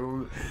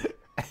room.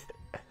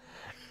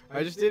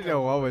 I just didn't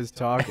know what was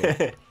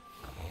talking.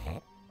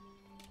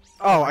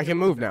 Oh, I can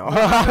move now.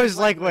 I was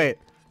like, wait.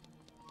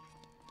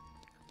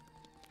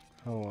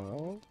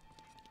 Hello?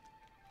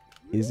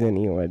 Is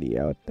anybody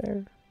out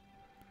there?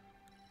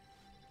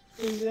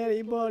 Is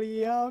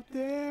anybody out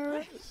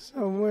there?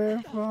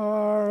 Somewhere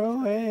far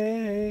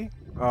away.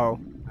 Oh,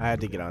 I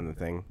had to get on the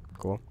thing.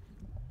 Cool.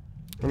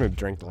 I'm gonna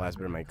drink the last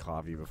bit of my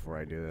coffee before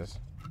I do this.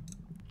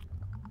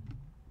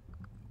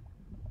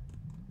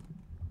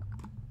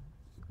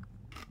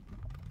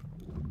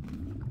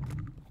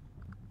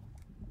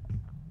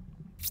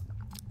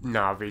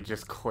 Navi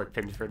just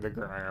clipping for the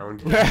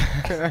ground.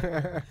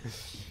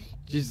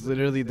 She's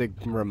literally the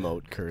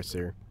remote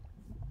cursor.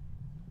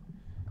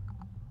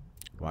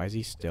 Why is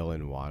he still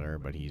in water,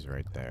 but he's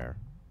right there?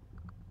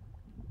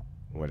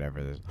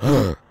 Whatever this.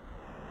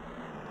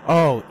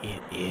 Oh,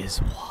 it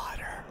is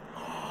water.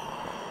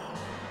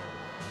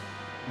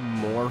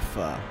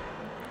 Morpha.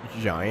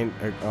 Giant.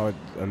 Oh, it's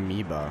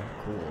amoeba.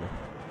 Cool.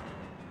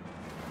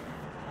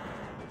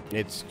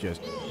 It's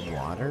just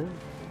water?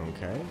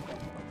 Okay.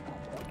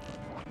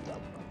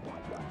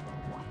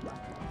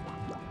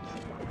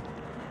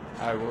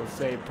 I will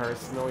say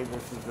personally,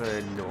 this is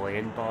an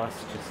annoying boss,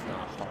 just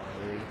not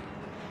hard.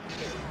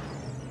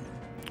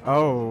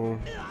 Oh.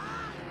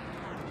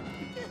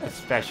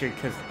 Especially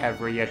because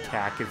every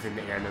attack is an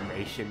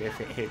animation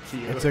if it hits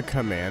you. It's a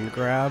command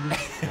grab?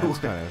 That's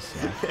kind of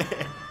sick.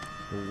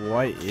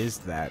 What is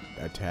that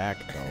attack,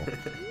 though?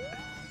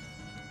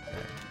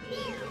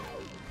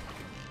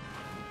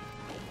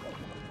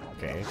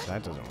 Okay, so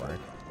that doesn't work.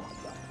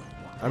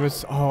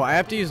 Oh, I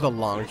have to use the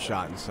long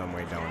shot in some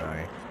way, don't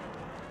I?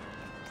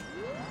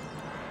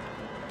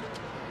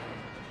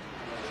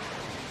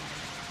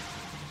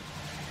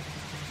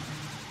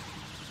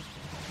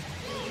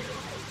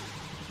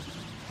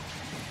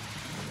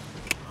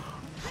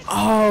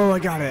 Oh, I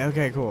got it.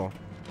 Okay, cool.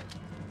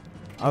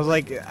 I was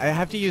like, I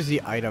have to use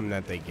the item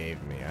that they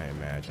gave me, I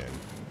imagine.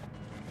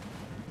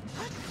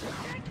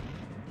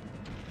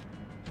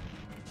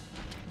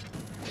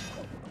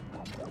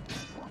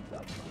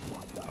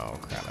 Oh,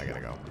 crap. I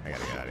gotta go. I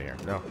gotta get out of here.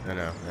 No.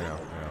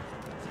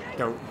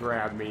 Don't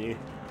grab me.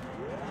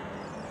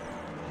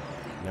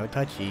 No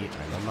touchy.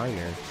 I'm a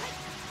minor.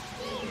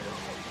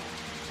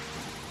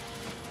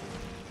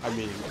 I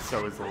mean,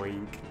 so is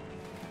Link.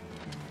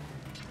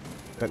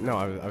 But no,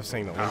 I was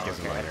saying that Link is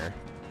a minor.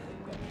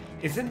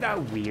 Isn't that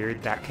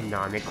weird that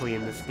canonically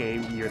in this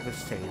game, you're the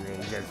same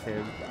age as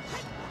him?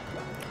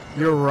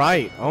 You're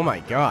right. Oh my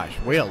gosh.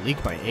 Way to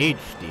leak my age,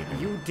 Steven.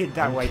 You did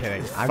that I'm like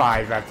kidding.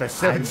 5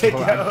 episodes ago.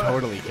 I'm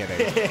totally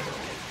kidding.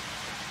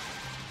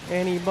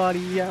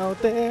 Anybody out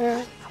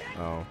there?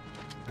 Oh,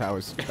 that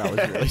was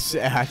really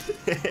sad.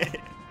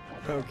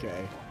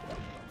 Okay.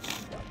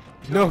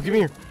 No, give me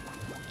here.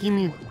 Give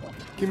me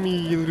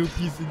a little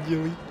piece of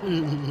jelly.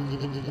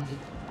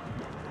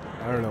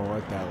 I don't know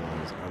what that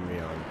was. I'm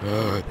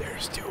beyond.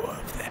 There's 2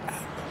 of them.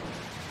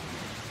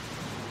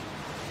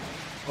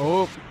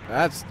 Oh,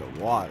 that's the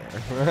water.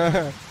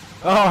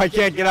 Oh, I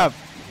can't get up.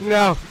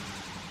 No.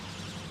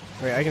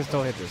 Wait, I can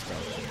still hit this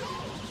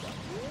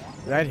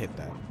though. I'd hit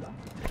that.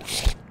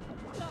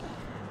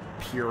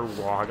 Pure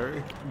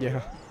water.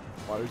 Yeah.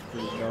 Water's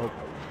pretty dope.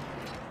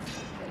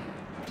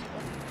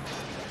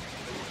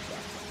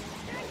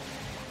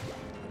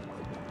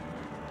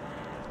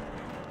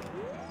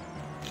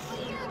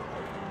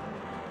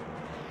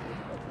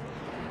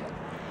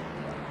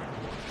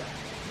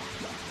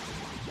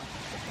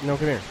 No,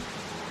 come here.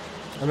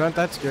 I'm not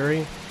that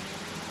scary.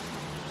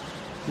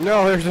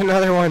 No, there's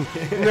another one.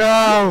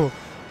 No!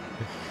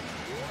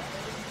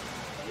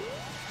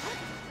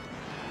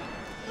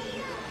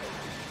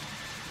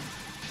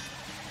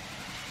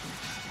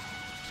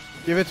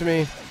 Give it to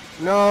me.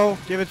 No,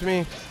 give it to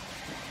me.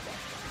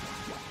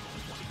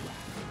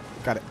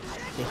 Got it.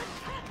 Yeah.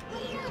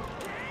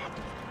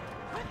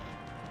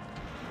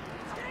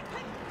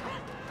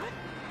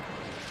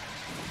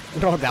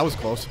 No, that was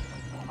close.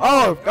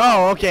 Oh,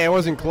 okay, it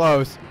wasn't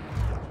close.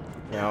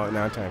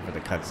 Now time for the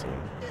cutscene.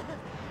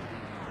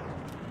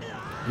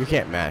 You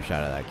can't mash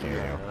out of that, can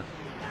you?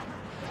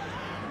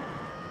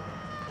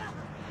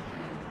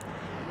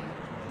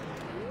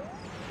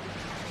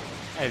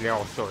 And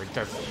also it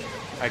does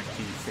a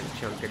decent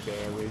chunk of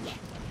damage.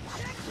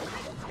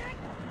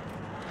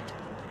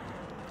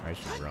 I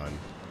should run.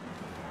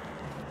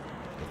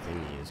 The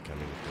thingy is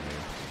coming for me.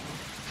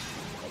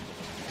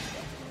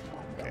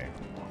 Okay.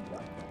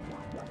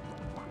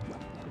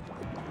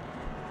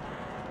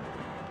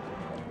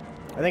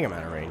 I think I'm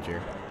out of range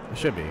here. I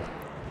should be. Is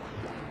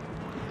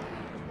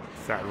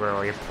that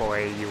really a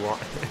play you want?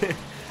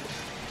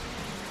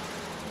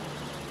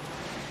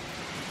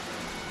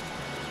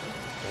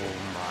 Oh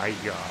my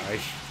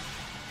gosh.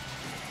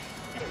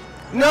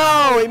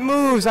 No, it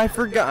moves! I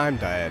forgot. I'm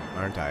dead,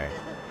 aren't I?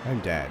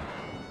 I'm dead.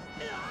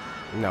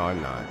 No, I'm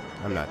not.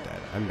 I'm not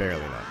dead. I'm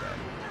barely not dead.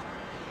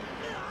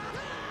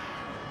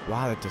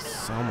 Wow, that does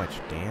so much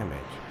damage.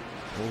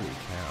 Holy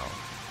cow.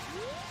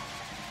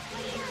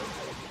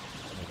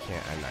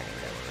 I'm not gonna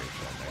be able to reach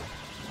that thing.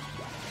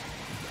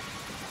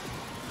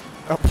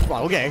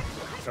 Oh, okay.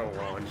 It's a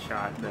one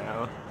shot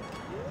now.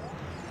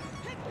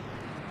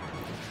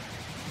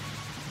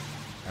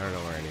 I don't know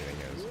where anything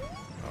is.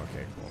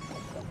 Okay, cool.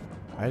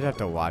 I just have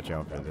to watch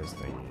out for this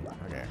thing.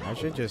 Okay, I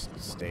should just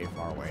stay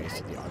far away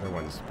so the other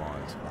one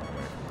spawns far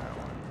away from that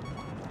one.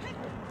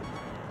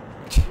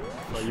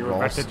 Well, you were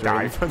about to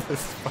die from the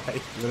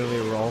spike.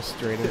 Literally roll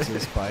straight into the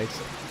spikes.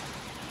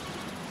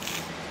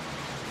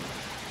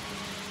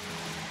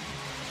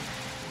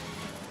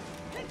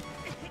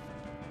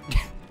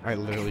 I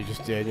literally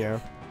just did, yeah.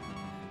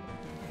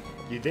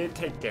 You did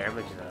take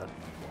damage though.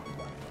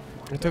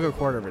 I took a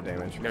quarter of a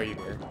damage. No, you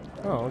did.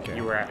 Oh, okay.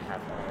 You were at half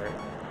hour.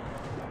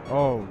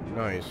 Oh,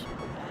 nice.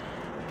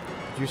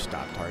 Could you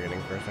stop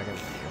targeting for a second?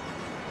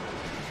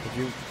 Could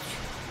you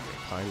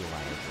climb the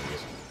ladder,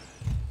 please?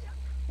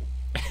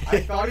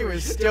 I thought he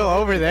was still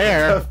over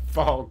there. The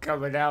ball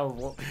coming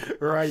out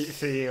right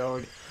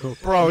field.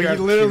 Bro, you he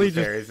literally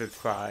just... Fairies, it's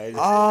fine.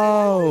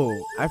 Oh,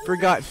 I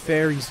forgot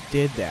fairies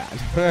did that.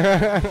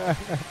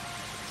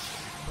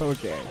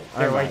 Okay.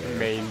 They're like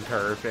main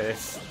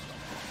purpose.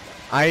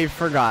 I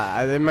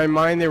forgot. In my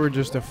mind, they were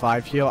just a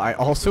 5 heal. I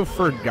also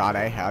forgot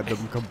I had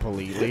them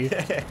completely.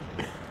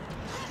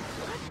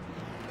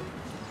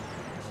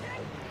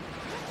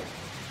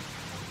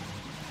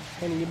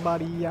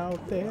 Anybody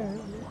out there?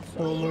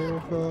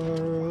 Somewhere far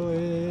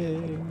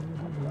away.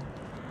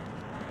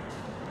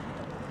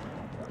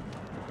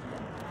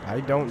 I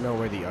don't know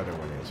where the other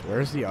one is.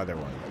 Where's the other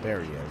one?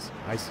 There he is.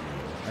 I see you.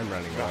 I'm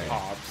running away. The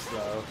hops,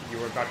 though. You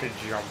were about to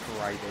jump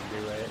right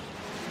into it.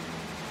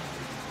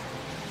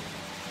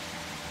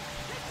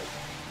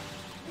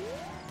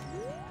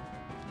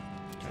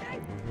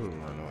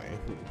 Run away.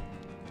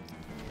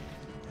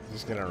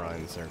 Just gonna run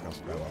in circles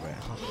for a little bit.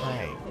 Oh,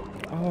 hi.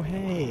 Oh,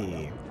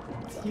 hey.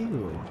 It's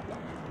you.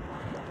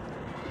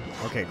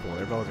 Okay, cool.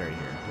 They're both right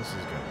here. This is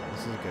good.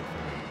 This is good for me.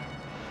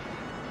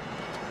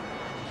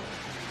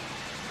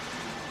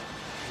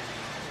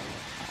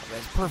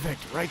 That's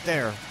perfect. Right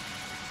there.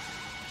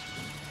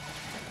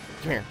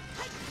 Come here.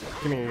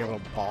 Come here, you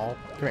little ball.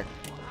 Come here.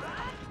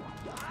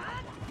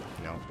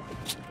 No.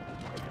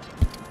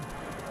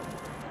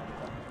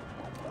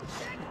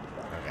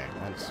 Okay,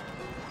 that's...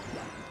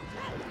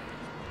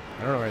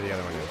 I don't know where the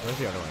other one is. Where's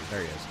the other one?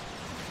 There he is.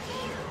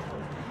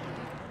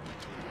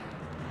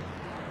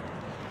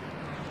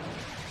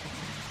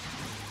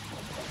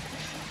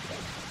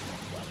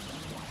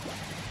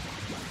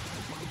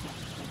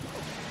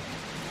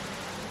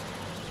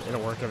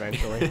 It'll work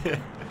eventually.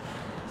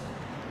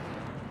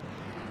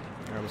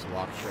 I almost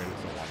walked straight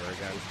into the water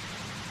again.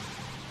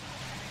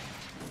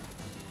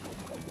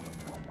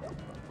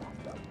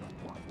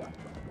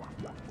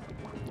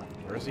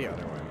 Where's the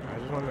other one? I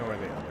just want to know where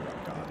the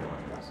other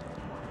one is.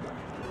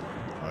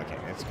 Okay,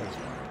 it's close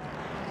water.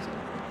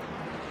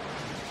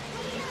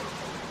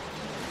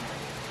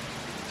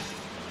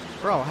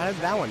 Bro, how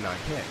did that one not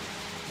hit?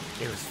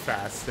 It was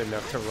fast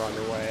enough to run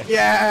away.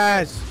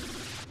 Yes!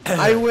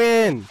 I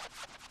win!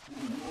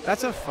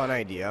 That's a fun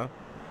idea,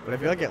 but I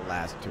feel like it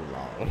lasts too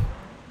long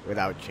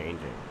without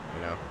changing,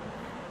 you know?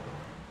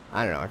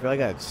 I don't know, I feel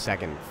like a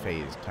second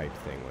phase type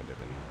thing would have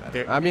been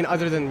better. I mean,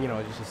 other than, you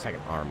know, just a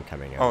second arm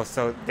coming in. Oh,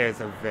 so there's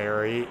a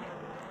very,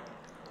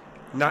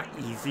 not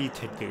easy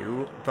to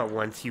do, but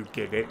once you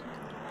get it,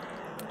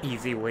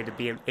 easy way to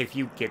be, if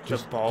you get the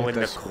ball in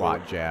the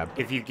squat jab.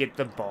 If you get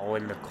the ball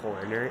in the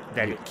corner,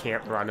 then it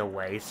can't run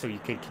away, so you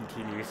can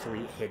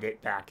continuously hit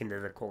it back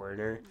into the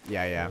corner.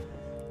 Yeah, yeah.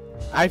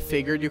 I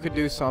figured you could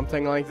do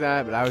something like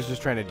that, but I was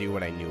just trying to do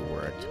what I knew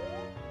worked.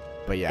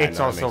 But yeah, It's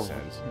no, also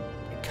that makes sense.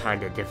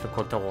 kind of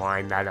difficult to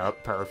line that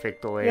up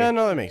perfectly. Yeah,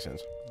 no, that makes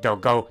sense.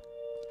 Don't go.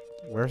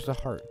 Where's the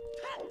heart?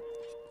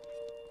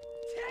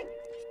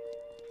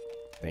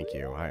 Thank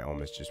you. I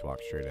almost just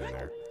walked straight in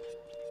there.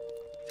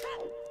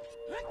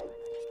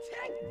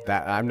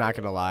 That I'm not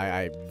gonna lie,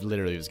 I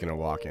literally was gonna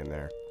walk in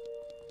there.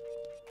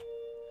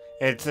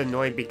 It's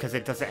annoying because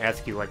it doesn't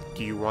ask you, like,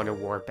 do you want to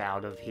warp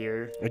out of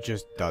here? It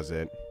just does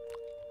it.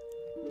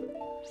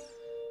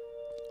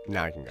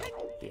 Now I can go.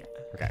 Yeah.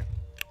 Okay.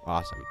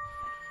 Awesome.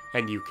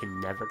 And you can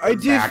never I come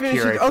did back finish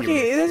here it. if you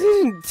Okay, miss this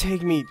it. didn't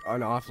take me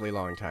an awfully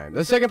long time.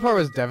 The second part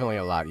was definitely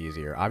a lot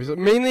easier, obviously.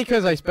 Mainly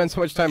because I spent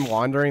so much time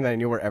wandering that I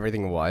knew where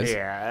everything was.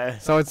 Yeah.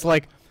 So it's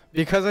like,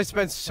 because I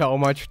spent so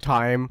much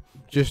time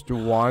just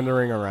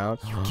wandering around.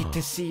 You get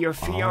to see your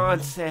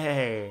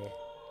fiance.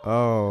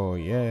 Oh,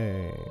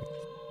 yay.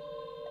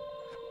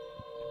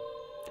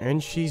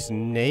 And she's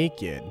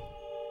naked.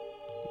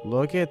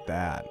 Look at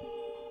that.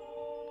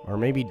 Or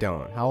maybe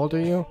don't. How old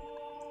are you?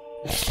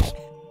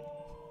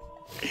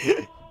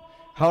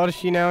 How old is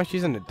she now?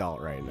 She's an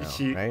adult right now,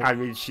 right? I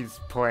mean, she's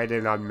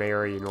planning on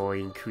marrying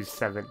Link, who's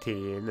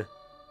 17.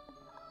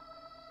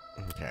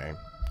 Okay.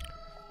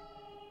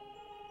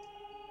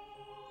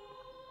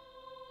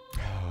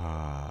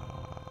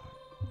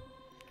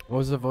 What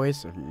was the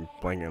voice? I'm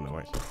blanking on the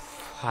voice.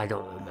 I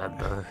don't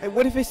remember.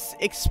 What if it's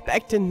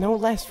expected no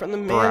less from the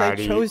man I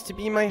Bratty. chose to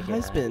be my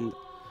husband?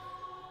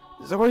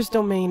 Zora's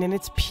domain and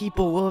its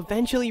people will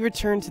eventually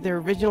return to their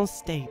original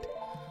state.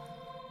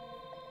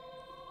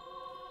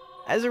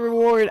 As a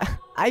reward,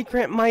 I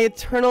grant my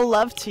eternal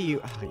love to you.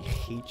 Oh, I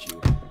hate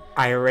you.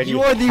 I already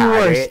You are the had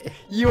worst. it.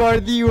 You are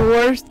the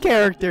worst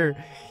character.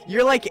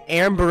 You're like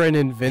Amber in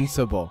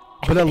Invincible,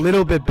 but a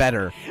little bit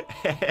better.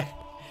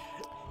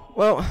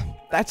 Well,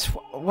 that's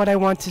what I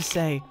want to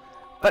say,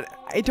 but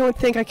I don't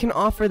think I can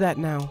offer that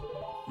now.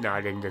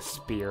 Not in the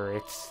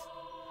spirits.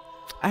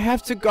 I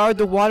have to guard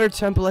the water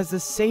temple as the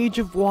Sage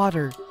of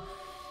Water.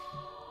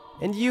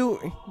 And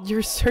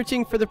you're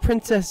searching for the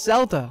Princess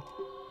Zelda.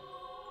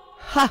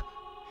 Ha!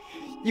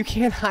 You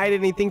can't hide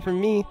anything from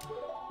me.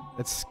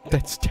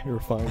 That's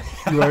terrifying.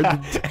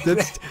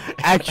 That's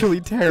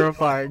actually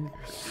terrifying.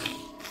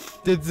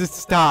 Just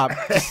stop.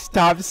 Just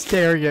stop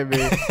staring at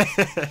me.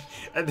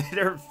 And then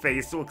her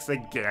face looks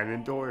like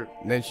Ganondorf.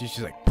 And then she's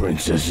just like,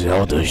 Princess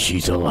Zelda,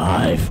 she's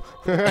alive.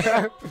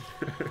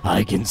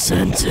 I can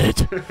sense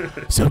it.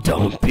 So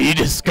don't be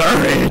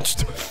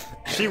discouraged.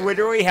 She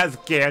literally has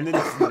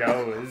Ganon's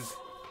nose.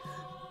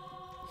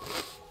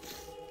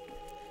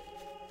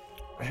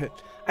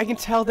 I can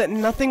tell that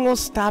nothing will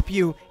stop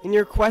you in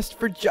your quest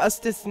for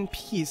justice and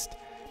peace.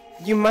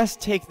 You must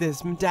take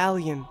this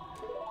medallion.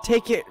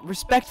 Take it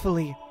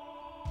respectfully.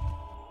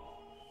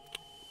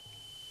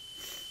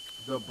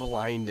 The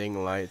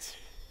blinding lights.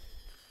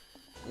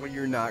 When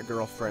your not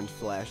girlfriend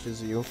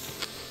flashes you.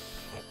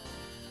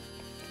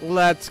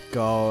 Let's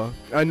go.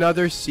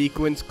 Another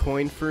sequence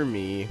coin for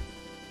me.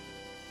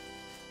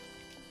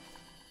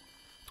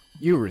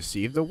 You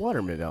received the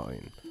water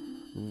medallion.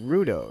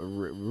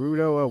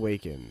 Rudo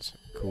awakens.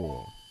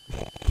 Cool.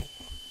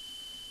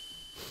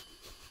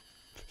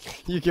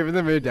 You give him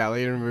the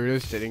medallion and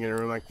Rudo's sitting in a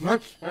room like,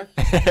 what?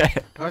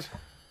 What?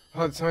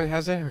 Oh, someone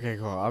has it? Okay,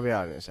 cool. I'll be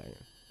out in a second.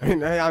 I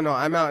know.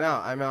 I'm out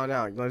now. I'm out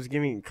now. Let's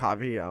give me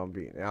coffee. I'll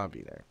be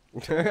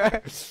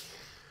there.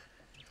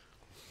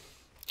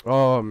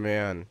 Oh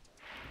man,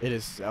 it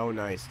is so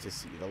nice to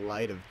see the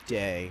light of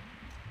day,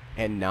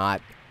 and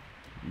not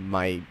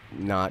my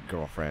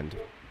girlfriend.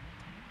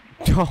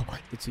 Oh,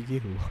 it's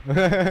you.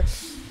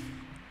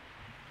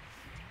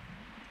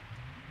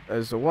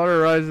 As the water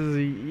rises, the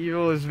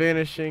evil is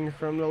vanishing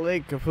from the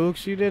lake.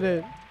 Kapooks, you did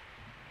it.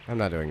 I'm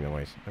not doing the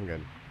voice. I'm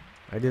good.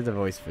 I did the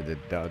voice for the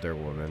other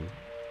woman.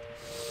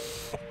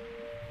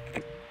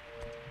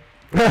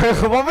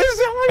 What was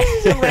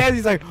it?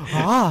 He's like,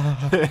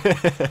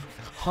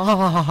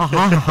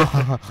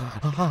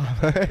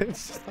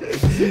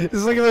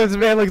 it's like this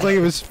man looked like he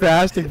was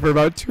fasting for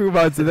about 2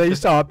 months, and then he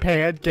saw a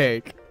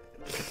pancake.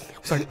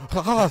 It's like,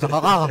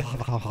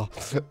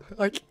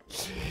 like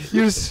he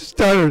was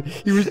stuttered.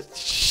 He was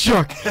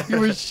shook. He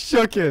was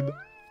shooken.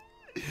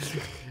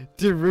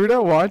 Did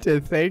Ruda want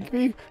to thank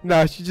me?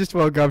 No, she just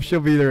woke up. She'll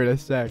be there in a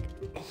sec.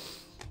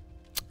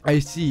 I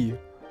see.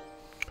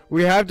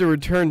 We have to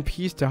return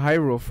peace to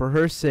Hyrule for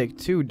her sake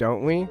too,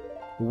 don't we?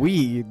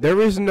 We? There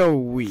is no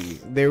we.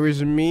 There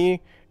is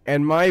me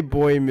and my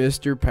boy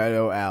Mr.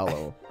 Pedo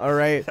Aloe.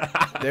 Alright?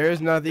 There's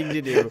nothing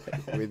to do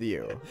with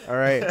you.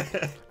 Alright?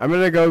 I'm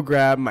gonna go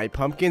grab my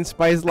pumpkin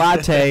spice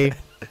latte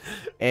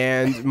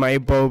and my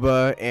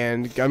boba,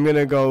 and I'm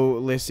gonna go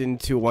listen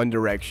to One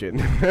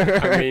Direction.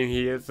 I mean,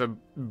 he is a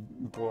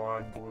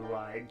blonde,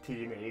 blue-eyed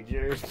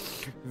teenager.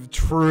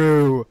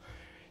 True.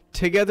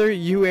 Together,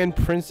 you and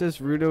Princess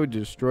Rudo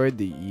destroyed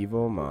the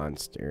evil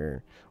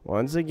monster.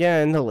 Once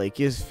again, the lake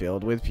is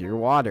filled with pure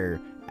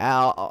water.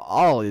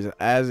 All is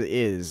as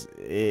is.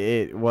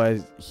 It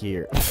was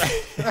here.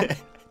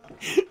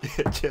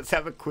 Just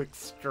have a quick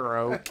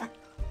stroke.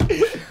 I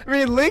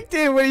mean,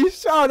 LinkedIn, when he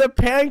saw the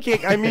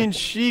pancake, I mean,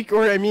 Sheik,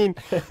 or I mean,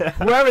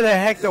 whoever the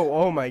heck, though.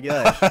 Oh my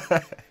gosh.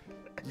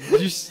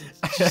 Did you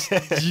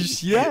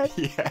see that?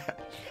 Yeah.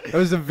 That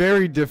was a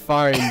very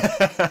defined.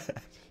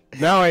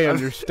 Now I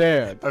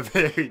understand. A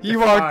very He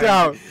walked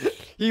out.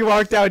 He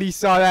walked out. He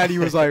saw that. He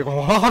was like,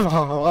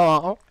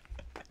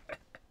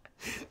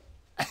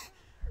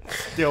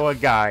 still a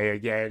guy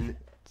again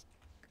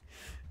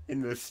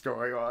in the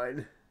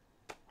storyline.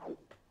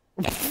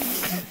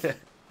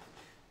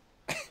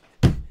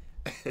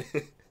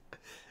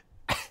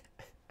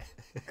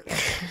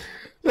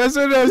 That's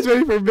what I was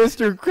waiting for,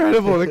 Mr.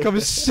 Incredible to come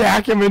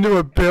sack him into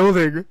a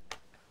building.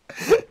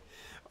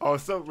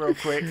 Also, real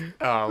quick.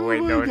 Oh, wait,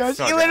 Oh no, my gosh. it's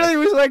so He literally bad.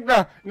 was like,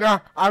 nah,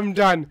 I'm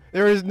done.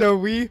 There is no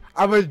we.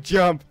 I'm a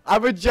jump.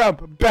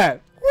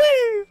 Bet.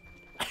 Whee!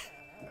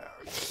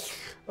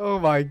 Oh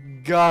my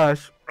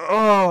gosh.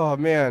 Oh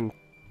man.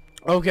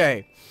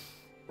 Okay.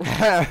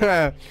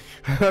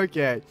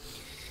 Okay.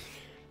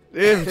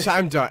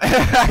 I'm done.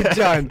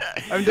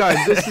 I'm done.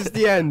 This is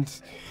the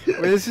end.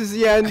 This is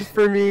the end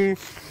for me.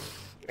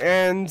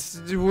 And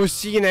we'll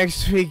see you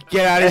next week.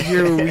 Get out of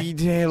here. We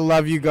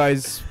love you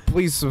guys.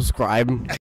 Please subscribe.